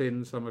have dipped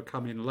in, some have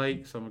come in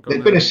late, some have gone.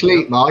 They've been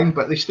asleep, mine,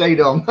 but they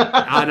stayed on.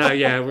 I know,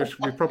 yeah.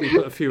 We probably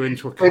put a few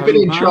into a coma. They've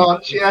been in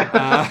trance,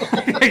 yeah.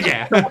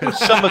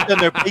 Some have done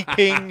their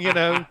baking,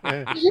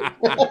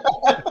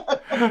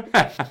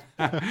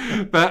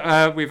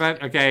 But we've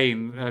had,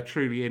 again,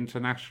 truly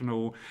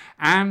international,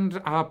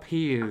 and our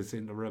peers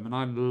in the room, and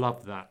I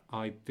love that.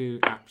 I do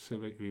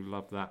absolutely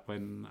love that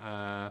when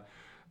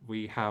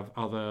we have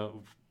other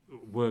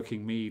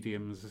working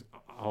mediums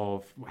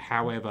of,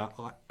 however,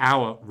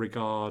 our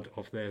regard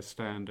of their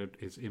standard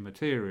is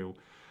immaterial.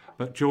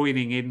 but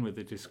joining in with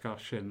the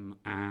discussion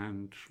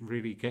and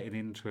really getting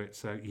into it.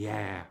 So,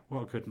 yeah,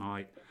 what a good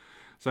night.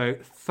 So,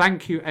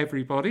 thank you,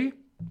 everybody.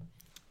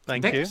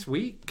 Thank you. Next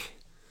week.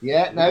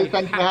 Yeah, no,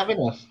 thank you for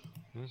having us.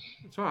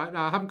 It's all right. No,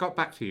 I haven't got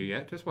back to you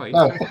yet. Just wait.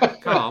 No.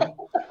 Calm.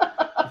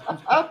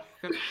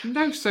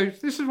 No, so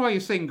this is why you're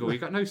single.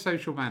 You've got no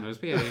social manners.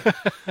 Behave.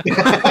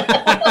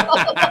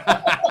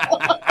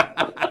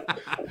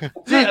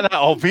 Is it that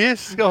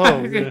obvious?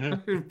 Oh.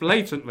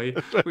 Blatantly.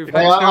 We've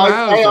Hey, had 2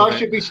 hours I of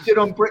should it. be stood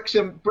on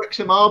Brixham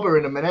Harbour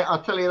in a minute.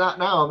 I'll tell you that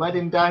now. I'm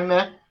heading down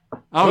there.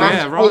 Oh,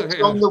 yeah, Transport's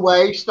right. on the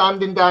way,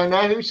 standing down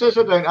there. Who says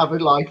I don't have a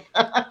life?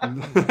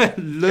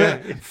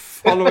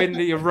 Following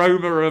the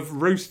aroma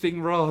of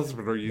roasting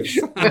raspberries.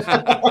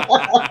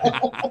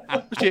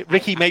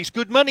 Ricky makes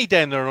good money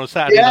down there on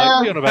Saturday Yeah. night.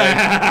 What are you on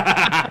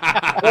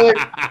about?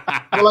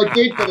 Well, I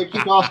did, but they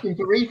keep asking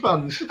for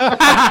refunds.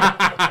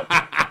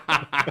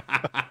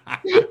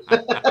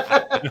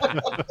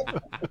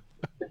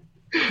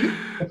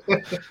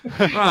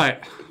 Right,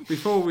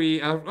 before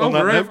we...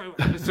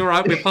 it's all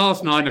right, we're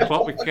past 9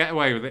 o'clock, we can get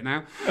away with it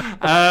now.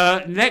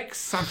 Next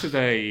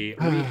Saturday,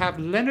 we have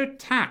Leonard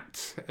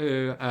Tatt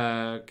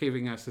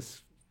giving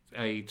us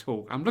a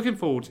talk. I'm looking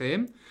forward to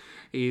him.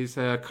 He's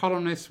a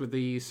columnist with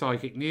the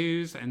Psychic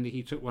News, and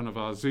he took one of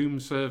our Zoom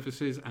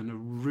services, and a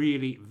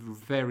really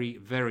very,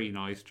 very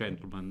nice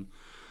gentleman,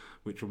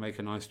 which will make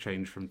a nice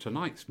change from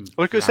tonight's. I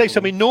was going to say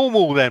something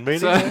normal then, really.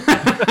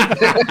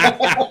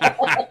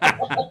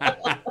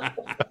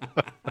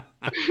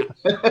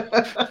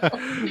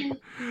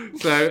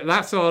 So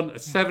that's on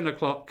 7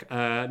 o'clock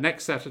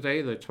next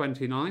Saturday, the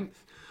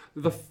 29th.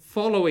 The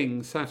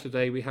following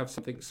Saturday, we have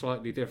something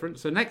slightly different.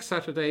 So next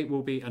Saturday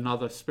will be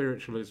another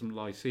Spiritualism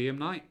Lyceum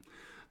night.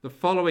 The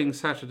following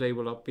Saturday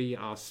will be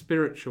our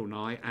spiritual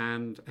night.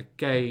 And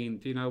again,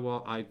 do you know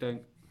what? I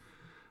don't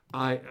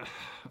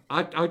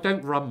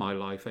run my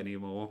life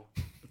anymore.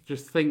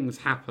 Just things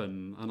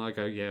happen and I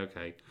go, yeah,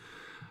 okay.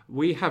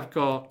 We have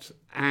got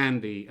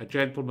Andy, a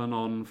gentleman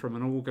on from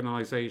an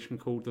organisation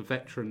called the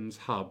Veterans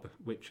Hub,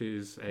 which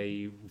is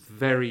a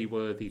very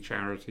worthy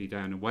charity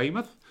down in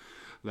Weymouth.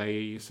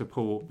 They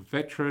support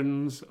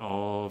veterans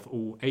of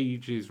all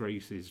ages,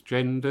 races,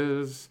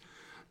 genders.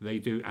 They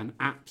do an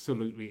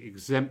absolutely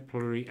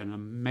exemplary and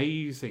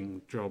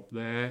amazing job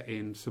there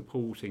in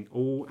supporting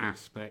all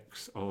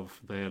aspects of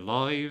their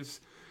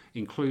lives,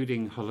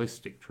 including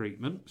holistic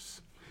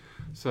treatments.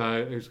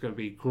 So it's going to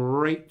be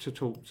great to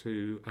talk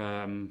to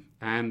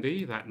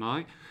Andy that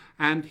night.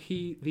 And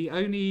the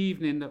only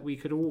evening that we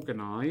could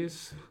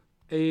organise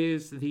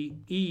is the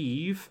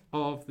eve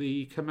of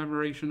the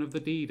commemoration of the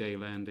D-Day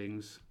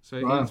landings.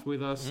 So he's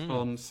with us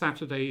on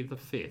Saturday the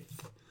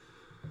 5th.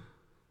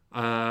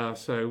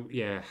 So,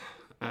 yeah,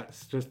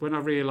 that's just when I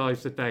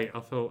realised the date, I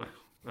thought,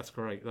 that's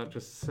great. That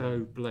just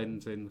so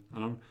blends in.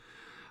 And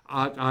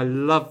I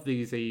love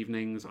these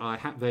evenings.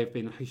 They've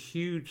been a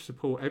huge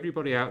support.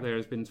 Everybody out there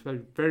has been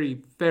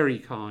very, very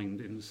kind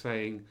in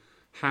saying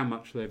how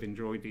much they've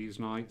enjoyed these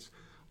nights.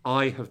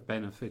 I have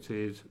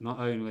benefited not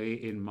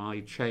only in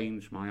my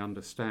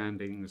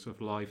understandings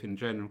of life in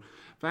general,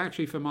 but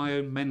actually for my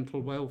own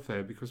mental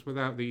welfare, because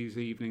without these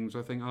evenings,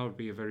 I think I would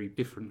be a very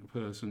different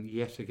person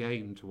yet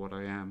again to what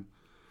I am.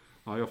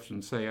 I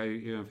often say,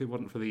 if it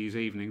wasn't for these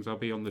evenings, I'll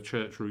be on the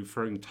church roof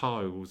throwing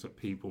tiles at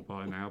people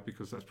by now,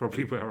 because that's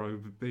probably where I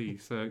would be.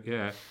 So,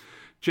 yeah.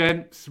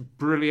 Gents,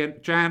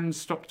 brilliant. Jan,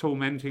 stop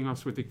tormenting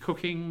us with the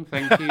cooking.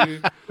 Thank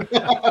you.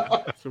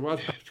 So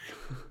what?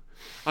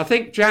 I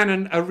think Jan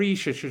and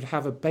Arisha should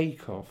have a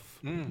bake-off.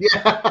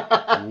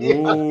 Yeah.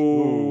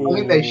 Ooh. I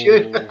think they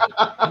should.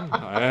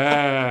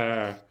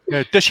 Yeah.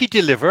 Does she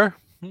deliver?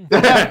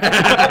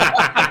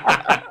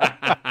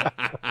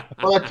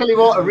 Well, I tell you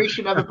what,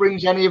 Arisha never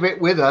brings any of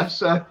it with her.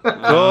 So.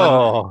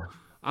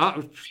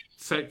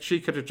 So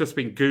she could have just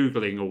been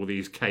Googling all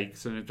these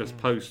cakes and just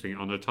posting it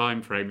on a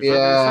time frame. Is Yeah, that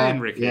what you're saying,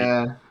 Ricky?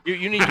 Yeah.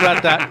 You need to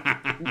add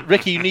that,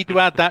 Ricky. You need to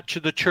add that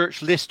to the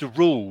church list of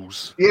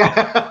rules.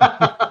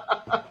 Yeah.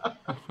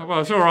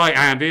 Well, it's all right,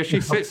 Andy. If she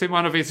sits in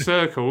one of his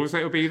circles,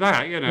 it'll be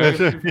that, you know.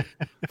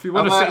 If you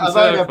want to sit in a I've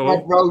heard her circle.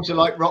 bread rolls are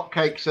like rock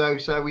cakes,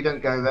 so we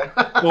don't go there.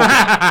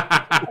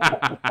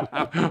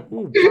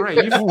 Ooh,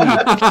 brave.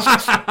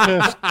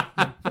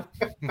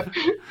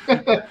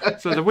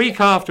 So the week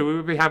after, we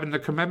will be having the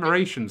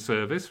commemoration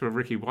service for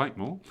Ricky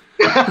Whitemore.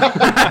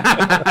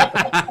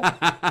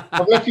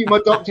 I've left you my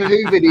Doctor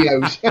Who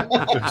videos.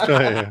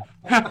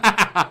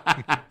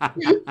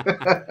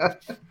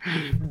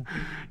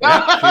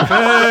 Yeah, she's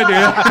heard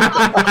you.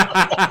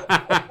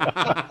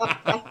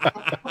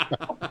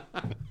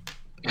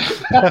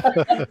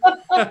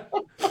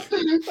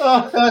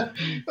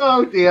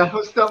 Oh dear,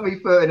 I'll stop me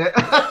putting it.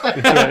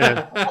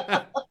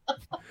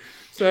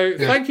 So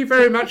thank you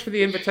very much for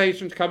the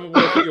invitation to come and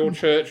work at your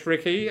church,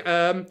 Ricky.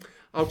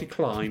 I'll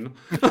decline.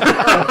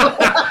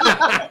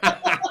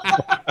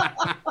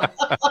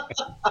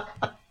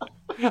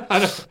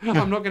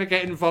 I'm not going to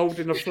get involved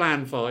in a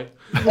flan fight.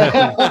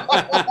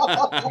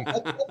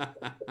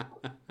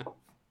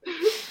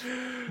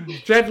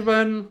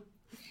 Gentlemen,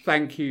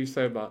 thank you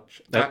so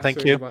much.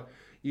 Thank you.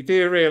 You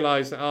do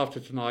realise that after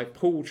tonight,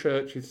 Paul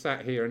Church is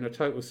sat here in a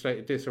total state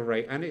of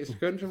disarray, and it's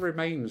going to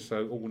remain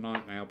so all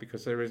night now,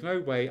 because there is no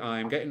way I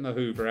am getting the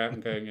Hoover out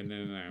and going in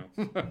and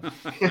out.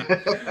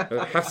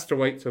 It has to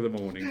wait till the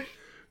morning.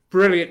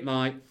 Brilliant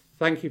night.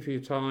 Thank you for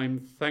your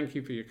time. Thank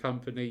you for your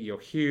company, your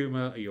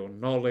humour, your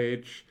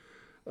knowledge.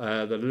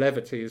 The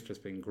levity has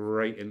just been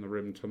great in the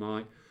room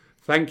tonight.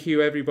 Thank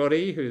you,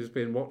 everybody who's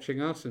been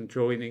watching us and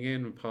joining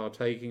in and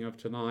partaking of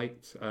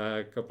tonight.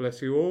 God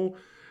bless you all.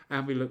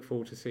 And we look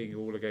forward to seeing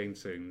you all again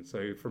soon.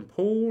 So from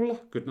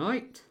Paul, good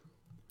night.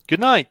 Good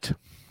night.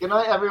 Good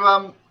night,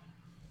 everyone.